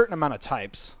certain amount of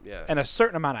types Yeah. and a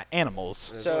certain amount of animals.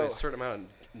 There's So- only a certain amount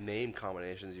of name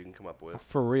combinations you can come up with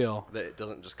For real. that it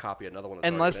doesn't just copy another one.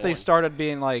 That's Unless already they been. started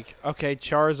being like, okay,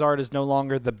 Charizard is no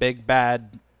longer the big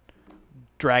bad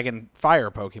dragon fire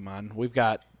Pokemon. We've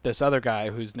got this other guy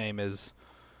whose name is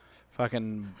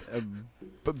fucking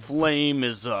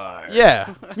Flamezard.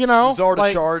 yeah, you know, like-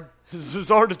 Zardochard.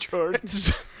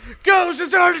 Zardachard. Go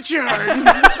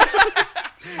Zardachard.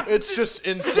 It's just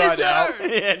inside out.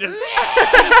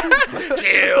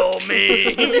 Kill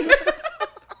me.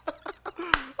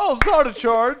 Oh,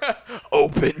 Zardochard.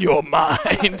 open your mind.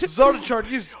 Zardochard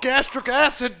used gastric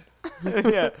acid.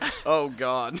 Yeah. Oh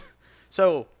God.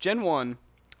 So Gen 1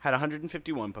 had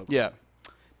 151 Pokemon. yeah,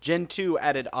 Gen 2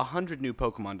 added 100 new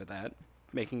Pokemon to that,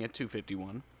 making it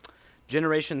 251.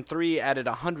 Generation 3 added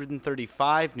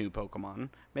 135 new Pokemon,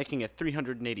 making it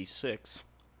 386.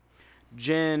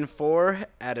 Gen 4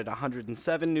 added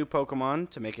 107 new Pokemon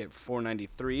to make it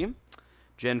 493.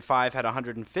 Gen 5 had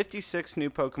 156 new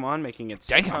Pokemon, making it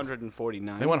Damn.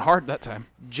 649. they went hard that time.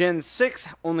 Gen 6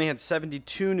 only had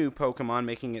 72 new Pokemon,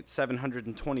 making it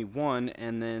 721,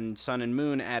 and then Sun and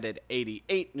Moon added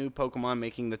 88 new Pokemon,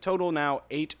 making the total now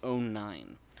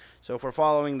 809. So if we're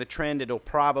following the trend, it'll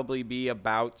probably be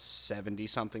about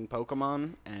 70-something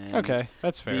Pokemon. And Okay,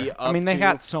 that's fair. be I mean, up they to-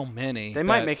 got so many. They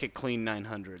might that- make it clean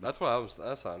 900. That's what I'm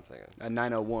thinking. At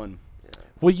 901. Yeah.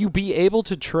 Will you be able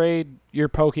to trade your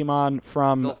Pokemon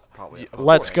from They'll probably. of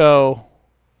Let's course. Go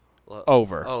Well,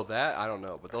 over? Oh, that I don't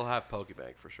know, but they'll have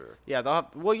Pokebank for sure. Yeah,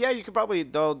 you could probably,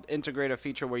 they'll integrate a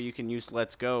feature where you can use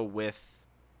Let's Go with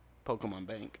Pokemon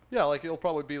Bank. Yeah, like it'll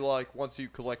probably be like once you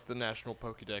collect the national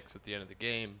Pokedex at the end of the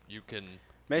game, you can.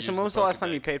 Mason, use when was the last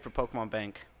time you Pokebank. paid for Pokemon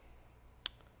Bank?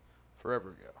 Forever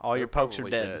ago. All your They're pokes are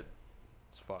probably dead.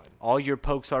 It's fine. All your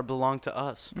pokes are belong to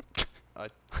us. I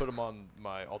put them on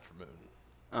my Ultra Moon.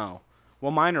 Oh.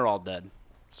 Well, mine are all dead.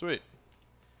 Sweet.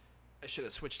 I should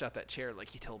have switched out that chair like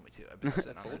he told me to. I've been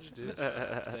sitting on this.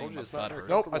 Told you it's not very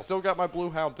Nope, I still got my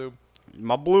blue Houndoom.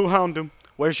 My blue Houndoom.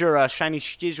 Where's your shiny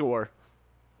Skizor?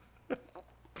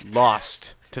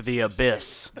 Lost to the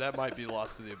abyss. That might be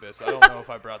Lost to the Abyss. I don't know if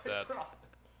I brought that.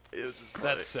 It was just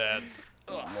That's sad.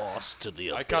 Lost to the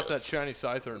abyss. I caught that shiny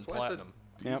Scyther in That's why I said Platinum.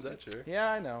 use that chair.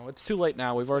 Yeah, I know. It's too late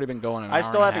now. We've already been going an hour I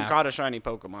still and a haven't half. caught a shiny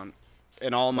Pokemon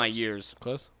in all my years.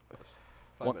 Close?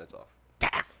 5 minutes off.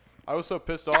 I was so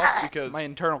pissed off because My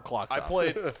internal clock's I off.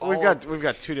 played. We've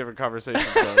got two different conversations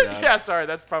going on. Yeah, sorry.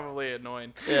 That's probably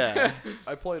annoying. Yeah.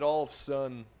 I played all of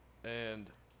Sun, and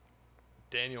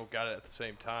Daniel got it at the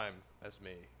same time as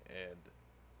me, and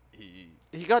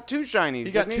He got two shinies.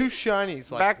 he got didn't two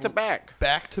shinies like back to back.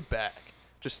 back to back,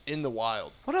 just in the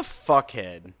wild. What a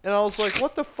fuckhead. And I was like,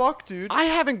 "What the fuck, dude?" I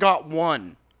haven't got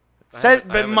one. I Said,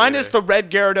 haven't but minus either. the red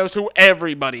Gyarados who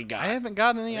everybody got. I haven't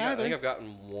gotten any I either. think I've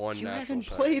gotten one You natural haven't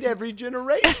shiny. played every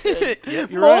generation. You're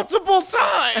right. Multiple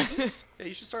times. Yeah,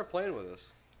 you should start playing with us.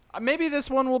 Maybe this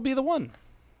one will be the one.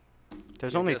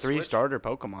 There's You only get a 3 Switch? starter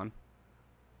Pokemon.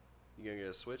 You gonna get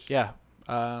a Switch? Yeah.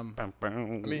 I I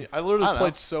mean, I literally I don't know.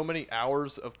 played so many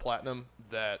hours of Platinum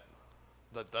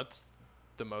that's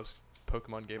the most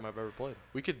Pokemon game I've ever played.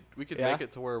 We could Yeah. make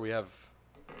it to where we have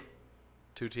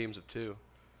 2 teams of 2.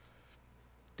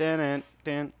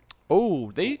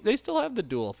 Oh, they still have the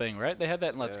duel thing, right? They had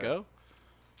that in Let's Yeah. Go.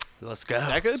 Let's go.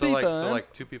 That could So be like fun. so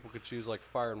like 2 people could choose like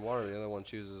fire and water. The other one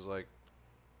chooses like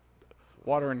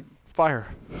Water and fire.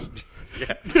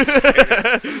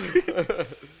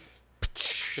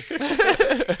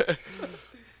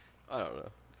 I don't know.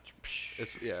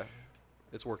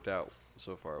 It's worked out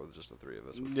so far with just the 3 of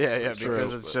us. Yeah, True,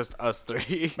 because it's but- just us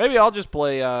 3. Maybe I'll just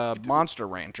play Monster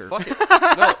Rancher. Fuck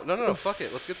it. No, fuck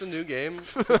it. Let's get the new game.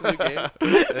 Let's get the new game,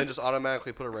 and then just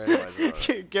automatically put a randomizer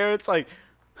on it. Garrett's like,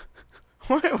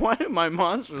 why do my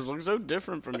monsters look so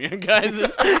different from you guys?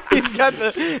 He's got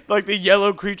the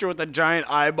yellow creature with the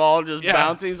giant eyeball just Yeah.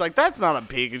 bouncing. He's like, that's not a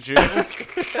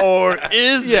Pikachu. Or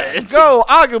is it? Go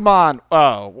Agumon.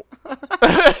 Oh.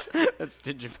 That's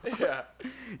Digimon.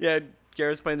 Yeah,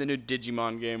 Garrett's playing the new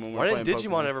Digimon game when we're Why playing didn't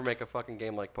Digimon Pokemon. ever make a fucking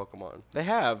game like Pokemon? They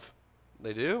have.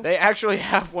 They do? They actually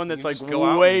have one that's can like just go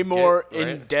out way and more get- right?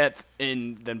 in depth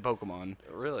than Pokemon.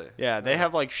 Really? Yeah, they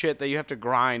have like shit that you have to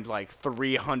grind like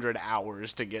 300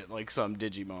 hours to get like some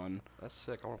Digimon. That's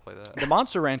sick. I want to play that. The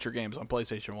Monster Rancher games on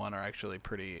PlayStation 1 are actually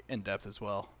pretty in depth as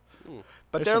well. But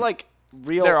There's they're some- like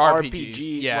real they're RPG.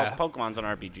 RPGs, yeah. Well, Pokemon's an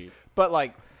RPG. But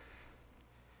like,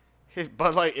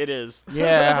 But like it is.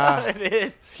 yeah, It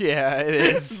is. yeah, it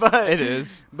is. But- It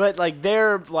is. But like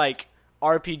they're like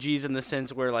RPGs in the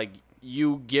sense where like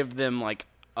you give them like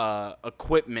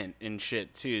equipment and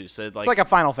shit too. So like It's like a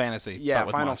Final Fantasy. yeah, but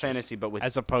with Final monsters. Fantasy, but with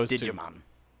as opposed Digimon.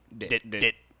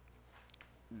 Digimon.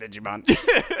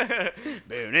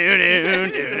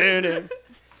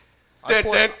 I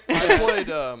played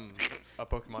a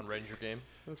Pokemon Ranger game.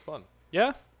 It was fun. to.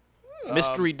 Yeah.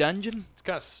 Mystery Dungeon. It's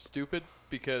kind of stupid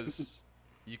because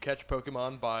you catch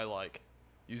Pokemon by like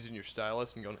using your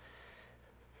stylus and going.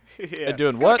 Yeah.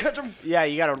 Doing what? Yeah,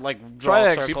 you gotta like draw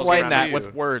Try to circles explain around that you.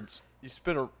 with words. You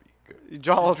spin a You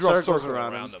draw you draw a circles circle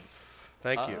around, around them. them.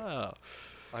 Thank you. Oh.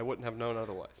 I wouldn't have known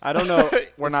otherwise. I don't know.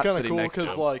 We're It's not kinda sitting cool next to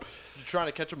him. like you're trying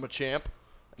to catch a Machamp,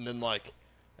 and then like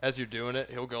as you're doing it,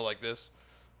 he'll go like this.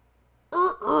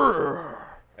 And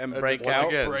And break once out.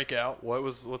 again, break out.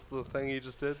 What's the thing you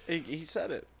just did? He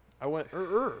said it. I went.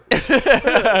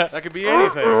 That could be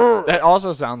anything. That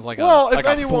also sounds like Well, a if like a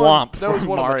anyone thwomp knows from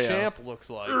what Mario. a Machamp looks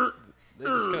like, they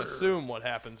just can assume what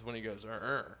happens when he goes.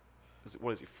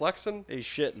 What is he flexing? He's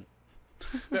shitting.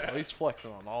 Well, he's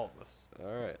flexing on all of us.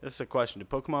 All right. This is a question. Do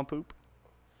Pokemon poop?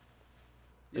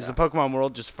 Is the Pokemon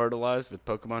world just fertilized with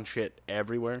Pokemon shit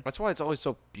everywhere? That's why it's always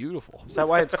so beautiful. Is that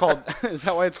why it's called? Is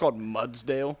that why it's called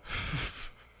Mudsdale?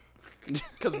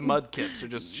 Because mudkips are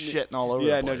just shitting all over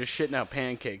Yeah, the no, place. just shitting out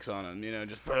pancakes on them. You know,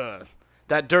 just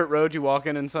that dirt road you walk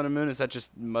in Sun and Moon. Is that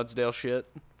just Mudsdale shit?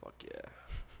 Fuck yeah.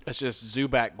 It's just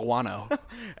Zubat guano.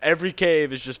 Every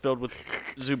cave is just filled with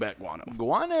Zubat guano.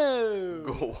 Guano.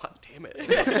 Oh, damn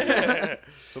it.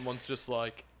 Someone's just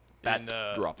like, Bat in,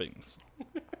 droppings.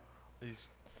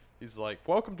 he's like,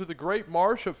 welcome to the great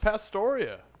marsh of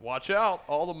Pastoria. Watch out,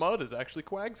 all the mud is actually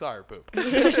Quagsire poop.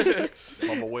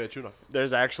 Mama way at you.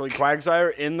 There's actually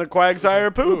Quagsire in the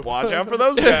Quagsire poop. Watch out for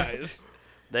those guys.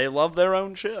 They love their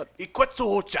own shit.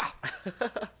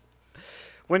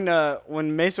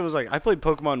 When Mason was like, I played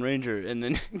Pokemon Ranger, and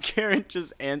then Karen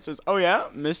just answers, oh yeah,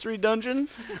 Mystery Dungeon?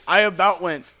 I about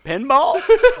went, pinball?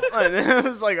 And then it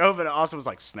was like, oh, but Austin was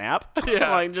like, snap?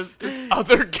 Yeah. Like just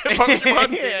Other Pokemon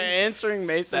games answering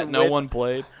Mason that no with one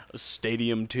played.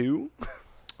 Stadium 2?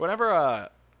 Whenever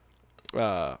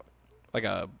like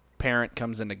a parent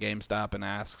comes into GameStop and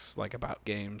asks like about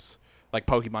games, like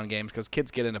Pokemon games, because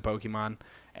kids get into Pokemon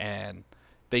and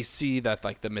they see that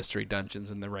like the mystery dungeons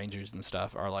and the rangers and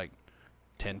stuff are like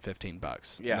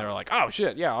 $10-15. Yeah. And they're like, oh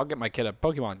shit, yeah, I'll get my kid a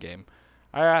Pokemon game.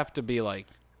 I have to be like,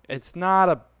 it's not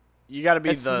a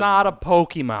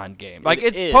Pokemon game. Like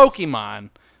it's is. Pokemon,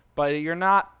 but you're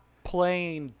not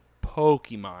playing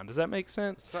Pokemon. Does that make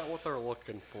sense? It's not what they're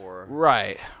looking for.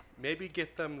 Right. Maybe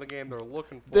get them the game they're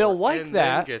looking for. They'll like and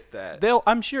that. Then get that.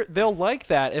 I'm sure they'll like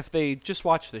that if they just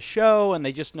watch the show and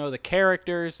they just know the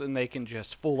characters and they can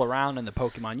just fool around in the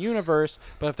Pokemon universe.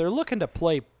 But if they're looking to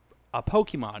play a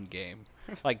Pokemon game,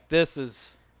 like this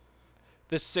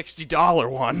 $60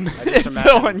 one is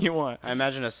the one you want. I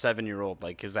imagine a 7-year-old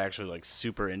like is actually like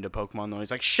super into Pokemon though.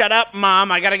 He's like, "Shut up,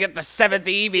 Mom! I gotta get the 7th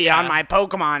Eevee on my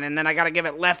Pokemon, and then I gotta give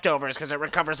it leftovers because it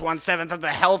recovers 1/7 of the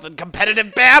health in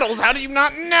competitive battles. How do you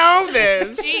not know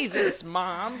this?" Jesus,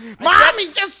 Mom. Mom, he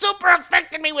just super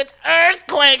affected me with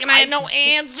Earthquake, and I had no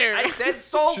answer. I said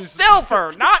Soul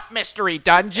Silver, not Mystery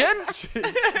Dungeon.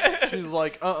 She's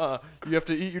like, you have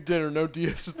to eat your dinner, no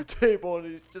DS at the table. And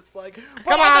he's just like,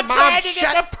 Come on, Mom,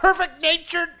 get the perfect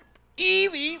natured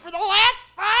Eevee for the last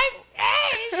 5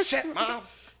 days. Shit, Mom.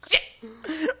 Shit.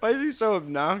 Why is he so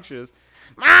obnoxious?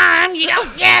 Mom, you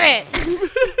don't get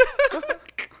it.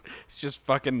 It's just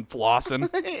fucking flossing.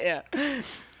 Yeah.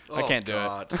 I can't do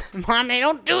it. Mom, they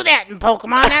don't do that in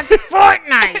Pokemon. That's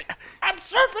Fortnite. I'm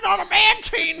surfing on a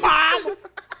Mantine, Mom.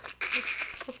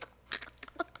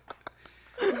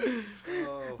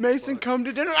 Mason, come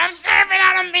to dinner. I'm surfing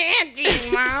on a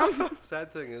Mantine, Mom.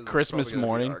 Sad thing is, it's Christmas probably gonna be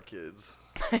morning. our kids.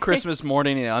 Christmas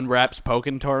morning, he unwraps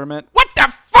Pokken Tournament. What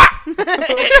the fuck?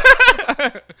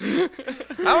 I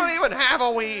don't even have a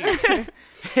Wii.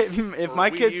 If my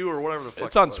Wii kids, U or whatever the fuck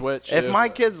It's on it was. Switch. if my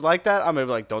kids like that, I'm gonna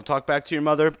be like, "Don't talk back to your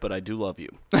mother, but I do love you."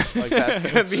 Like that's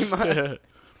gonna be my.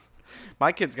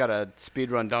 My kid's got to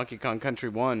speedrun Donkey Kong Country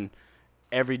 1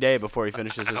 every day before he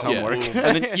finishes his homework. And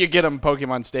then you get them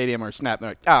Pokemon Stadium or Snap, and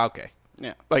they're like, oh, okay.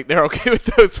 Yeah. Like, they're okay with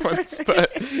those ones,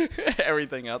 but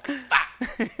everything else.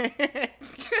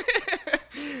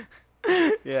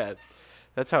 Yeah,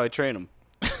 that's how I train them.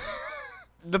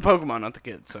 The Pokemon, not the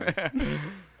kids. Sorry.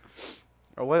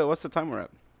 Or what's the time we're at?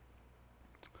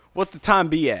 What the time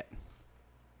be at?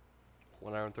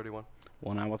 1 hour and 31.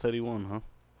 1 hour 31, huh?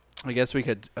 I guess we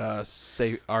could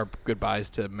say our goodbyes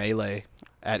to Melee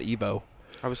at EVO.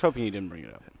 I was hoping you didn't bring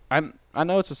it up. I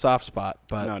know it's a soft spot,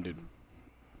 but No, dude.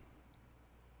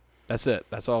 that's it.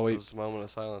 That's all It we. was a moment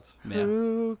of silence. Yeah.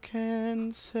 Who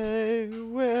can say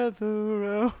where the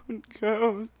road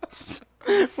goes?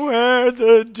 Where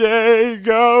the day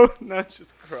goes? No,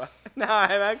 just cry. No,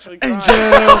 I'm actually crying.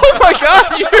 Oh my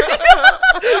God!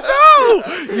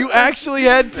 No, you actually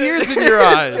had tears in your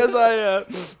eyes. Because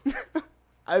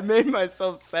I made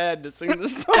myself sad to sing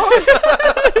this song.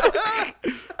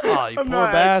 Oh, you I'm poor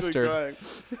not actually bastard. crying.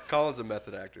 Colin's a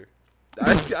method actor.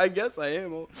 I guess I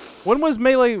am. When was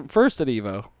Melee first at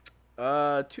EVO?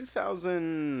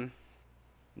 2009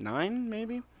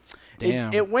 maybe.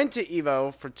 Damn. It went to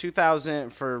Evo for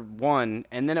 2001,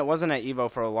 and then it wasn't at Evo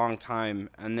for a long time.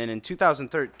 And then in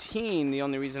 2013, the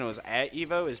only reason it was at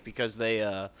Evo is because they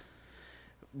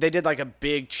did like a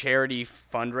big charity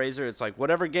fundraiser. It's like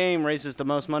whatever game raises the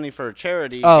most money for a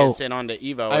charity gets it onto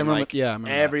Evo. I and remember- like, yeah, I remember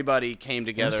that. everybody came It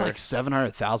together. was like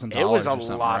 $700,000. It was a or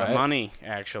something, lot right? of money,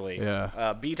 actually.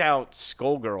 Yeah. Beat out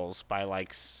Skullgirls by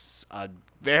like a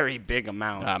very big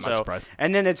amount. I'm not surprised.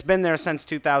 And then it's been there since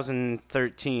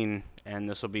 2013, and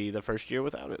this will be the first year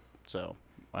without it. So,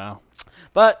 Wow.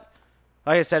 but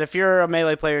like I said, if you're a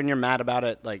Melee player and you're mad about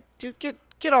it, like, dude, get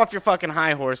off your fucking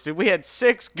high horse, dude. We had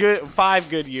 5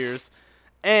 good years,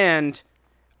 and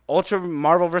Ultra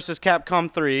Marvel vs.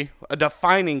 Capcom 3, a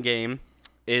defining game,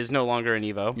 is no longer in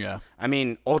Evo. Yeah. I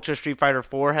mean, Ultra Street Fighter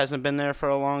 4 hasn't been there for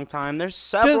a long time. There's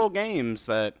several games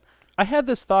that... I had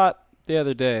this thought the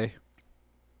other day.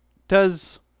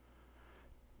 Does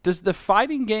the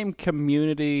fighting game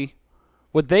community,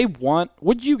 would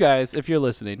you guys, if you're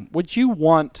listening, would you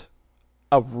want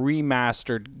a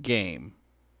remastered game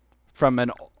from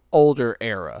an older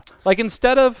era? Like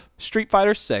instead of Street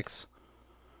Fighter 6,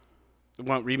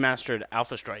 want remastered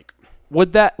Alpha Strike.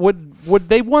 would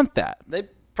they want that? They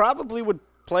probably would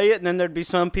play it, and then there'd be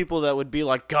some people that would be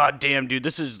like, God damn, dude,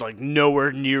 this is like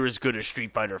nowhere near as good as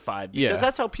Street Fighter 5. Because Yeah.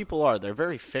 that's how people are. They're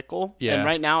very fickle. Yeah. And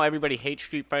right now, everybody hates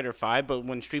Street Fighter 5, but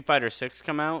when Street Fighter 6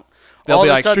 come out, They'll all be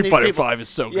of a like, sudden Street these Fighter people- 5 is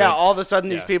so good. Yeah, all of a sudden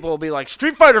these people will be like,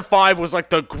 Street Fighter 5 was like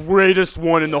the greatest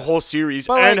one in the whole series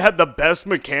But, and like- had the best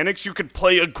mechanics. You could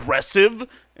play aggressive.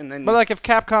 And then But like if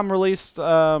Capcom released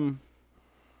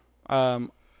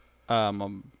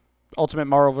Ultimate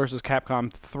Marvel vs.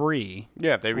 Capcom 3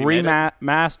 Yeah, if they remade it.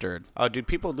 remastered, Oh, dude,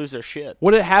 people lose their shit.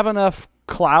 would it have enough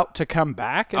clout to come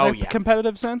back in Oh, a yeah.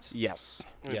 competitive sense? Yes.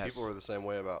 I mean, Yes. people were the same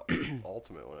way about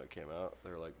Ultimate when it came out. They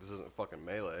were like, "This isn't fucking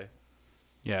Melee."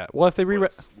 Yeah. Well, if they But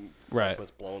it's- right.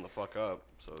 Ultimate's blowing the fuck up.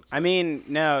 So it's I mean,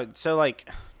 no. So like,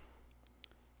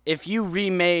 if you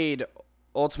remade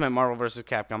Ultimate Marvel vs.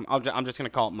 Capcom, I'm just gonna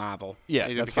call it Marvel. Yeah,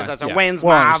 because that's fine. that's a Yeah. wins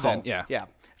Well, I Marvel. understand, yeah. yeah.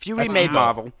 If you That's remade Evo.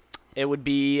 Marvel, it would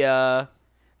be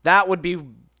that would be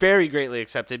very greatly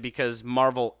accepted because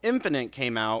Marvel Infinite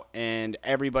came out and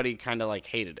everybody kind of like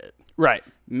hated it. Right.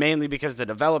 Mainly because the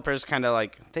developers kind of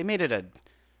like they made it a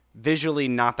visually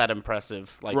not that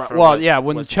impressive. Like, Right. for Well, what yeah,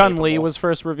 when was Chun-Li capable. was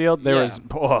first revealed, there Yeah. was,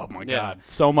 oh my Yeah. God,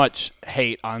 so much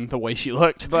hate on the way she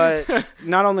looked. But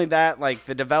not only that, like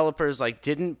the developers like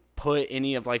didn't put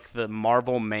any of like the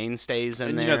Marvel mainstays in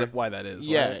and there. you know why that is,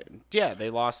 yeah, right? yeah, they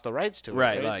lost the rights to it.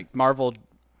 Right, like Marvel,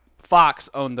 Fox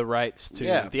owned the rights to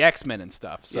Yeah. the X-Men and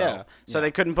stuff. So, yeah, so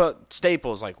they couldn't put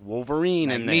staples like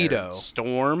Wolverine in there, Magneto.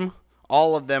 Storm.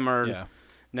 All of them are Yeah.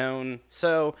 known.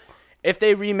 So if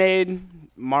they remade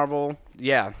Marvel,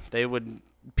 yeah, they would.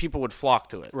 People would flock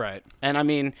to it. Right. And I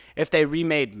mean, if they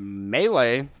remade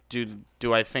Melee,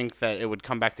 do I think that it would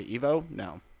come back to Evo?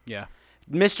 No. Yeah.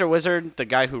 Mr. Wizard, the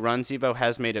guy who runs Evo,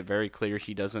 has made it very clear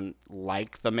he doesn't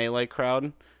like the Melee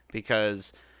crowd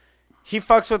because he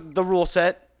fucks with the rule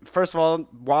set. First of all,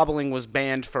 wobbling was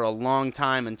banned for a long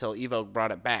time until Evo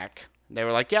brought it back. They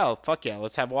were like, yeah, fuck yeah,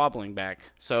 let's have wobbling back.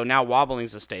 So now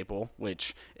wobbling's a staple,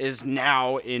 which is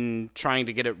now in trying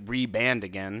to get it rebanned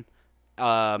again.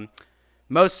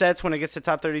 Most sets, when it gets to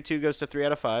top 32, goes to 3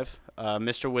 out of 5.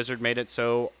 Mr. Wizard made it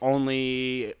so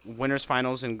only winners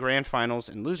finals and grand finals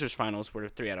and losers finals were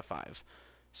 3 out of 5.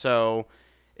 So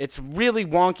it's really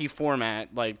wonky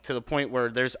format, like to the point where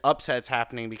there's upsets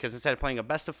happening because instead of playing a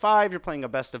best of 5, you're playing a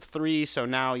best of 3. So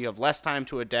now you have less time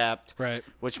to adapt, Right.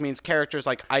 which means characters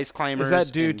like Ice Climbers. Is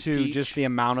that due and to Peach, just the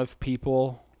amount of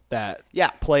people that yeah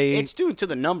play It's due to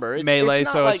the number. It's, Melee, it's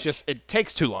not so like, it's just, it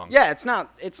takes too long. yeah, it's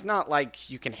not like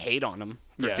you can hate on him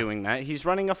for Yeah. doing that. He's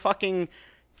running a fucking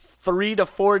 3 to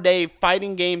 4 day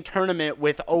fighting game tournament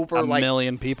with over A like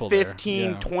million people there.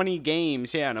 15, Yeah. 20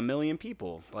 games, yeah, and a million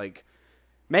people. Like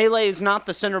Melee is not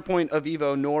the center point of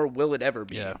Evo, nor will it ever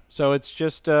be. Yeah. So it's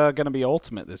just going to be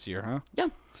Ultimate this year, huh? Yeah.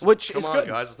 Which come is on, good.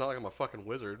 guys. It's not like I'm a fucking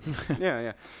wizard. Yeah,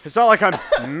 yeah. It's not like I'm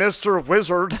Mr.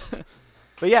 Wizard.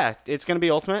 But yeah, it's going to be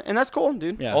Ultimate, and that's cool,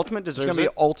 dude. Yeah. Ultimate It's deserves going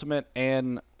to it. be Ultimate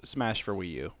and Smash for Wii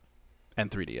U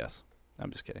and 3DS. I'm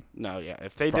just kidding. No, yeah.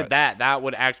 If they Probably- did that, that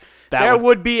would act. That there would-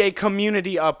 would be a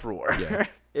community uproar. Yeah.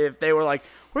 If they were like,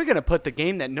 we're gonna put the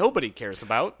game that nobody cares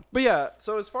about. But yeah,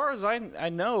 so as far as I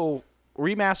know,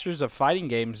 remasters of fighting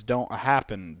games don't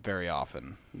happen very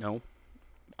often. No.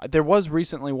 There was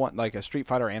recently one, like a Street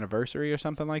Fighter Anniversary or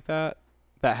something like that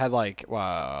had like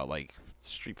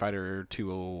Street Fighter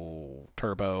 2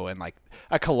 Turbo and like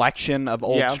a collection of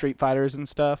old Yeah. Street Fighters and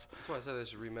stuff. That's why I said they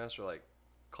should remaster like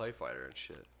Clay Fighter and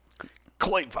shit.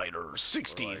 Clay Fighter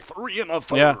 63 and a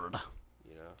third. Yeah.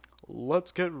 You know.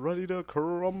 Let's get ready to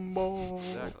crumble.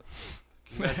 Exactly.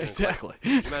 Can you imagine Exactly.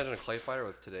 Can you imagine a Clay Fighter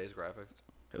with today's graphics?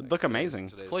 It would look amazing.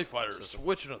 Today's Clay Fighter, system.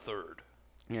 switch in a third.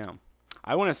 Yeah.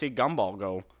 I want to see Gumball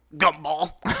go.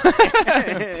 Gumball.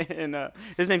 And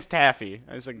his name's Taffy.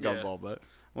 I said Gumball, but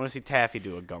I want to see Taffy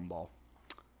do a Gumball.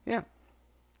 Yeah.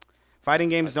 Fighting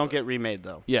games don't get remade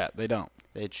though. Yeah, they don't.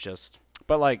 It's just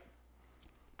But like,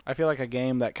 I feel like a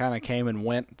game that kind of came and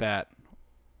went that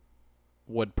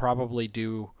would probably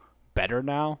do better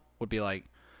now would be like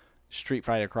Street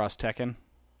Fighter Cross Tekken.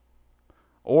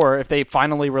 Or if they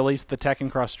finally released the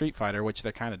Tekken Cross Street Fighter, which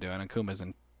they're kind of doing, and Kuma's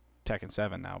in Tekken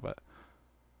 7 now, but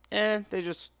they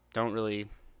just don't really.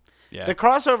 yeah. The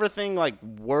crossover thing like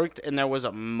worked, and there was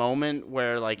a moment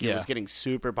where like it Yeah. was getting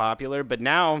super popular. But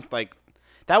now, like,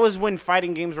 that was when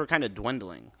fighting games were kind of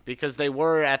dwindling because they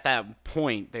were at that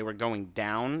point they were going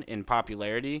down in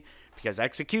popularity because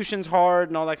execution's hard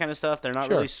and all that kind of stuff. They're not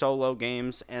Sure. really solo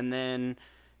games, and then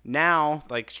now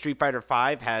like Street Fighter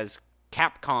V has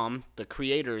Capcom, the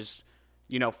creators,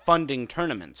 funding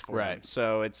tournaments for Right. them.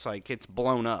 So it's like it's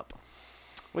blown up,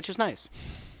 which is nice.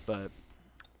 But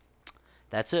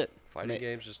that's it. Fighting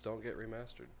games just don't get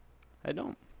remastered. I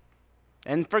don't.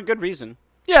 And for good reason.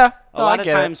 yeah. A lot of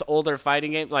times older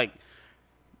fighting games, like,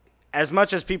 as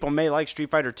much as people may like Street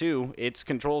Fighter 2, its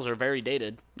controls are very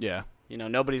dated. Yeah.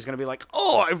 Nobody's going to be like,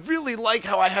 oh, I really like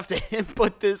how I have to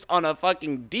input this on a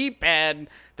fucking D-pad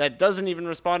that doesn't even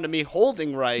respond to me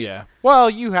holding right. Yeah. Well,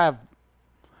 you have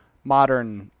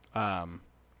modern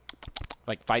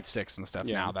like fight sticks and stuff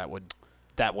Yeah. now that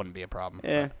wouldn't be a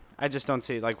problem. I just don't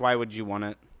see, like, why would you want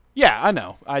it? Yeah, I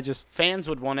know. I just Fans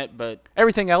would want it, but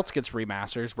everything else gets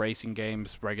remasters, racing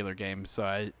games, regular games.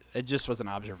 So it just was an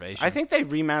observation. I think they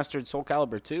remastered Soul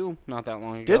Calibur 2 not that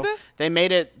long ago. Did they? They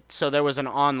made it so there was an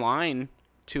online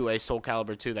to a Soul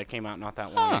Calibur 2 that came out not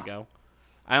that long Huh. ago.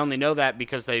 I only know that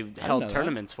because they know held that.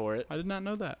 tournaments for it. I did not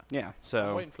know that. Yeah, I'm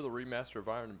so waiting for the remaster of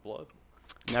Iron and Blood.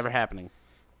 never happening.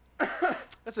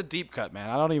 That's a deep cut, man.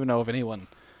 I don't even know if anyone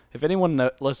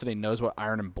listening knows what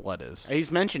Iron and Blood is.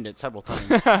 He's mentioned it several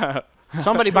times.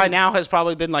 Somebody by now has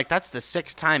probably been like, that's the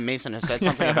 6th time Mason has said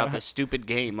something about this stupid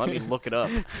game. Let me look it up.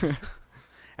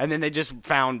 And then they just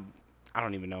found, I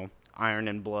don't even know, Iron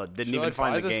and Blood. Didn't Should even I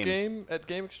find buy the this game. game at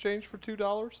Game Exchange for $2?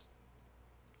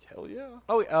 Hell yeah.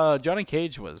 Oh, Johnny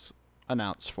Cage was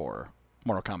announced for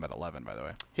Mortal Kombat 11, by the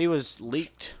way. He was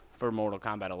leaked for Mortal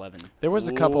Kombat 11. There was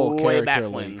a couple Way back character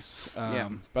when. links, Yeah.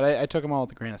 but I took them all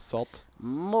with a grain of salt.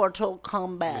 Mortal I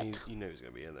Kombat. mean, you know he's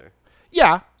gonna be in there.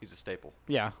 Yeah, He's a staple.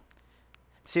 yeah.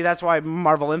 See, that's why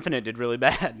Marvel Infinite did really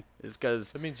bad. Is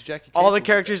because That means Jackie. Cage all will the be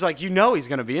characters, like, he's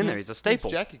going to be in there. He's a back. staple.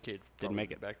 Means Jackie Cage Didn't make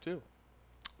probably it. be back too.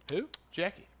 Who?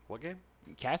 Jackie. What game?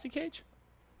 Cassie Cage?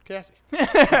 Cassie.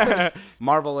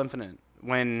 Marvel Infinite.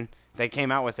 When they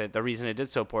came out with it, the reason it did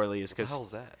so poorly is What the because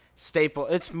hell's that? staple.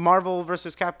 It's Marvel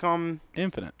versus Capcom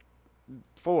Infinite.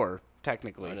 4,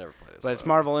 technically. I never played it. But it's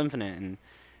Marvel Infinite, and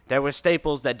there was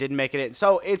staples that didn't make it in.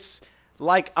 So it's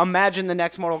like, imagine the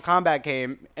next Mortal Kombat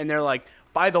game, and they're like,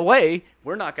 by the way,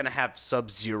 we're not going to have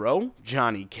Sub-Zero,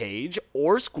 Johnny Cage,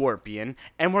 or Scorpion,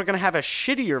 and we're going to have a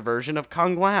shittier version of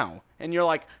Kung Lao. And you're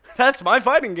like, that's my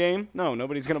fighting game. No,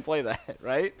 nobody's going to play that,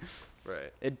 right?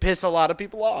 Right. It'd piss a lot of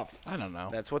people off. I don't know.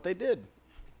 That's what they did.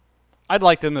 I'd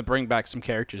like them to bring back some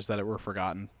characters that were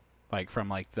forgotten, like from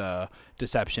like the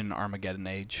Deception Armageddon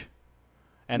age,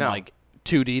 and No. like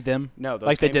 2D them. No, those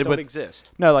like games they did don't with exist.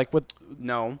 no, like with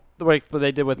No. like what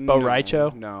they did with Bo No,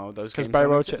 Raicho. No, those Because games Bo don't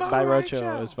Raicho, exist. Bo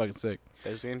Raicho is fucking sick.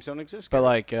 Those games don't exist. But Kevin.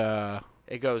 like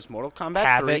it goes Mortal Kombat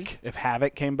Havoc, 3, if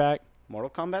Havoc came back,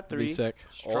 Mortal Kombat it'd be 3, sick.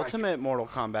 Ultimate Mortal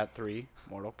Kombat 3,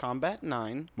 Mortal Kombat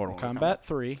 9, Mortal Kombat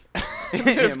 3.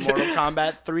 and Mortal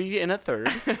Kombat 3 and a third.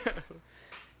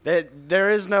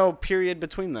 There is no period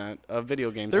between that of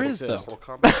video games. There that is, exist.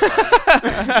 Mortal Kombat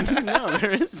 5. No,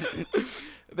 there isn't.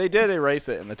 They did erase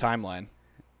it in the timeline.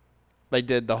 They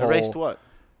did the whole Erased what?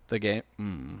 the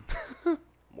game.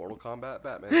 Mortal Kombat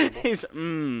Batman. symbol. He's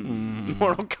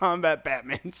Mortal Kombat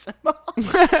Batman symbol.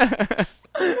 I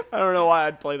don't know why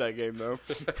I'd play that game though.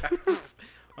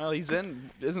 Well,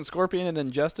 isn't Scorpion in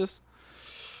Injustice?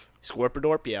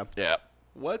 Scorpidorp, yeah. Yeah.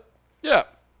 What? Yeah.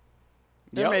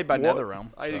 They're Yep. made by What?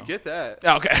 NetherRealm. I didn't get that.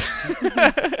 Okay.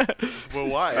 Well,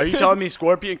 why? Are you telling me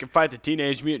Scorpion can fight the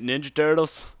Teenage Mutant Ninja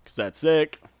Turtles? Because that's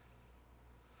sick.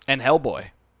 And Hellboy.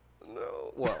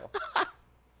 No. Well,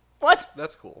 What?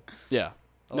 that's cool. Yeah.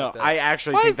 No, like that. I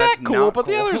actually Why think is that that's cool, not but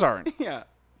the cool. others aren't? Yeah.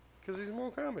 Because he's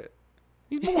Mortal Kombat.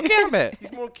 He's Mortal Kombat.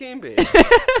 He's Mortal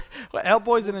Kombat. Well,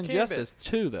 Hellboy's in Mortal Injustice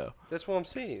too, though. That's what I'm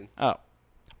saying. Oh.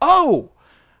 Oh.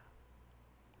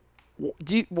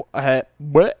 What?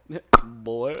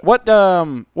 Boy.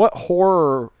 What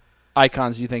horror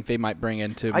icons do you think they might bring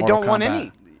into I Mortal don't want Kombat?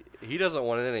 any. He doesn't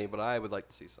want any, but I would like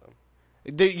to see some.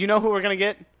 You know who we're going to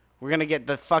get? We're going to get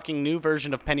the fucking new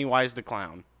version of Pennywise the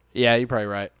Clown. Yeah, you're probably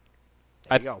right.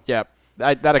 There you go. Yeah,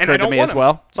 that And I occurred to don't me want as him.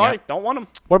 well. Sorry, Yeah. don't want him.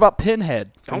 What about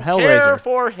Pinhead from Don't care Hellraiser?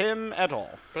 for him at all.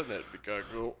 But that'd be kind of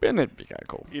cool. Pinhead would be kind of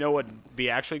cool. You know what would be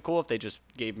actually cool if they just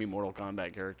gave me Mortal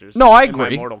Kombat characters? No, I in my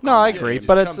agree. Mortal No, I Kombat agree. games.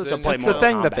 But He it's comes the in, it's thing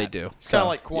Mortal that they Kombat. do. It's So kind of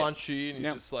like Quan Chi, and he's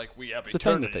Yeah. just like, we have It's a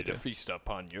thing that eternity they to do. feast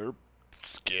upon your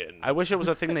skin. I wish it was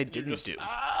a thing they didn't do.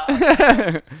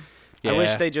 yeah. I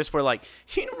wish they just were like,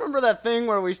 you remember that thing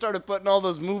where we started putting all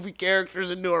those movie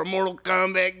characters into our Mortal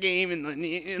Kombat game?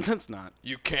 And that's not.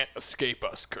 You can't escape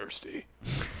us, Kirsty.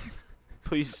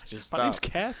 Please just My stop. name's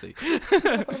Cassie.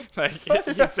 Like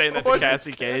he's saying that to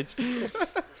Cassie Cage.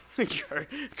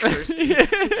 Kirsty.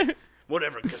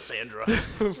 Whatever, Cassandra.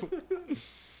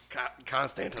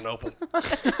 Constantinople.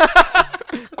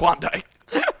 Klondike.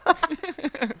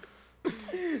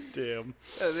 Damn.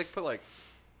 Yeah, they could put like.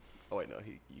 Oh wait, no,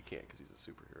 you can't because he's a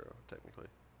superhero technically.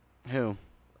 Who?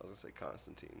 I was gonna say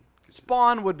Constantine. 'Cause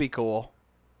Spawn would be cool.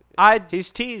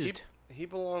 He's teased. he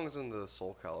belongs in the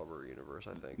Soul Calibur universe,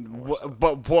 I think. more so.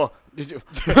 But what?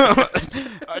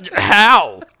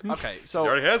 How? Okay, He so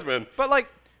already has been. but like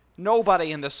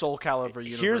nobody in the Soul Calibur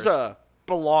universe Here's a.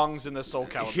 belongs in the Soul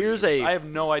Calibur. Here's universe. a- I have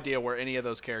no idea where any of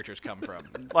those characters come from.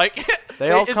 Like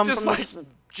They all it's come just from like the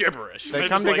gibberish. They They're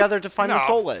come just like, together to find the "Nah,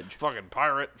 Soul Edge." Fucking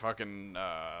pirate, fucking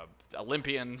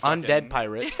Olympian, fucking, Undead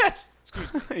pirate.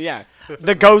 Yeah.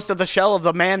 The ghost of the shell of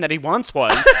the man that he once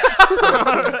was.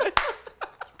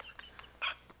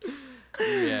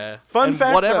 Yeah. Fun and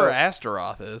fact, whatever though.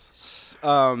 Astaroth is.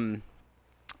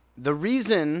 The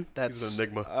reason that He's an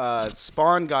enigma.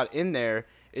 Spawn got in there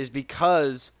is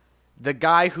because the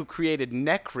guy who created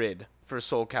Necrid for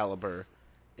Soul Calibur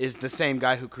is the same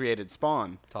guy who created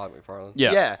Spawn. Todd McFarlane.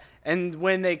 Yeah. And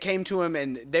when they came to him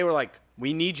and they were like,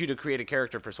 we need you to create a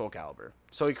character for Soul Calibur.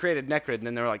 So he created Necrid, and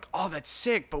then they were like, oh, that's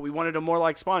sick, but we wanted him more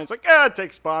like Spawn. He's like, yeah,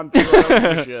 take Spawn. Do it, I don't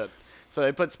give a shit. So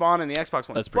they put Spawn in the Xbox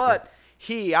one. That's pretty But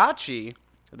Heihachi,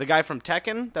 the guy from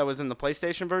Tekken that was in the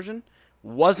PlayStation version,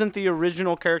 wasn't the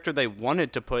original character they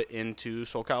wanted to put into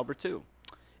Soul Calibur 2.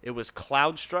 It was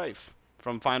Cloud Strife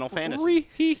from Final Fantasy.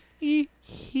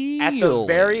 At the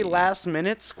very last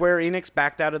minute, Square Enix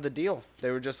backed out of the deal. They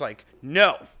were just like,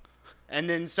 no. And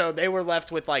then so they were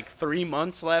left with like 3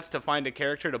 months left to find a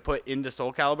character to put into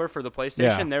Soul Calibur for the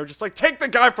PlayStation. Yeah. They were just like, take the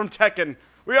guy from Tekken.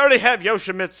 We already have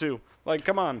Yoshimitsu. Like,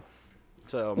 come on.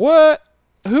 So What?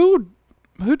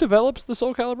 Who develops the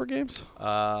Soul Calibur games?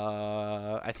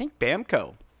 I think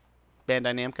Bamco.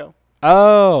 Bandai Namco.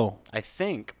 Oh. I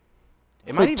think.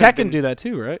 It Well, even Tekken been- do that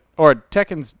too, right? Or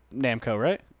Tekken's Namco,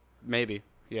 right? Maybe.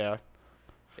 Yeah.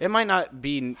 It might not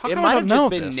be. How It come I might don't have just know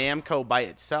been this? Namco by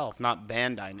itself, not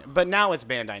Bandai. But now it's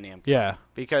Bandai Namco. Yeah.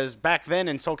 Because back then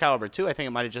in Soul Calibur 2, I think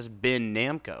it might have just been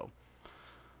Namco.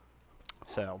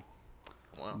 So.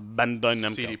 Wow. Bandai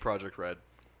Namco. CD Projekt Red.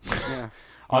 Yeah.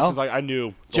 Well, Austin's like, I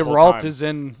knew. the whole Geralt time. is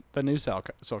in the new Soul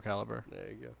Calibur. There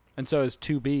you go. And so is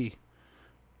 2B.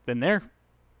 Then there.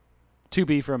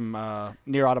 2B from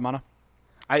Nier Automata.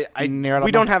 Nier We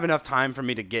Automata. don't have enough time for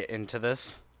me to get into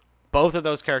this. Both of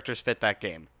those characters fit that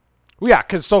game. Well, yeah,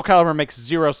 because Soul Calibur makes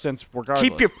 0 sense regardless.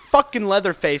 Keep your fucking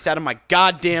Leatherface out of my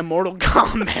goddamn Mortal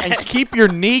Kombat. and keep your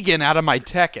Negan out of my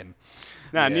Tekken.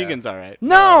 Nah, Yeah. Negan's all right.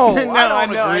 No, No, I I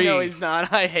don't know agree. he's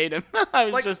not. I hate him. I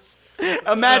was just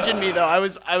imagine me though. I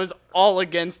was all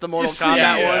against the Mortal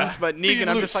Kombat ones, but Negan,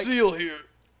 I'm just like, Lucille here.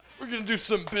 We're gonna do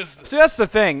some business. See, that's the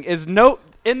thing. Is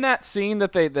in that scene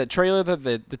that the trailer that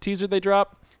the teaser they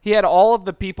dropped, he had all of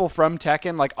the people from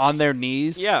Tekken like on their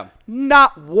knees. yeah.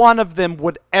 Not one of them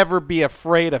would ever be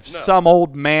afraid of some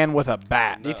old man with a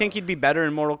bat. Do you think he'd be better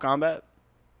in Mortal Kombat?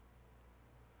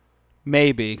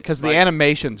 Maybe, because the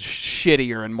animation's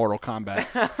shittier in Mortal Kombat.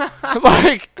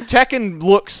 Like Tekken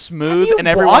looks smooth, and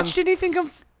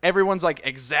everyone's like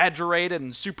exaggerated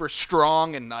and super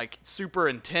strong and like super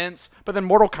intense. But then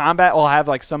Mortal Kombat will have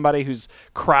like somebody who's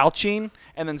crouching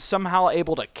and then somehow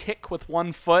able to kick with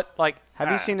one foot. Like,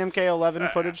 Have you seen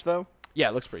MK11 footage though? yeah,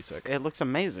 it looks pretty sick. It looks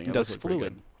amazing. It does looks look pretty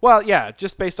fluid. good. Well, yeah,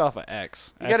 just based off of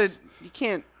X. You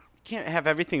can't have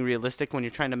everything realistic when you're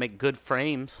trying to make good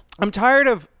frames. I'm tired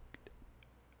of.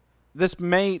 This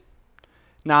may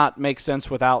not make sense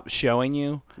without showing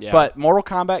you, Yeah. but Mortal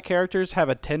Kombat characters have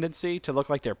a tendency to look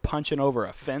like they're punching over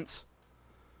a fence.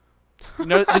 You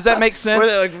know, does that make sense?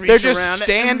 they, like, reach They're just around it.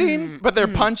 standing, but their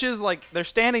punches, like, they're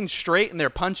standing straight and their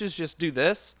punches just do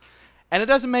this. And it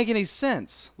doesn't make any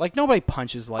sense. Like, nobody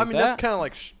punches like I mean, that. that's kind of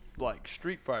like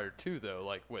Street Fighter 2, though.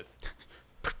 Like with,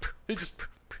 he just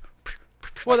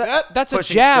well, that? that's a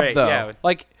Pushing jab, straight, though. yeah.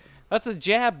 Like, that's a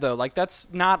jab, though. Like, that's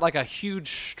not like a huge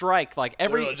strike. Like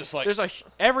Literally just like-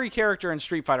 every character in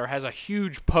Street Fighter has a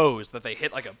huge pose that they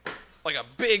hit like a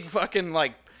big fucking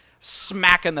like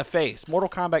smack in the face. Mortal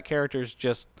Kombat characters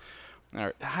just,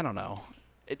 I don't know.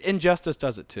 Injustice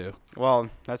does it too. Well,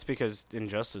 that's because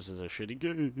Injustice is a shitty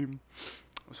game.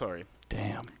 Sorry.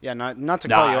 Damn, Yeah, not to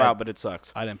Nah, call you I- out, but it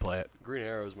sucks. I didn't play it. Green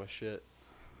Arrow is my shit.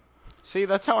 See,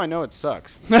 that's how I know it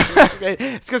sucks.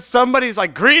 It's because somebody's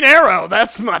like, Green Arrow,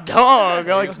 that's my dog.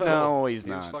 I'm like, no, he's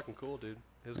He was not. fucking cool, dude.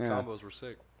 His Yeah. combos were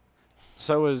sick.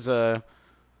 So was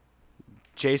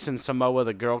Jason Momoa,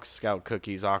 the Girl Scout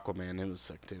cookies, Aquaman. It was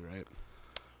sick too, right?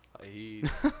 He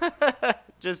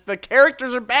Just the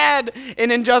characters are bad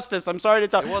in Injustice. I'm sorry to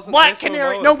tell. It wasn't Black Jason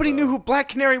Canary. Momoa's, Nobody though. knew who Black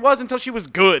Canary was until she was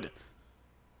good.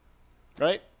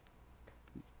 Right?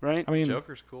 Right? I mean,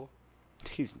 Joker's cool.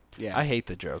 He's yeah. I hate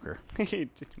the Joker. You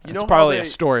It's know how probably a they-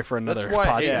 story for another That's why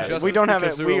I hate podcast. Injustice, we don't have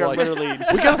because it. they We were are like, literally.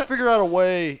 we gotta figure out a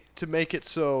way to make it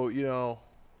so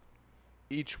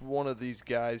each one of these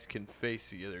guys can face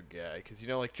the other guy. Because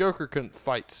like Joker couldn't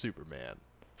fight Superman,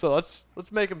 so let's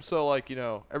make him so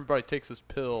everybody takes this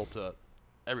pill to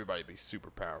everybody be super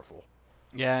powerful.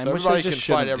 Yeah, and So which everybody they can just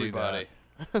fight shouldn't do everybody.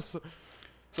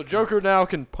 so Joker now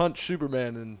can punch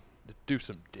Superman and do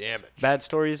some damage. Bad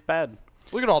story is bad.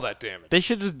 Look at all that damage. They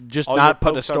should have just All not your put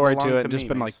a pokes are story belong to it to and just me,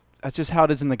 been like, Mace. that's just how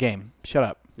it is in the game. Shut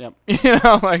up. Yep. You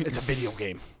know, like It's a video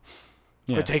game.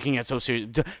 yeah. Quit taking it so serious.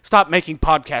 Stop making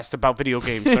podcasts about video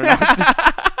games. They're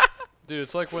not. Dude,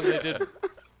 it's like when they did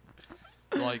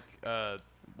like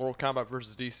Mortal Kombat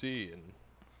versus DC and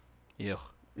Ew.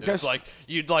 It's like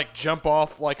you'd like jump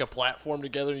off like a platform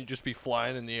together and you'd just be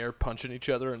flying in the air, punching each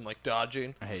other and like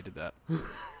dodging. I hated that.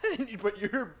 But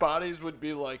your bodies would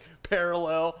be like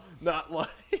parallel, not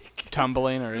like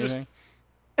Tumbling or anything.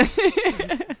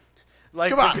 Like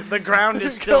Come on. the ground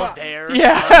is Come still on. there. on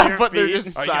Yeah, your but they're feet.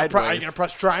 just Are sideways. you gonna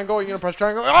press triangle? Are you gonna press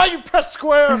triangle? Oh, you press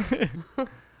square.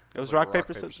 It was rock,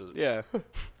 paper, scissors. Yeah.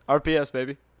 RPS,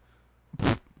 baby.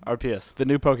 RPS. The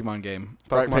new Pokemon game.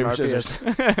 Rock, Pokemon paper, RPS.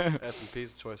 scissors.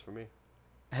 S&P's a choice for me.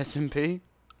 SMP?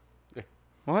 Yeah.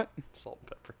 What? Salt and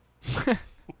pepper.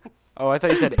 Oh, I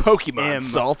thought you said Pokemon M.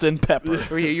 Salt and Pepper.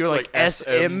 Or you were like, Like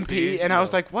SMP, and I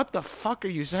was no. like, what the fuck are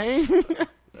you saying?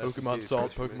 Pokemon S&P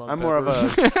salt, choice for me. Pokemon I'm more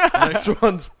of pepper. a... Next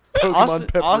one's Pokemon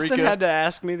paprika. Austin had to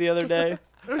ask me the other day,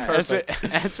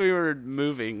 as we were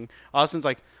moving, Austin's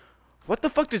like, what the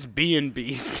fuck does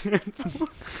B&B stand for?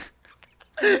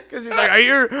 Because he's like, I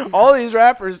hear all these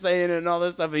rappers saying it and all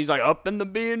this stuff. And he's like, up in the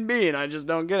B&B, and I just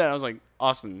don't get it. I was like,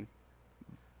 Austin,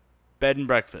 bed and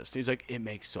breakfast. He's like, it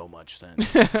makes so much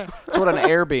sense. That's what an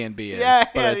Airbnb is.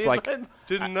 but it's he's like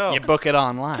Didn't know. you book it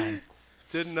online.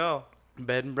 Didn't know.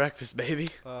 bed and breakfast, baby.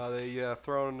 They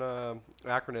thrown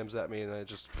acronyms at me, and I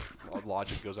just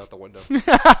logic goes out the window.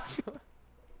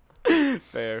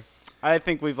 Fair. I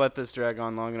think we've let this drag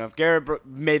on long enough. Garrett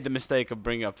made the mistake of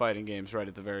bringing up fighting games right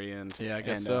at the very end. Yeah, I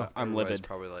guess and, so. I'm Everybody's livid.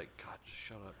 probably like, God, just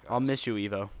shut up, guys. I'll miss you,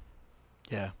 Evo.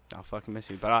 Yeah. I'll fucking miss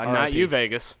you. But not R.I.P. you,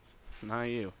 Vegas. Not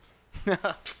you.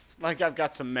 Like, I've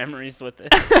got some memories with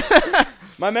it.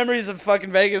 My memories of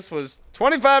fucking Vegas was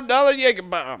 $25 Jaeger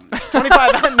bomb.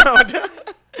 25 no.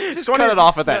 Just cut it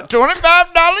off at that.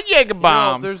 $25 Jaeger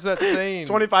bombs. There's that saying.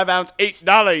 25 ounce,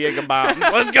 $8 Jaeger bombs.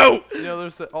 Let's go.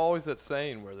 There's always that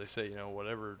saying where they say,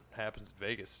 whatever happens in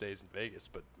Vegas stays in Vegas,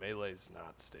 but Melee's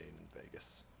not staying in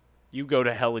Vegas. You go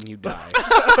to hell and you die.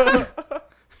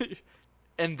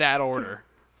 In that order.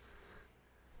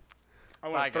 I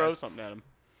want Bye, to throw guys. something at him.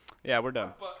 Yeah, we're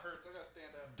done. Butt hurts. I gotta stand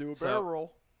up. Do a So- barrel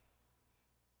roll.